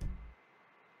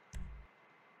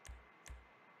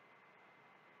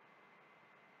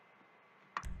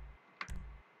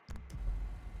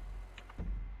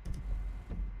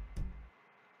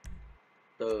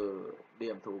 từ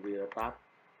điểm thú vị ở tab.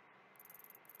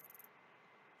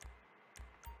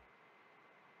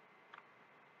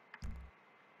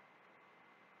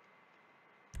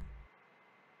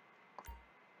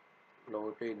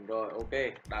 Lộ trình rồi, ok,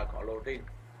 đã có lộ trình.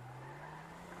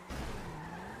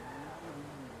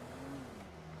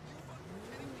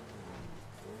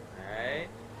 Đấy.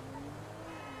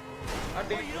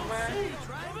 Đi mà.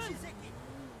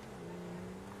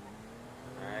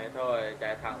 Đấy thôi,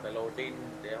 chạy thẳng tới lộ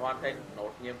trình để hoàn thành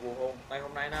nốt nhiệm vụ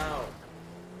hôm nay nào.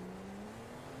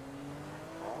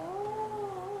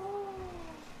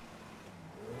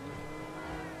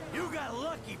 You got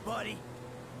lucky, buddy.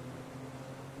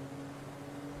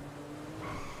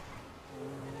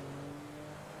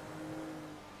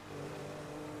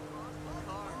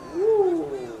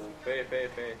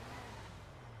 Phê.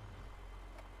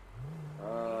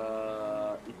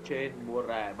 Đi trên mua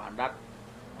rẻ bán đắt.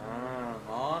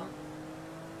 Ngon.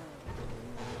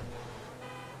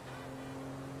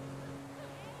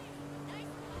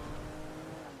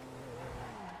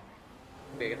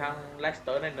 Cái thằng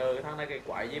Lester này nờ, cái thằng này cái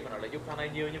quái gì mà nó lại giúp thằng này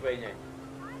nhiều như vậy nhỉ?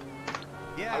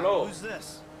 Yeah, Hello. who's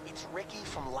this? It's Ricky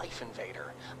from Life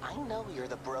Invader. I know you're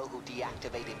the bro who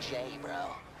deactivated Jay,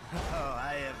 bro. Oh,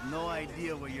 I have no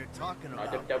idea what you're talking Nói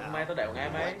about. chấm mấy tao đẻo nghe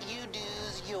mấy. What you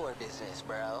do's your business,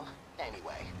 bro.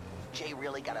 Anyway, Jay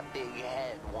really got a big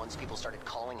head once people started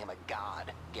calling him a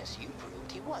god. Guess you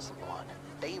proved he wasn't one.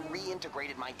 They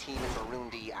reintegrated my team in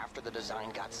Burundi after the design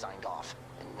got signed off.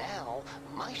 And now,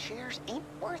 my shares ain't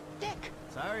worth dick.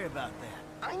 Sorry about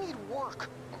that. I need work,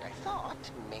 and I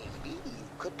thought maybe you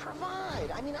could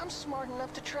provide. I mean, I'm smart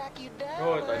enough to track you down.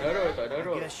 Rồi, tới đó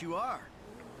rồi. I guess you are.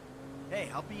 Hey,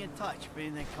 I'll be in touch if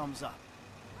anything comes up.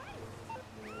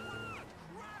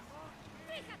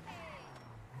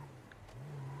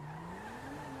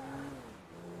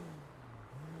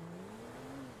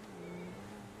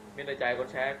 Mình đã chạy con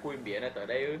xe cùi mía này tới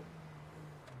đây ư?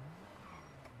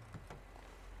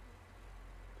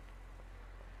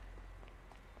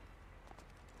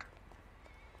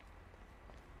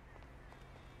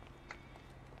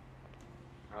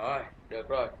 Rồi, được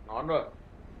rồi, ngon rồi.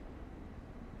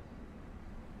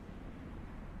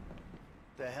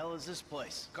 The hell is this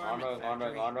place?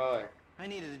 Ngon rồi. I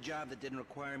needed a job that didn't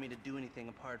require me to do anything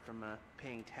apart from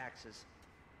paying taxes.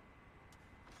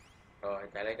 Rồi,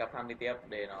 chạy lên gặp thằng đi tiếp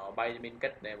để nó bay cho mình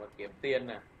cách để mà kiếm tiền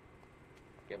nè.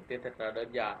 Kiếm tiền thật là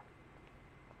đơn giản.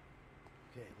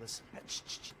 Okay, listen.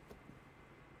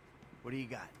 What do you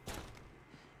got?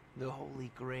 The Holy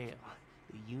Grail.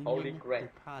 The Holy Union Grail.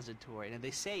 Depository. And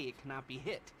they say it cannot be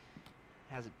hit.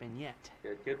 Hasn't been yet.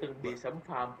 Chưa từng bị xâm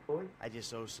phạm thôi. I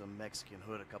just owe some Mexican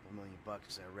hood a couple $1 million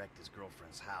because I wrecked his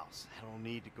girlfriend's house. I don't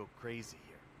need to go crazy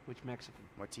here. Which Mexican?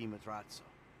 Martín Madrazo.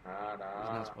 Đó.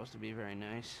 He's not supposed to be very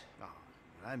nice. Oh,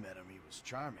 when I met him, he was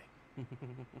charming.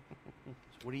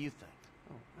 So what do you think?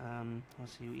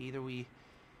 Let's see. Either we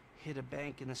hit a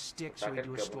bank in the sticks or we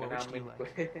do a store. Which do you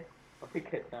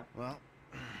like? Well,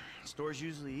 store's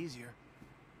usually easier.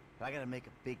 But I gotta make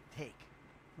a big take.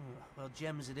 Well,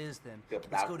 gems it is then.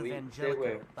 Let's go to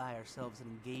Angelica and buy ourselves an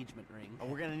engagement ring. Oh,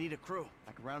 we're gonna need a crew.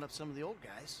 I can round up some of the old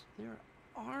guys. There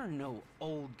are no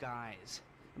old guys.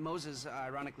 Moses,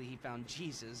 ironically, he found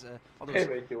Jesus. All those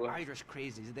Irish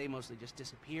crazies, they mostly just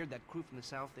disappeared. That crew from the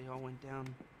south, they all went down.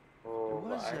 There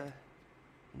was an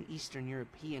Eastern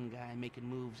European guy making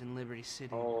moves in Liberty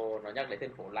City. Nó nhắc lại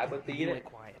tên phố Liberty đấy.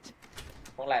 Quiet.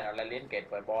 Không lẽ nó lại liên kết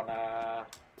với bọn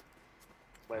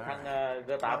với thằng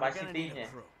GTA Vice City nhỉ?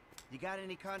 You got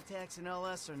any contacts in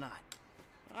LS or not?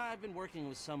 I've been working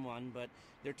with someone, but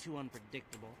they're too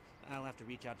unpredictable. I'll have to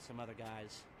reach out to some other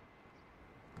guys.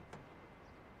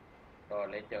 Rồi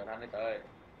lên chờ thằng ấy tới.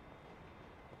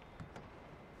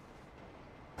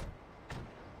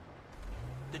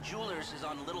 The Jewelers is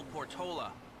on Little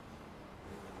Portola.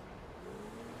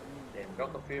 Đến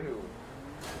Rockfield.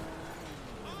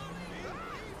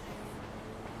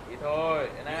 Đi thôi,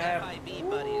 anh em. FIB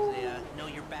buddies, they know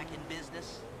you're back in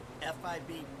business?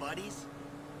 FIB buddies?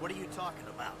 What are you talking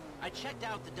about? I checked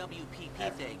out the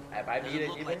WPP thing. FIB Doesn't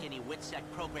look like any WITSEC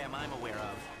program I'm aware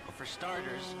of. But for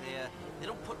starters, they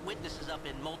don't put witnesses up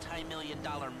in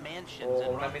multi-million-dollar mansions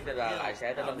and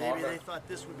maybe they thought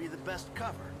this would be the best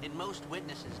cover. And most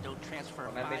witnesses don't transfer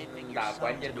five-figure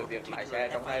sums into a particular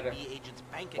FIB agent's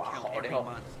bank account every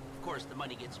month. Of course, the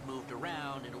money gets moved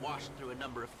around and washed through a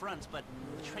number of fronts, but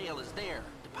the trail is there.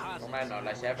 Deposits,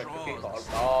 withdrawals,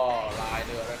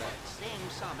 same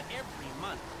sum every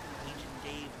month. Agent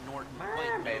Dave Norton,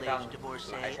 white middle-aged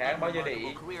divorcee,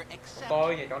 unremarkable career except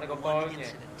one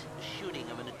incident, the shooting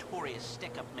of a notorious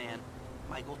stick-up man,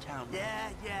 Michael Townley.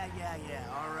 Yeah,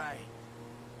 all right.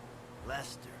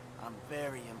 Lester, I'm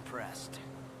very impressed.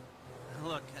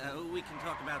 Look, we can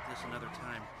talk about this another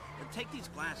time. Take these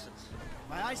glasses.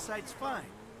 My eyesight's fine.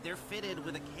 They're fitted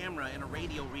with a camera and a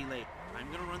radio relay.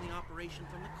 I'm gonna run the operation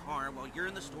from the car while you're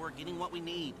in the store getting what we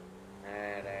need.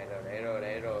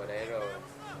 Đây rồi.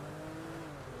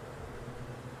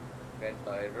 Gần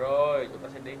tới rồi, chúng ta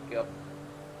sẽ đi cướp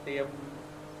tiệm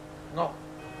ngọc.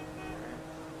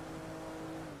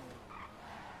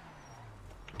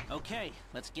 Okay,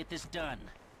 let's get this done.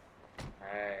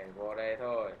 Này, vô đây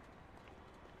thôi.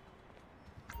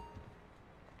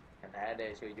 Anh hãy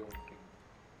để sử dụng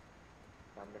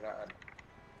camera ẩn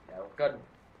đéo cân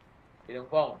đi đường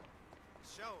vòng.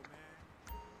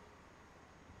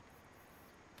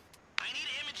 I need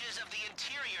images of the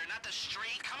interior, not the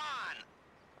street. Come on.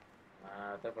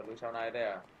 À, tôi phải lui sau này đây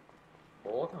à?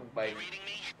 Bố thằng Bình.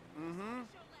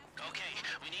 Okay,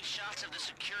 we need shots of the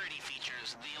security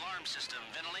features, the alarm system,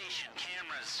 ventilation,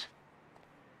 cameras.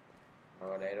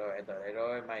 Rồi đây rồi, em tới đây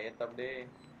rồi, mày yên tâm đi.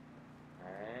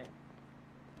 Đấy.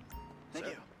 Thank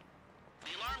you.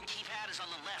 The alarm keypad is on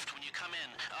the left when you come in,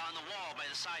 on the wall by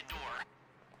the side door.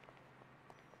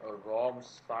 Wrong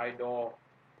side door.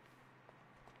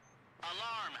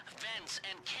 Alarm, vents,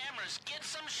 and cameras. Get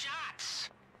some shots.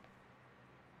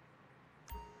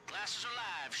 Glasses are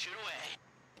live. Shoot away.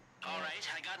 All right,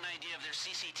 I got an idea of their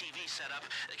CCTV setup.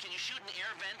 Can you shoot an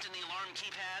air vent in the alarm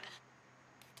keypad?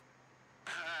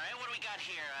 All right, what do we got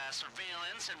here?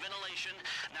 Surveillance and ventilation.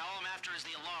 Now all I'm after is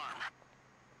the alarm.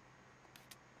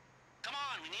 Come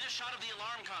on, we need a shot of the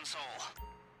alarm console.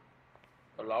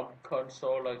 Alarm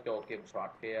console là chỗ kiểm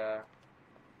soát kìa.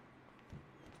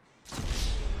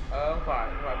 Không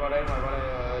phải vào đây,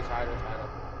 sai rồi.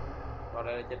 Vào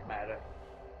đây là chết mẹ rồi.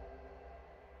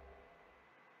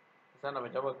 Sao nào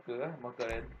mình cho mở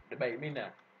cửa để 7 min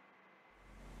à?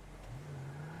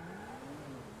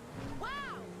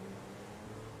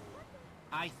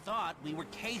 I thought we were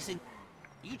casing.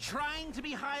 You trying to be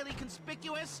highly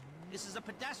conspicuous? This is a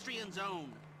pedestrian zone.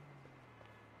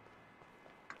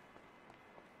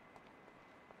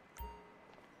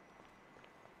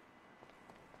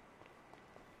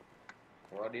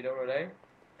 Ủa, đi đâu rồi đấy?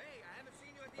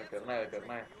 Ở chỗ này.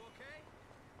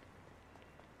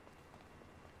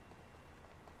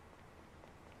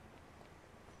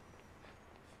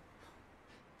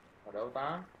 Ở đâu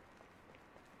ta?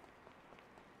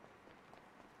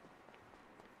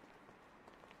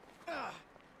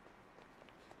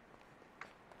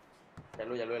 Chạy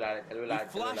lui lại.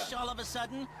 Flushed all of a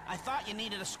sudden? I thought you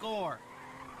needed a score.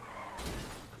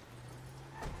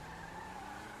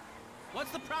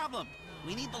 What's the problem?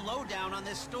 We need the lowdown on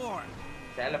this store.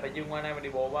 Sẽ là phải dừng ngoài này và đi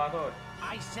bộ vào thôi.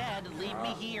 I said leave me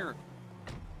here.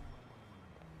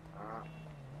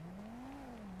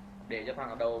 Để cho thằng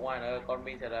ở đầu ngoài nữa, con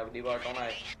mình sẽ là đi vào trong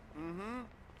này.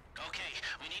 Okay,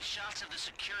 we need shots of the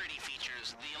security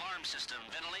features, the alarm system,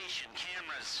 ventilation,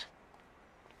 cameras.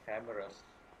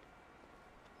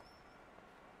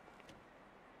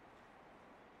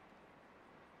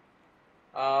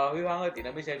 Huy Hoàng ơi, tí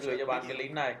nữa mình sẽ gửi cho bạn cái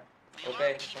link này. Ok,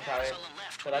 không sao đấy.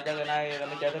 Thật ra chơi cái này là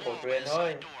mình chơi theo cổ truyền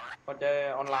thôi. Còn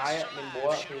chơi online mình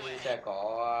mua thì sẽ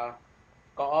có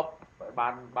op với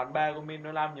bạn bè của mình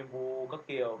nó làm nhiệm vụ các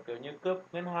kiểu như cướp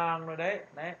ngân hàng rồi đấy,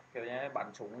 kiểu như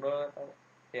bắn súng rồi.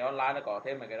 Thì online nó có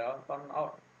thêm mấy cái đó, còn nó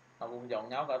cũng giống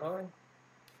nhau cả thôi.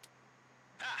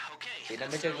 Thì nó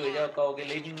mới sẽ gửi cho cậu cái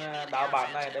link đào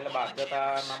bản này, đây là bản cho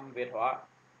ta năm Việt Hóa.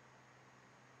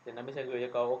 Thì nó mới sẽ gửi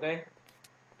cho cậu, ok?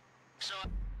 So,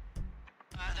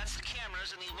 that's the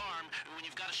cameras and the alarm. When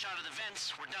you've got a shot of the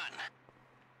vents, we're done.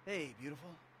 Hey,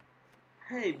 beautiful.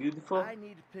 Hey, beautiful. I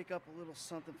need to pick up a little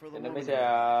something for the Thì nó woman. mới sẽ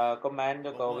comment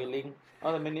cho cậu cái link.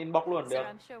 Thì mình inbox luôn được.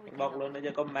 Inbox luôn để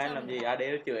cho comment làm gì? AD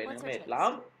nó chửi nó mệt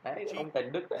lắm. Đấy, ông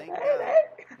Tình Đức đấy.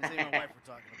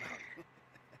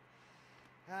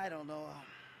 I don't know.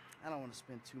 I don't want to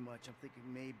spend too much. I'm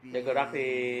thinking maybe. Để cờ rắc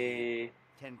thì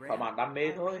có bản đam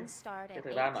mê thôi. Chứ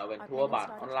thực ra nó vẫn thua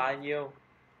bản online nhiều.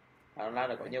 Bản online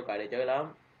là có nhiều cái để chơi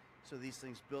lắm.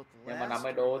 Nhưng mà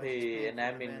 50 đô thì anh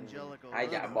em mình ai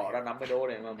dám bỏ ra 50 đô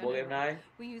để mà mua game này.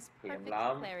 Hiếm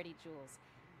lắm.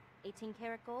 18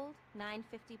 karat gold,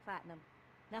 950 platinum.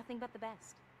 Nothing but the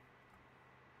best.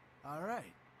 All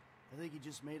right. I think you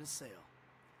just made a sale.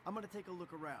 I'm gonna take a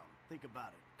look around. Think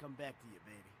about it. Come back to you,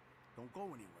 baby. Don't go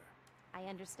anywhere. I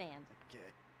understand.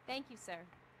 Okay. Thank you, sir.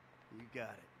 You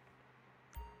got it.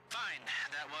 Fine,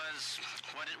 that was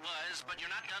what it was, but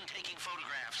you're not done taking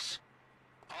photographs.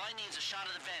 All I need is a shot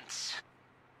of the vents.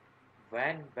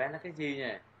 Van là cái gì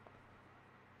nhỉ?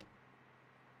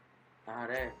 À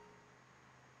đây.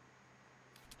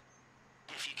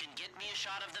 If you can get me a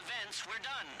shot of the vents, we're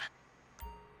done.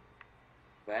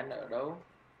 Ván ở đâu?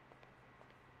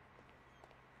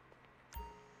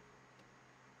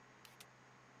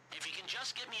 If you can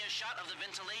just get me a shot of the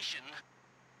ventilation.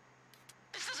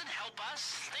 This doesn't help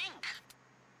us. Think.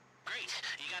 Great.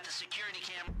 You got the security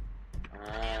cam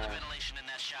and the ventilation in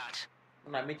that shot.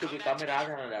 Này mình chụp cái camera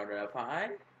cho nó đều phải.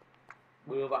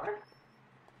 Bừa vãi.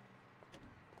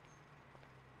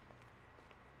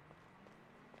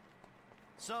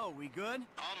 So, we good?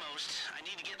 Almost. I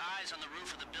need to get eyes on the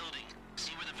roof of the building.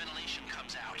 See where the ventilation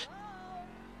comes out.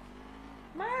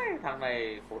 Mấy thằng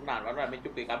này khốn nạn lắm rồi, mình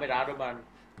chụp cái camera rồi mà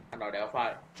thằng nói đéo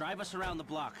phải. Drive us around the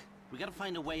block. We gotta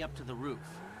find a way up to the roof.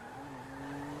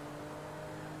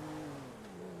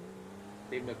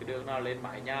 Tìm được cái đường nào lên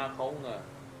mái nhà không à?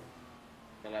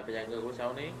 Đây là bây giờ người của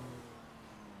sao ní?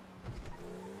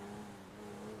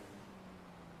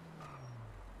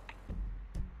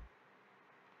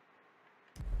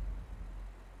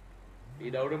 Đi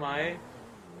đâu đấy mày?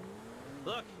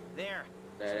 Look, there.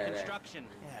 There. Construction.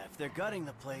 Yeah, if they're gutting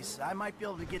the place, I might be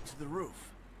able to get to the roof.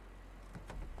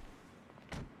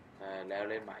 Leo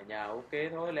lên mái nhà, ok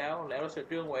thôi, leo là sở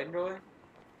trường của anh rồi.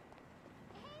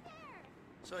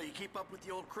 So you keep up with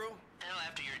the old crew? Well,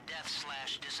 after your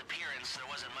death/disappearance, there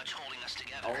wasn't much holding us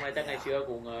together. Ông này chắc ngày xưa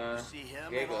cũng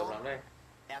ghê gớm lắm đây.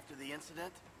 After the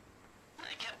incident?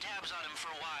 I kept tabs on him for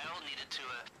a while. Needed to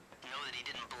know that he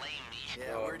didn't blame me.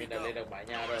 Yeah, where'd he go? Lên được mái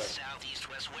nhà rồi. North, south, east,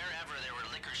 west, wherever there were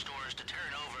liquor stores to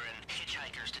turn over and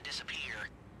hitchhikers to disappear.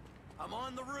 I'm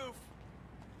on the roof.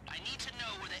 I need to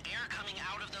know where the air coming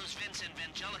out of those vents in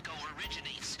Vangelico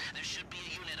originates. There should be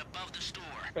a unit above the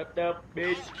store.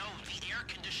 Bitch. No, the air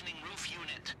conditioning roof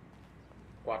unit.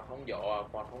 Quạt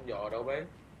không gió đâu bé.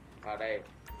 À đây.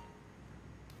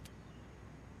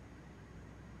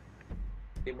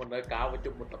 Tìm một nơi cao và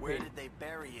chụp một tấm Where hình. did they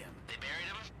bury him? They buried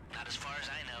him? Not as far as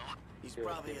I know. He's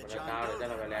probably a Tìm một John nơi cao Doe. để cho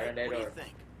là Right? leo lên đây What do rồi. you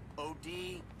think?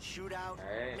 OD, shootout,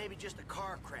 Hey. maybe just a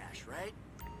car crash, right?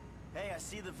 Hey, I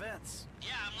see the vents.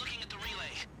 Yeah, I'm looking at the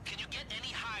relay. Can you get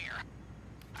any higher?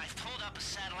 I've pulled up a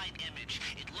satellite image.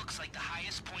 It looks like the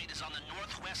highest point is on the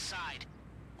northwest side.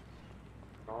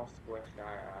 Northwest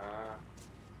side à.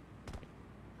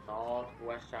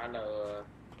 Northwest side là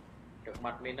trước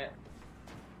mặt mình đấy.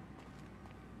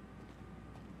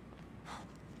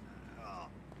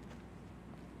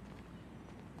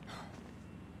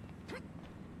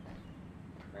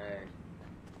 Đây.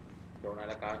 Chỗ này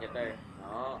là cao nhất đây.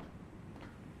 Đó.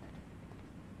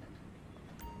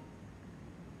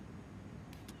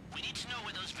 We need to know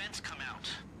where those vents come out.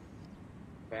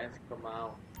 Vents come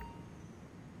out.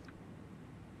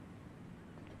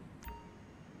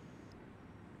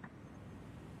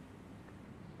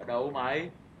 Ở đâu mày?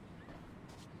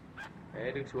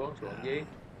 Ê, đừng xuống gì?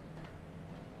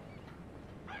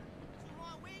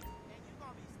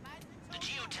 The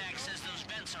geotag says those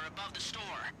vents are above the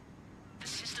store. The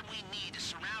system we need is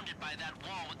surrounded by that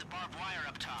wall with the barbed wire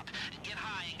up top. And get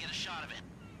high and get a shot of it.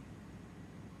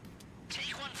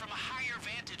 Take one from a higher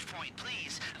vantage point,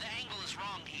 please. The angle is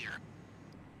wrong here.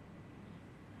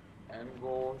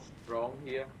 Angle strong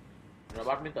here. Rồi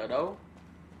bắt mình tới đâu?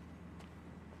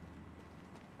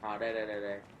 À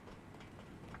đây.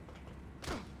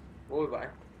 Ôi vậy.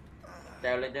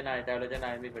 Trèo lên trên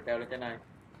này, mình phải trèo lên trên này.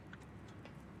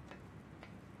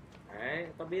 Đấy,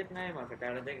 tao biết ngay mà phải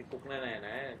trèo lên trên cái cục này,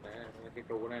 cái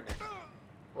trụ này.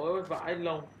 Ôi vãi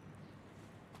lông.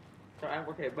 Sao em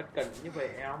có thể bất cẩn như vậy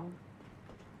em?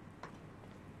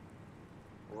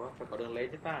 Ủa, phải có đường lấy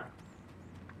chứ ta?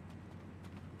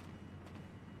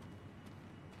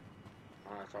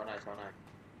 À, sau này.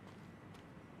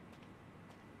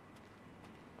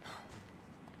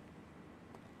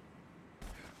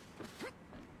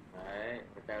 Đấy,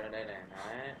 phải treo lên đây này,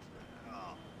 đấy.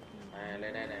 Này,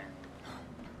 lên đây này.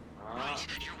 Đó. Right,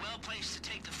 you're well placed to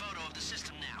take the photo of the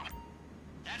system now.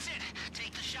 That's it.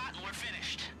 Take the shot and we're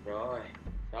finished. Rồi,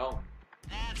 xong.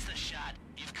 That's the shot.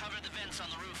 You've covered the vents on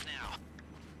the roof now.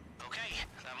 Okay,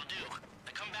 that'll do.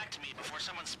 Now come back to me before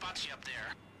someone spots you up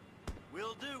there.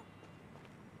 Will do.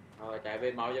 Rồi, chạy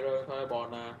về mau cho rồi thôi,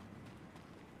 bọn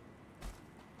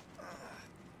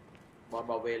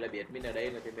bảo vệ là biết mình ở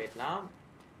đây là thì mệt lắm.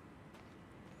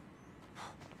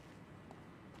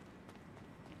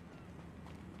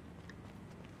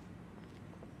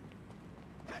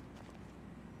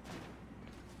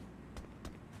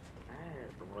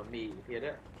 Cũng là Mỹ thiệt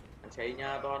á. Anh xây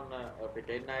nhà toàn ở phía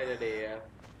trên này là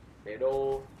để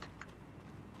đồ.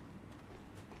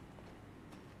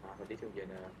 À, phải đi xuống dưới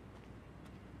nữa.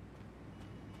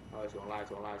 Rồi, xuống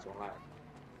lại.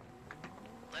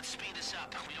 Let's speed this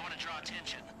up. We don't want to draw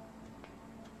attention.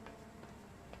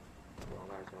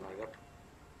 Xuống lại gấp.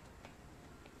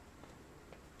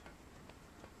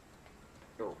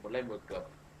 muốn lên một cướp.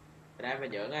 Anh em phải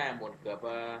nhớ nghe, muốn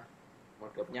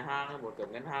cướp nhà hàng, muốn cướp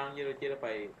ngân hàng như kia là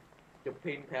phải chụp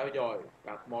hình theo dõi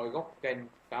các mọi góc kênh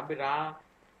camera,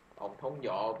 ống thông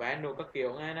gió, vén đồ các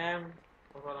kiểu nghe anh em,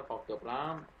 không phải là khó cướp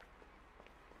lắm.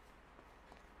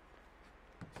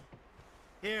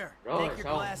 Here, Rồi, take your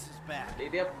xong. glasses back. Đi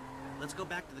tiếp. Let's go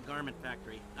back to the garment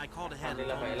factory. I called ahead Đây and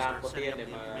là told phải them to làm start có setting tiền up để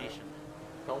the mà information.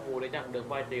 công vụ đấy chẳng được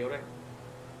vài triệu đây.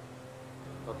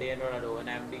 Có tiền rồi là đồ anh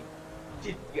em đi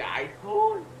chích gái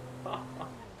thôi. So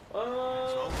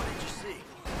what did you see?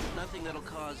 Nothing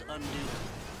that'll cause undue.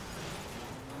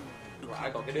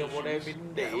 Phải có cái đường vô đây mình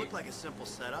Yeah, để it looked like a simple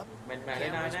setup. mình mẹ đây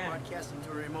Cameras nè. broadcasting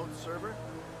to a remote server.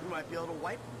 We might be able to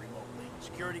wipe them remotely.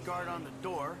 Security guard on the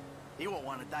door. He won't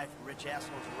want to die for rich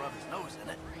assholes who rub his nose in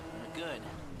it. Good.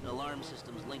 The alarm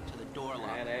system's linked to the door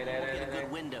lock. Đây, We'll get a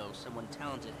good window. Someone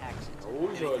talented hacks it.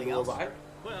 Ôi giời, lùa vãi.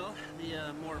 Well,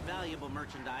 the more valuable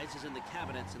merchandise is in the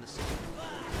cabinets in the center.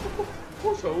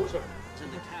 It's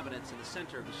in the cabinets in the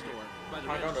center of the store. By the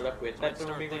Hai đó là quyển sách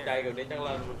cho mình con trai gần đến chắc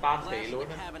là tan glass tỷ in luôn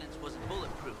the á. cabinets wasn't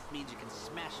bulletproof. Means you can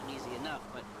smash them easy enough,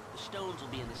 but the stones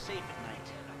will be in the safe at night.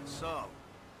 So,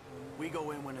 we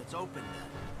go in when it's open then.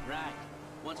 Right.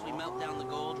 Once we melt down the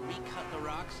gold, recut the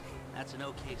rocks, that's an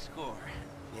okay score.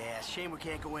 Yeah, shame we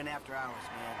can't go in after hours,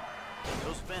 man.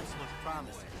 Those fences look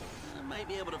promising. I might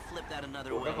be able to flip that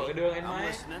another Ủa, way. có phải cái đường anh I'm mai?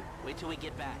 listening. Wait till we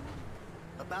get back.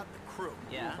 About the crew.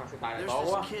 Yeah? There's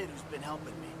this kid who's been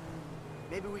helping me.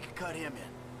 Maybe we could cut him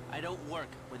in. I don't work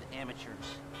with amateurs.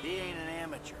 He ain't an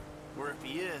amateur. Or if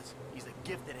he is, he's a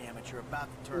gifted amateur about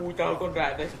to turn Ui trời, con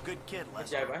gái đây. He's a good kid, Con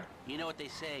Lester. trai vậy. You know what they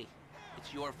say?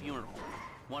 It's your funeral.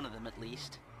 One of them at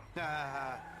least.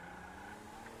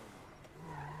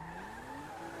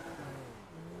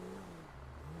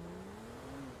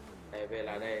 Đây, về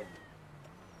lại đây.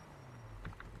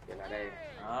 Về lại đây.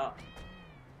 Đó.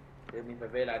 Giờ mình phải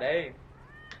về lại đây.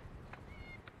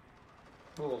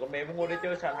 Của con bé muốn ngồi đây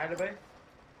chơi sẵn hai đứa bé.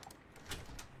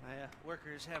 My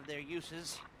workers have their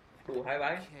uses. Đủ hai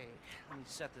bánh. Okay, let me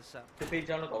set this up. Trước khi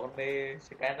cho nó có con bé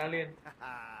scan ra liền.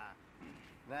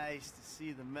 Nice to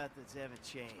see the methods haven't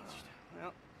changed.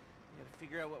 Well, we gotta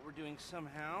figure out what we're doing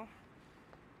somehow.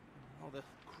 All the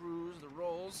crews, the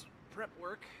roles, prep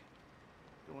work.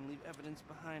 Don't want to leave evidence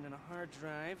behind on a hard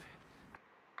drive.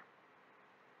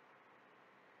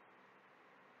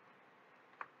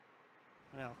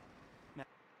 Well,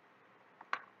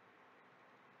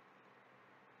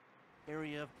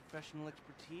 area of professional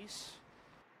expertise.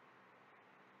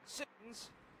 Simmons.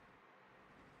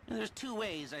 There's two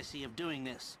ways I see of doing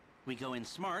this. We go in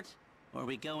smart, or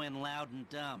we go in loud and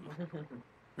dumb.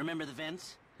 Remember the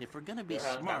vents? If we're gonna be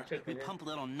smart, we pump a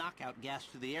little knockout gas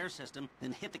through the air system,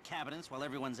 then hit the cabinets while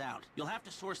everyone's out. You'll have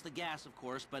to source the gas, of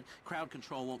course, but crowd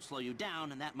control won't slow you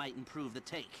down, and that might improve the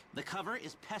take. The cover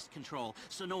is pest control,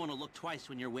 so no one will look twice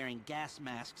when you're wearing gas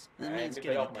masks. That means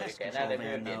getting a pest control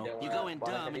van, though. You go in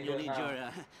dumb, and you'll need your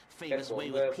famous way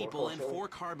with people and 4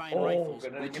 carbine rifles.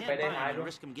 We can't buy them and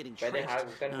risk them getting tricked.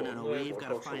 No, we've got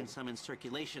to find some in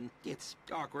circulation. It's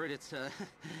awkward, it's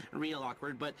real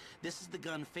awkward, but this is the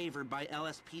gun favored by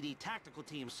LSPD tactical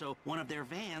teams, so one of their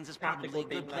vans is probably a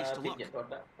good place to look.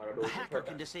 A hacker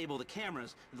can disable the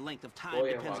cameras. The length of time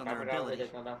depends on their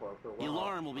ability. The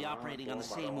alarm will be operating on the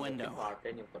same window.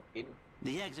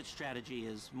 The exit strategy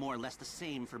is more or less the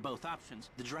same for both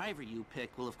options. The driver you pick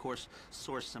will, of course,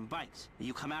 source some bikes.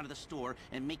 You come out of the store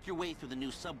and make your way through the new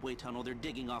subway tunnel they're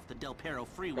digging off the Del Perro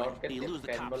freeway. You lose the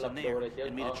cops in there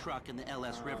and meet a truck in the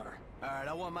LS River. All right,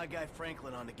 I want my guy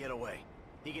Franklin on the getaway.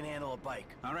 He can handle a bike.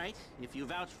 All right, if you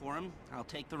vouch for him, I'll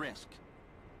take the risk.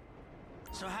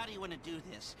 So how do you want to do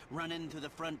this? Run in through the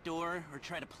front door or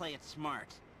try to play it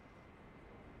smart?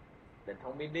 Đến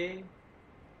thông minh đi.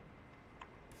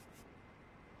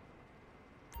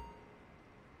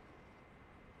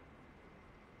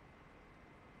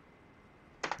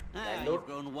 You've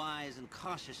grown wise and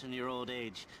cautious in your old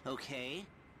age. Okay.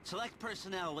 Select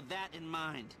personnel with that in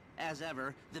mind. As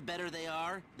ever, the better they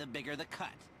are, the bigger the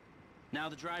cut. Now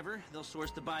the driver, they'll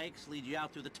source the bikes, lead you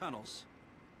out through the tunnels.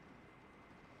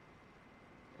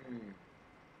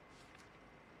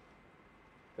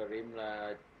 Dream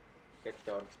là cái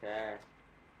tròn xe.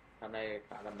 Thằng này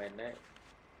khá là mệt đấy.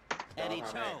 Eddie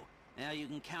Toe. Now you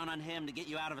can count on him to get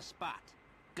you out of a spot.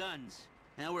 Guns.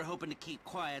 Now we're hoping to keep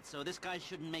quiet, so this guy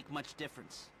shouldn't make much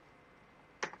difference.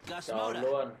 Gus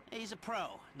Moda. He's a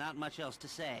pro. Not much else to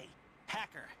say.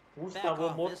 Hacker. Back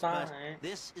office, but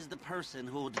this is the person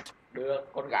who will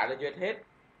Được, con gái là duyệt hết.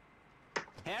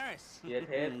 Harris. Duyệt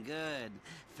hết. Good.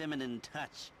 Feminine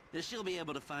touch. She'll be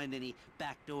able to find any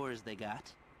back doors they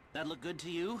got. That look good to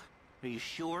you? Are you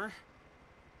sure?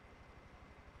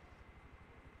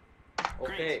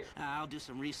 Okay. Great. I'll do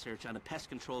some research on the pest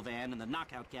control van and the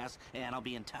knockout gas, and I'll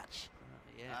be in touch.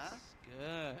 Yes.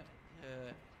 Good.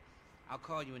 Good. I'll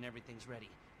call you when everything's ready.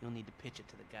 You'll need to pitch it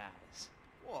to the guys.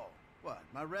 Whoa. What?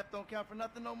 My rep don't count for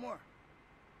nothing no more?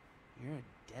 You're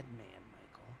a dead man,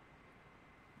 Michael.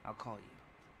 I'll call you.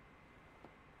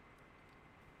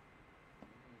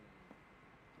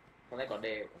 Hôm nay còn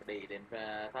để đến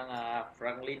thằng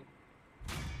Franklin.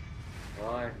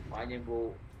 Rồi, mọi nhiệm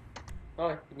vụ.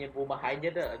 Thôi, nhiệm vụ mà hay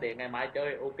nhất là để ngày mai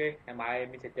chơi. Ok, ngày mai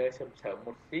mình sẽ chơi sớm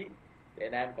một tí để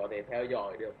anh em có thể theo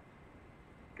dõi được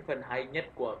cái phần hay nhất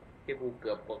của cái vụ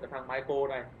cướp của cái thằng Michael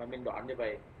này mà mình đoán như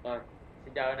vậy. Rồi,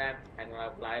 xin chào anh em, hẹn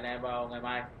gặp lại anh em vào ngày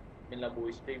mai. Mình là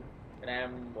Bùi Stream. Anh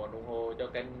em muốn ủng hộ cho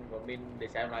kênh của mình để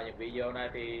xem lại những video này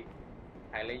thì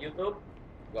hãy lên YouTube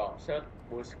gõ search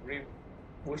Bùi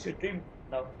Stream,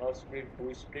 no stream,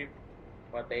 Bùi Stream,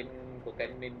 và tên của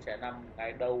kênh mình sẽ nằm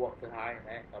ngay đầu hoặc thứ hai.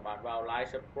 Đấy, các bạn vào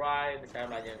like, subscribe để xem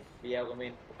lại những video của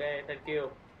mình. Ok, thank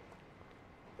you.